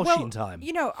change the washing time.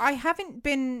 You know, I haven't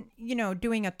been,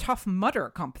 doing a Tough Mudder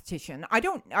competition. I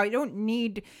don't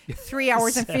need 3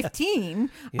 hours and 15.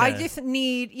 Yeah. I just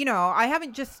need, I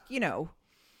haven't just,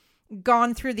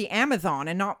 gone through the Amazon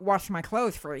and not washed my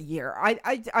clothes for a year.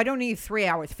 I don't need 3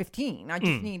 hours 15. I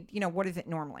just need, what is it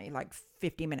normally? Like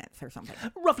 50 minutes or something.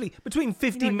 Roughly between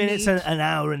 15 minutes and an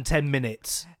hour and 10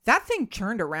 minutes. That thing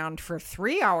churned around for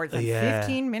 3 hours and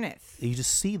 15 minutes. You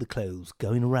just see the clothes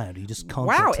going around. You just can't.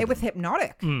 Wow, it was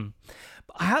hypnotic.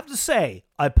 But I have to say,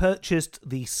 I purchased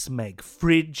the Smeg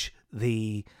fridge,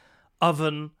 the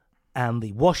oven, and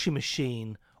the washing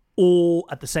machine all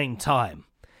at the same time.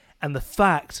 And the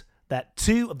fact that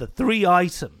 2 of the 3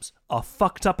 items are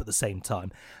fucked up at the same time,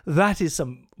 that is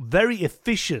some very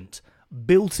efficient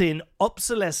built-in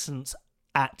obsolescence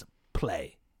at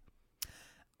play.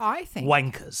 I think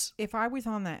wankers. If I was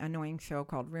on that annoying show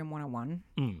called Room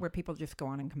 101, where people just go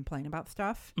on and complain about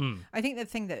stuff, I think the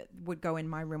thing that would go in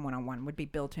my Room 101 would be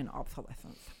built-in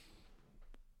obsolescence.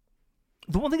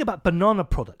 The one thing about banana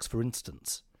products, for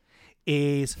instance,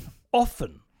 is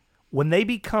often when they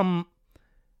become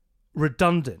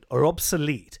redundant or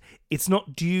obsolete, it's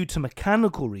not due to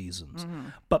mechanical reasons,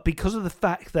 but because of the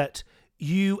fact that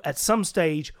you at some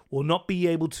stage will not be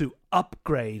able to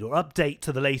upgrade or update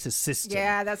to the latest system.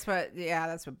 Yeah, that's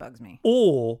what bugs me.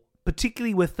 Or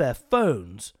particularly with their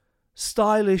phones,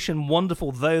 stylish and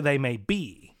wonderful though they may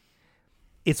be,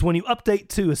 it's when you update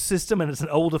to a system and it's an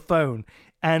older phone.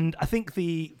 And I think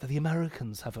the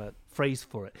Americans have a phrase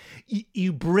for it.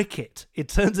 You brick it. It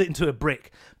turns it into a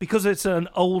brick. Because it's an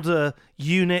older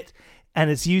unit and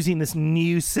it's using this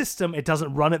new system, it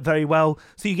doesn't run it very well.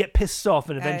 So you get pissed off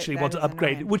and eventually want to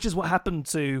upgrade it, which is what happened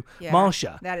to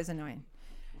Marsha. That is annoying.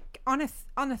 On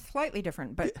a slightly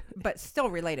different but still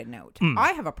related note,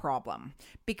 I have a problem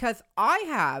because I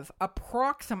have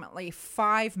approximately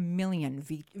 5 million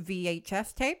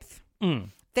VHS tapes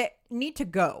that need to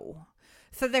go.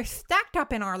 So they're stacked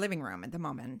up in our living room at the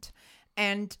moment,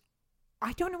 and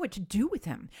I don't know what to do with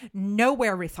them.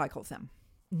 Nowhere recycles them.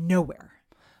 Nowhere.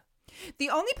 The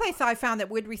only place I found that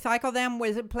would recycle them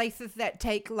was places that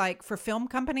take, like, for film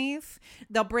companies.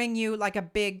 They'll bring you, like, a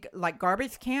big, like,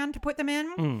 garbage can to put them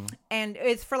in. And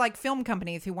it's for, like, film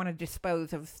companies who want to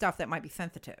dispose of stuff that might be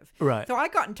sensitive. Right. So I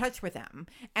got in touch with them,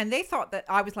 and they thought that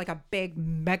I was, like, a big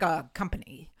mega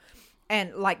company.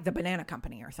 And like the banana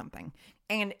company or something.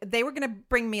 And they were going to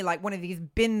bring me like one of these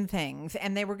bin things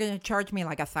and they were going to charge me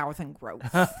like 1,000 gross.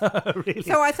 Really?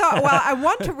 So I thought, well, I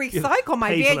want to recycle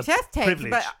my VHS tapes,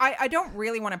 privilege. but I don't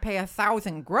really want to pay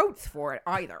 1,000 gross for it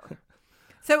either.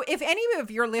 So if any of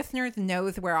your listeners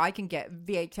knows where I can get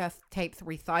VHS tapes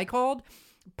recycled,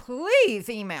 please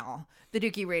email the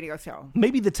Dookie Radio Show.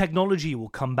 Maybe the technology will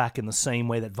come back in the same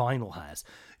way that vinyl has.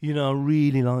 You know, I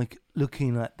really like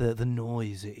looking at the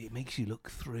noise. It makes you look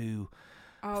through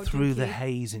the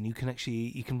haze, and you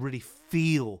can really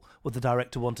feel what the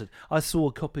director wanted. I saw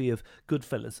a copy of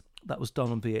Goodfellas that was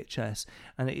done on VHS,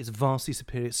 and it is vastly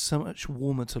superior. It's so much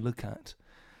warmer to look at.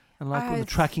 And like when the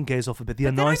tracking goes off a bit, the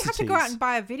but niceties. Then I'd have to go out and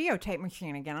buy a videotape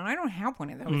machine again, and I don't have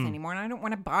one of those anymore, and I don't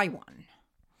want to buy one.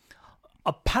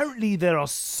 Apparently, there are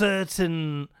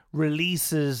certain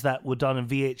releases that were done in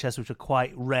VHS which are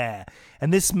quite rare.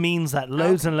 And this means that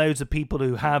loads and loads of people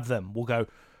who have them will go,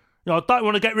 I don't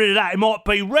want to get rid of that. It might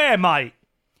be rare, mate.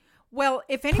 Well,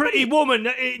 if anybody... Pretty Woman,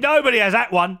 nobody has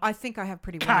that one. I think I have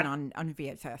Pretty Woman on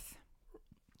VHS.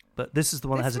 But this is the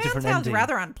one that has a different sounds ending.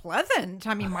 Rather unpleasant.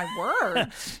 I mean, my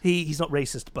word. He's not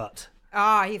racist, but...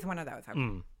 He's one of those.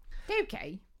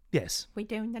 Okay. Yes. We're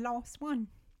doing the last one.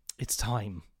 It's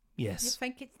time. Yes. You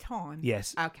think it's time?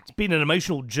 Yes. Okay. It's been an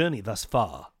emotional journey thus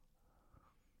far.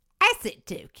 Is it,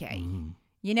 Dookie?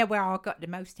 You know where I got the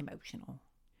most emotional?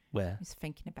 Where? I was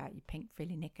thinking about your pink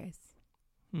frilly knickers.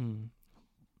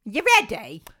 You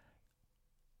ready?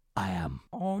 I am.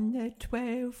 On the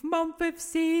 12th month of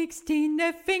 16,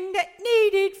 the thing that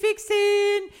needed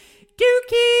fixing,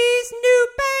 Dookie's new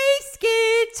bass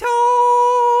guitar.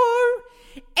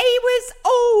 He was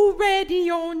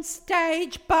already on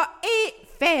stage, but it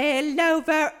fell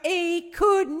over. He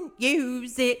couldn't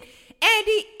use it. And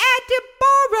he had to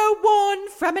borrow one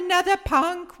from another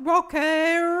punk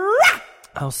rocker.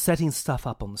 I was setting stuff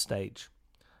up on the stage,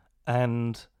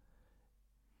 and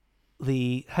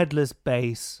the headless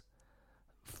bass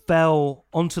fell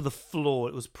onto the floor.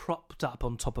 It was propped up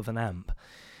on top of an amp,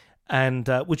 and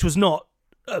which was not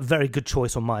a very good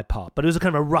choice on my part, but it was a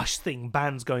kind of a rush thing,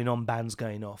 bands going on, bands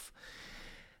going off.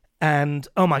 And,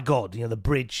 oh my God, the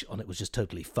bridge on it was just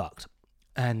totally fucked.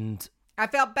 And I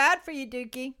felt bad for you,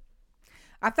 Dookie.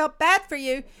 I felt bad for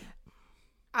you.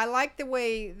 I like the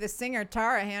way the singer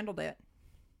Tara handled it.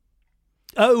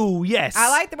 oh, yes. I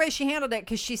like the way she handled it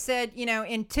because she said,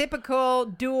 in typical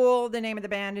Dual, the name of the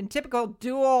band, in typical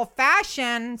Dual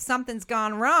fashion, something's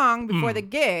gone wrong before the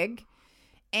gig.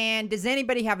 And does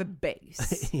anybody have a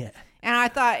bass? Yeah. And I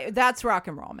thought, that's rock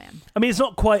and roll, man. I mean, it's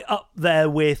not quite up there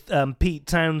with Pete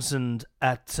Townsend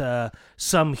at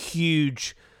some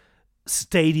huge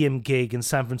stadium gig in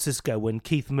San Francisco when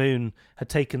Keith Moon had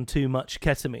taken too much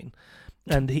ketamine.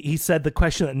 And he said the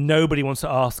question that nobody wants to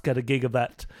ask at a gig of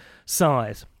that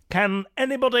size: can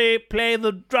anybody play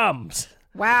the drums?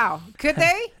 Wow. Could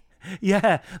they?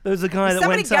 Yeah, there was a guy that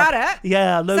Somebody went got up. it.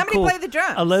 Yeah, Somebody play the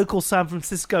drums. A local San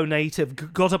Francisco native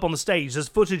got up on the stage. There's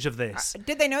footage of this.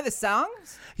 Did they know the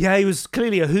songs? Yeah, he was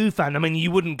clearly a Who fan. I mean,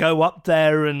 you wouldn't go up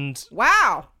there and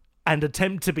Wow.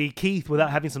 attempt to be Keith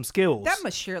without having some skills. That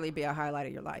must surely be a highlight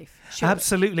of your life. Surely.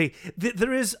 Absolutely.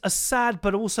 There is a sad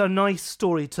but also nice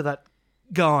story to that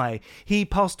guy. He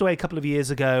passed away a couple of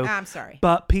years ago. I'm sorry.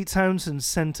 But Pete Townsend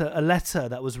sent a letter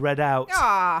that was read out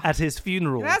at his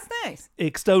funeral. That's nice.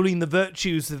 Extolling the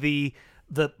virtues of the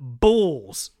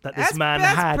balls that this man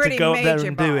had to pretty go up there major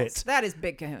and do balls. it. That is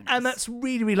big kahunas. And that's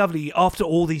really, really lovely. After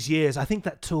all these years, I think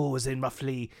that tour was in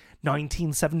roughly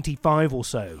 1975 or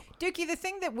so. Dookie, the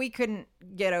thing that we couldn't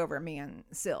get over, me and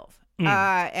Sylv,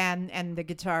 and the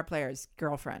guitar player's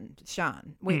girlfriend,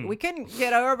 Sean, we couldn't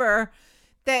get over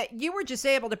that you were just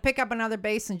able to pick up another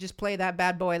bass and just play that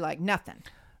bad boy like nothing.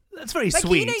 That's very Like,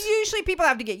 sweet. usually people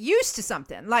have to get used to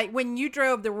something. Like when you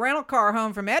drove the rental car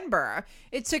home from Edinburgh,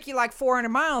 it took you like 400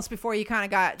 miles before you kind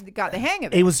of got the hang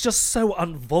of it. It was just so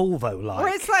un-Volvo-like. Or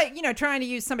it's like, trying to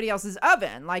use somebody else's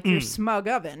oven, like your smug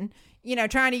oven.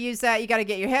 Trying to use that, you got to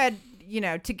get your head,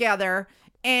 together.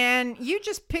 And you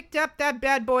just picked up that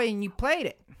bad boy and you played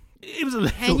it. It was a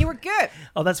little... And you were good.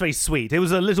 Oh, that's very sweet. It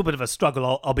was a little bit of a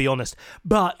struggle, I'll be honest.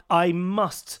 But I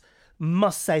must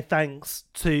say thanks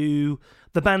to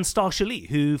the band Star Chalet,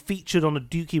 who featured on a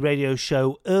Dookie radio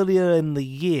show earlier in the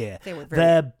year. They were very...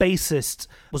 Their bassist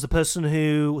was the person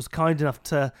who was kind enough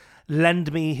to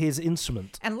lend me his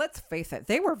instrument. And let's face it,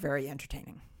 they were very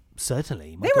entertaining.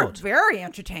 Certainly, my They God. were very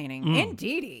entertaining,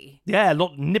 indeedy. Yeah, a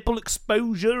lot of nipple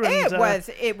exposure. And,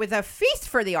 It was a feast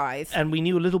for the eyes. And we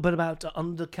knew a little bit about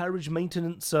undercarriage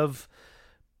maintenance of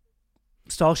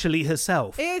Star Chalet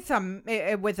herself.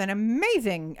 It was an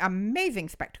amazing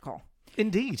spectacle.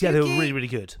 Indeed, yeah, they were Dookie, really, really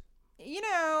good.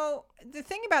 The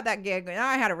thing about that gig,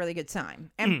 I had a really good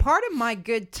time. And part of my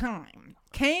good time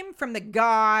came from the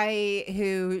guy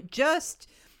who just,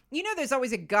 there's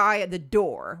always a guy at the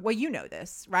door. Well, you know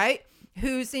this, right?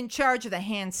 Who's in charge of the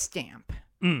hand stamp,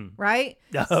 right?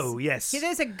 Oh, yes.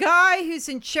 There's a guy who's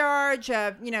in charge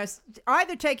of,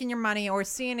 either taking your money or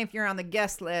seeing if you're on the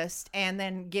guest list and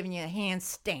then giving you a hand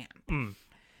stamp.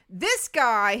 This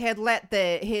guy had let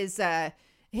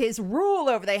his rule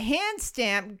over the hand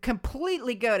stamp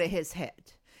completely go to his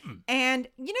head. And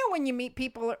when you meet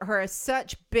people who are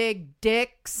such big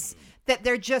dicks that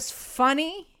they're just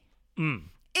funny,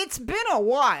 it's been a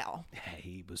while. Yeah,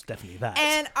 he was definitely that.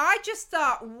 And I just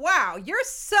thought, wow, you're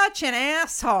such an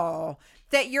asshole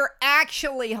that you're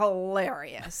actually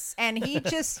hilarious. And he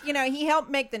just, he helped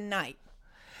make the night.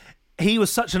 He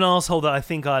was such an asshole that I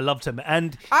think I loved him,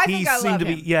 and I he think I seemed love to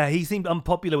be. him. Yeah, he seemed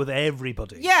unpopular with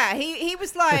everybody. Yeah, he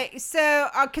was like, so,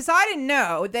 because I didn't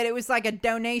know that it was like a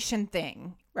donation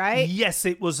thing, right? Yes,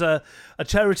 it was a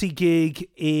charity gig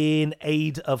in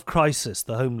aid of Crisis,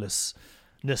 the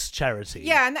homelessness charity.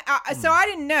 Yeah, and so I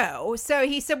didn't know. So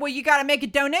he said, well, you got to make a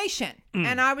donation.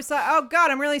 And I was like, oh,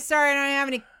 God, I'm really sorry I don't have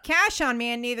any cash on me,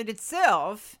 and neither did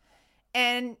Sylv.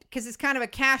 And because it's kind of a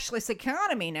cashless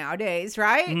economy nowadays,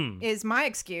 right? Is my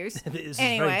excuse. This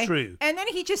anyway, is very true. And then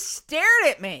he just stared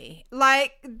at me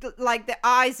like the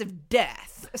eyes of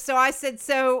death. So I said,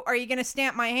 so are you going to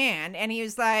stamp my hand? And he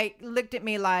was like, looked at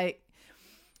me like,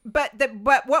 but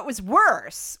what was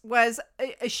worse was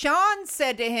Sean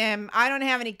said to him, I don't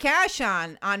have any cash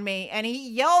on me. And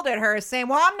he yelled at her saying,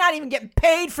 well, I'm not even getting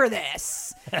paid for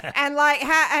this. And like,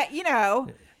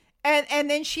 And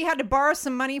then she had to borrow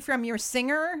some money from your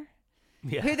singer,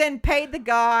 who then paid the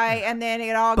guy, and then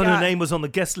it all But got... her name was on the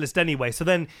guest list anyway, so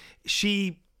then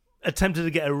she attempted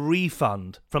to get a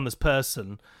refund from this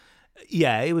person.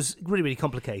 Yeah, it was really, really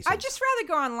complicated. I'd just rather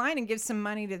go online and give some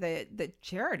money to the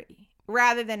charity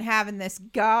rather than having this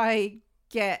guy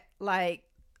get, like,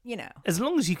 you know. As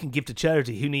long as you can give to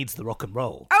charity, who needs the rock and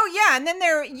roll? Oh, yeah, and then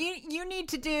you need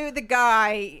to do the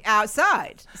guy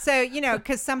outside. So, you know,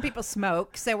 because some people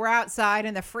smoke, so we're outside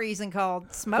in the freezing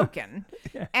cold smoking.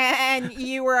 Yeah. And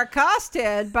you were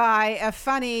accosted by a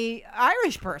funny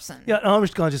Irish person. Yeah, an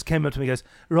Irish guy just came up to me and goes,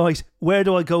 right, where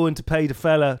do I go in to pay the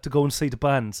fella to go and see the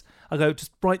bands? I go,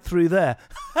 just right through there.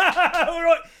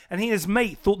 Right. And he and his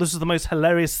mate thought this was the most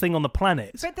hilarious thing on the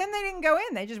planet. But then they didn't go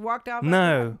in. They just walked off.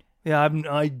 No. Yeah,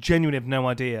 I genuinely have no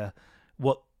idea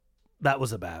what that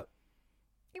was about.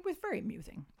 It was very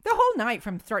amusing. The whole night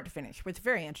from start to finish was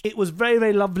very interesting. It was very,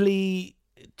 very lovely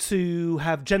to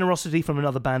have generosity from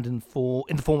another band in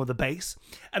the form of the bass.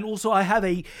 And also I have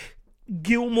a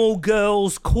Gilmore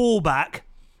Girls callback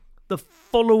the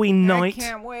following night. I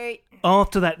can't wait.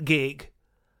 After that gig,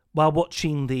 while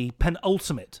watching the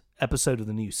penultimate episode of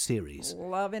the new series.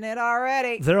 Loving it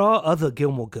already. There are other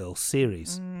Gilmore Girls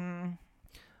series.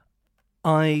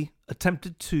 I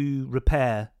attempted to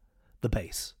repair the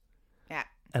bass. Yeah.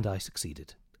 And I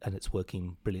succeeded. And it's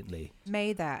working brilliantly.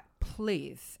 May that,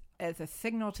 please, as a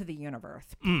signal to the universe,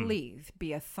 please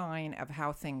be a sign of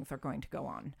how things are going to go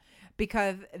on.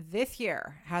 Because this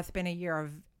year has been a year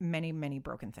of many, many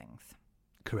broken things.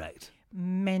 Correct.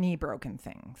 Many broken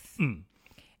things.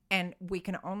 And we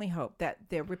can only hope that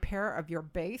the repair of your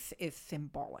bass is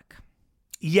symbolic.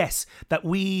 Yes, that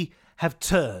we have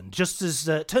turned, just as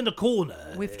turned a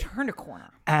corner. We've turned a corner.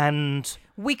 And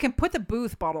we can put the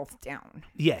booze bottles down.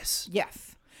 Yes.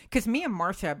 Yes. Because me and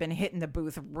Marcia have been hitting the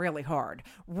booze really hard.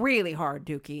 Really hard,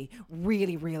 Dookie.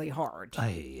 Really, really hard. I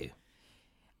hear you.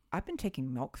 I've been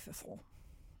taking milk thistle.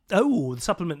 Oh, the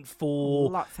supplement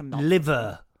for lots of milk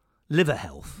liver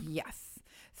health. Yes.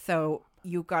 So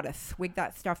you got to swig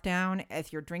that stuff down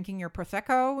as you're drinking your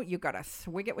Prosecco. You got to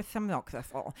swig it with some milk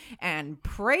thistle and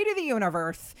pray to the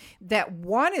universe that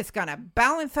one is going to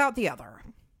balance out the other.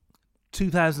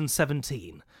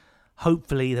 2017.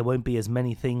 Hopefully there won't be as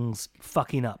many things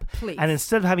fucking up. Please. And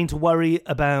instead of having to worry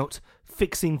about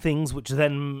fixing things, which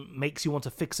then makes you want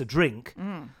to fix a drink,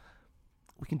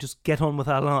 we can just get on with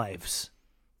our lives.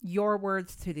 Your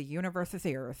words to the universe's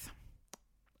ears.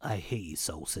 I hear you,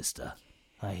 soul sister.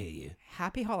 I hear you.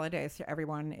 Happy holidays to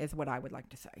everyone is what I would like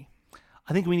to say.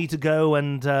 I think we need to go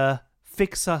and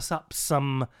fix us up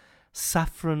some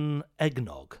saffron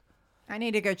eggnog. I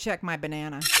need to go check my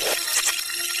banana.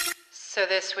 So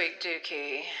this week,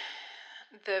 Dookie,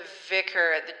 the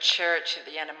vicar at the church at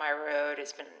the end of my road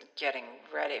has been getting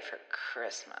ready for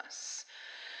Christmas.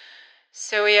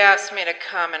 So he asked me to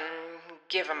come and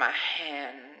give him a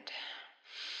hand.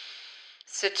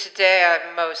 So today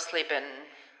I've mostly been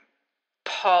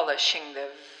polishing the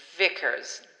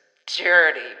vicar's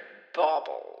dirty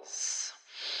baubles.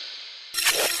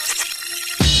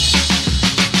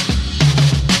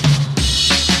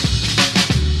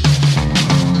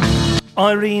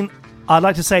 Irene, I'd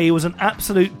like to say it was an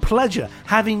absolute pleasure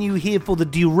having you here for the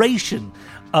duration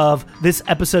of this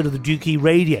episode of the Dookie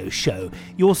Radio Show.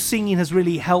 Your singing has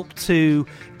really helped to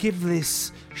give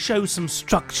this show some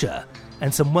structure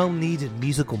and some well-needed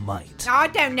musical might. I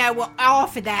don't know what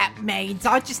half of that means.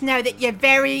 I just know that you're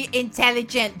very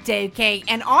intelligent, Dookie,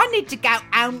 and I need to go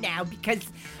home now because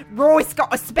Roy's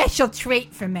got a special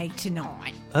treat for me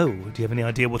tonight. Oh, do you have any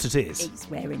idea what it is? He's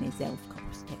wearing his elf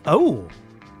costume. Oh,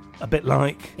 a bit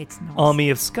like it's nice. Army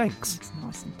of Skanks. It's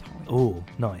nice and tight. Oh,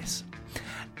 nice.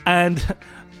 And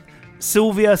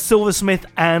Sylvia Silversmith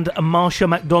and Marsha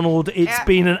MacDonald, it's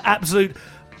been an absolute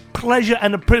pleasure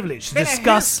and a privilege to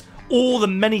discuss all the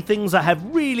many things that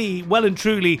have really, well and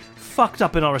truly fucked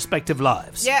up in our respective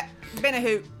lives. Yeah, been a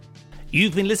hoot.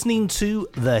 You've been listening to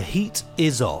The Heat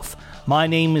Is Off. My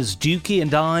name is Dookie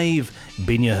and I've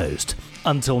been your host.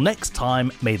 Until next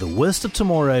time, may the worst of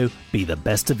tomorrow be the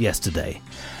best of yesterday.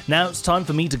 Now it's time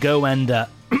for me to go and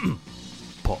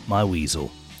pop my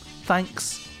weasel.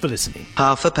 Thanks for listening.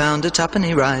 Half a pound of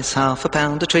tuppenny rice, half a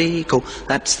pound of treacle.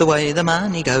 That's the way the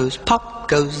money goes. Pop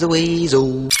goes the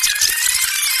weasel.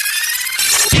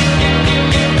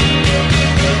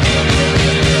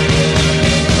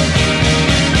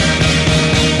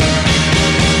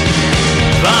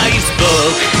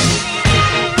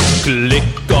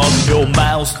 Click on your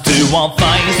mouse to our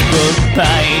Facebook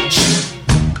page.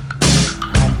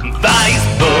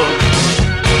 Facebook,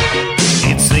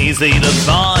 it's easy to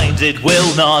find, it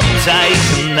will not take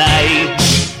an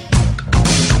age.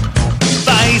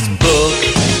 Facebook,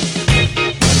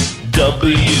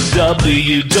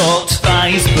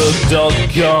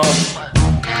 www.facebook.com.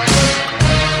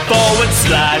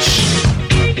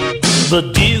 The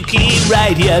Dukey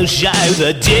Radio Show,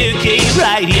 the Dukey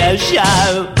Radio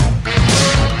Show.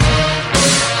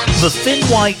 The thin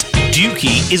white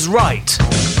Dukey is right.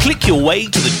 Click your way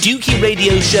to the Dukey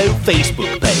Radio Show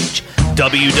Facebook page,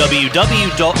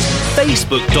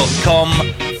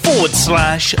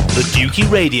 www.facebook.com/The Dukey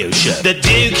Radio Show. The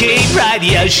Dukey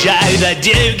Radio Show, the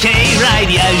Dukey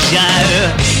Radio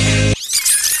Show.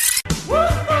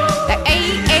 The A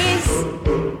is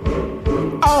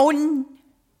on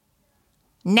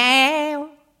now.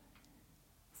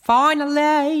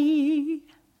 Finally.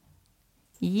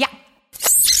 Yeah.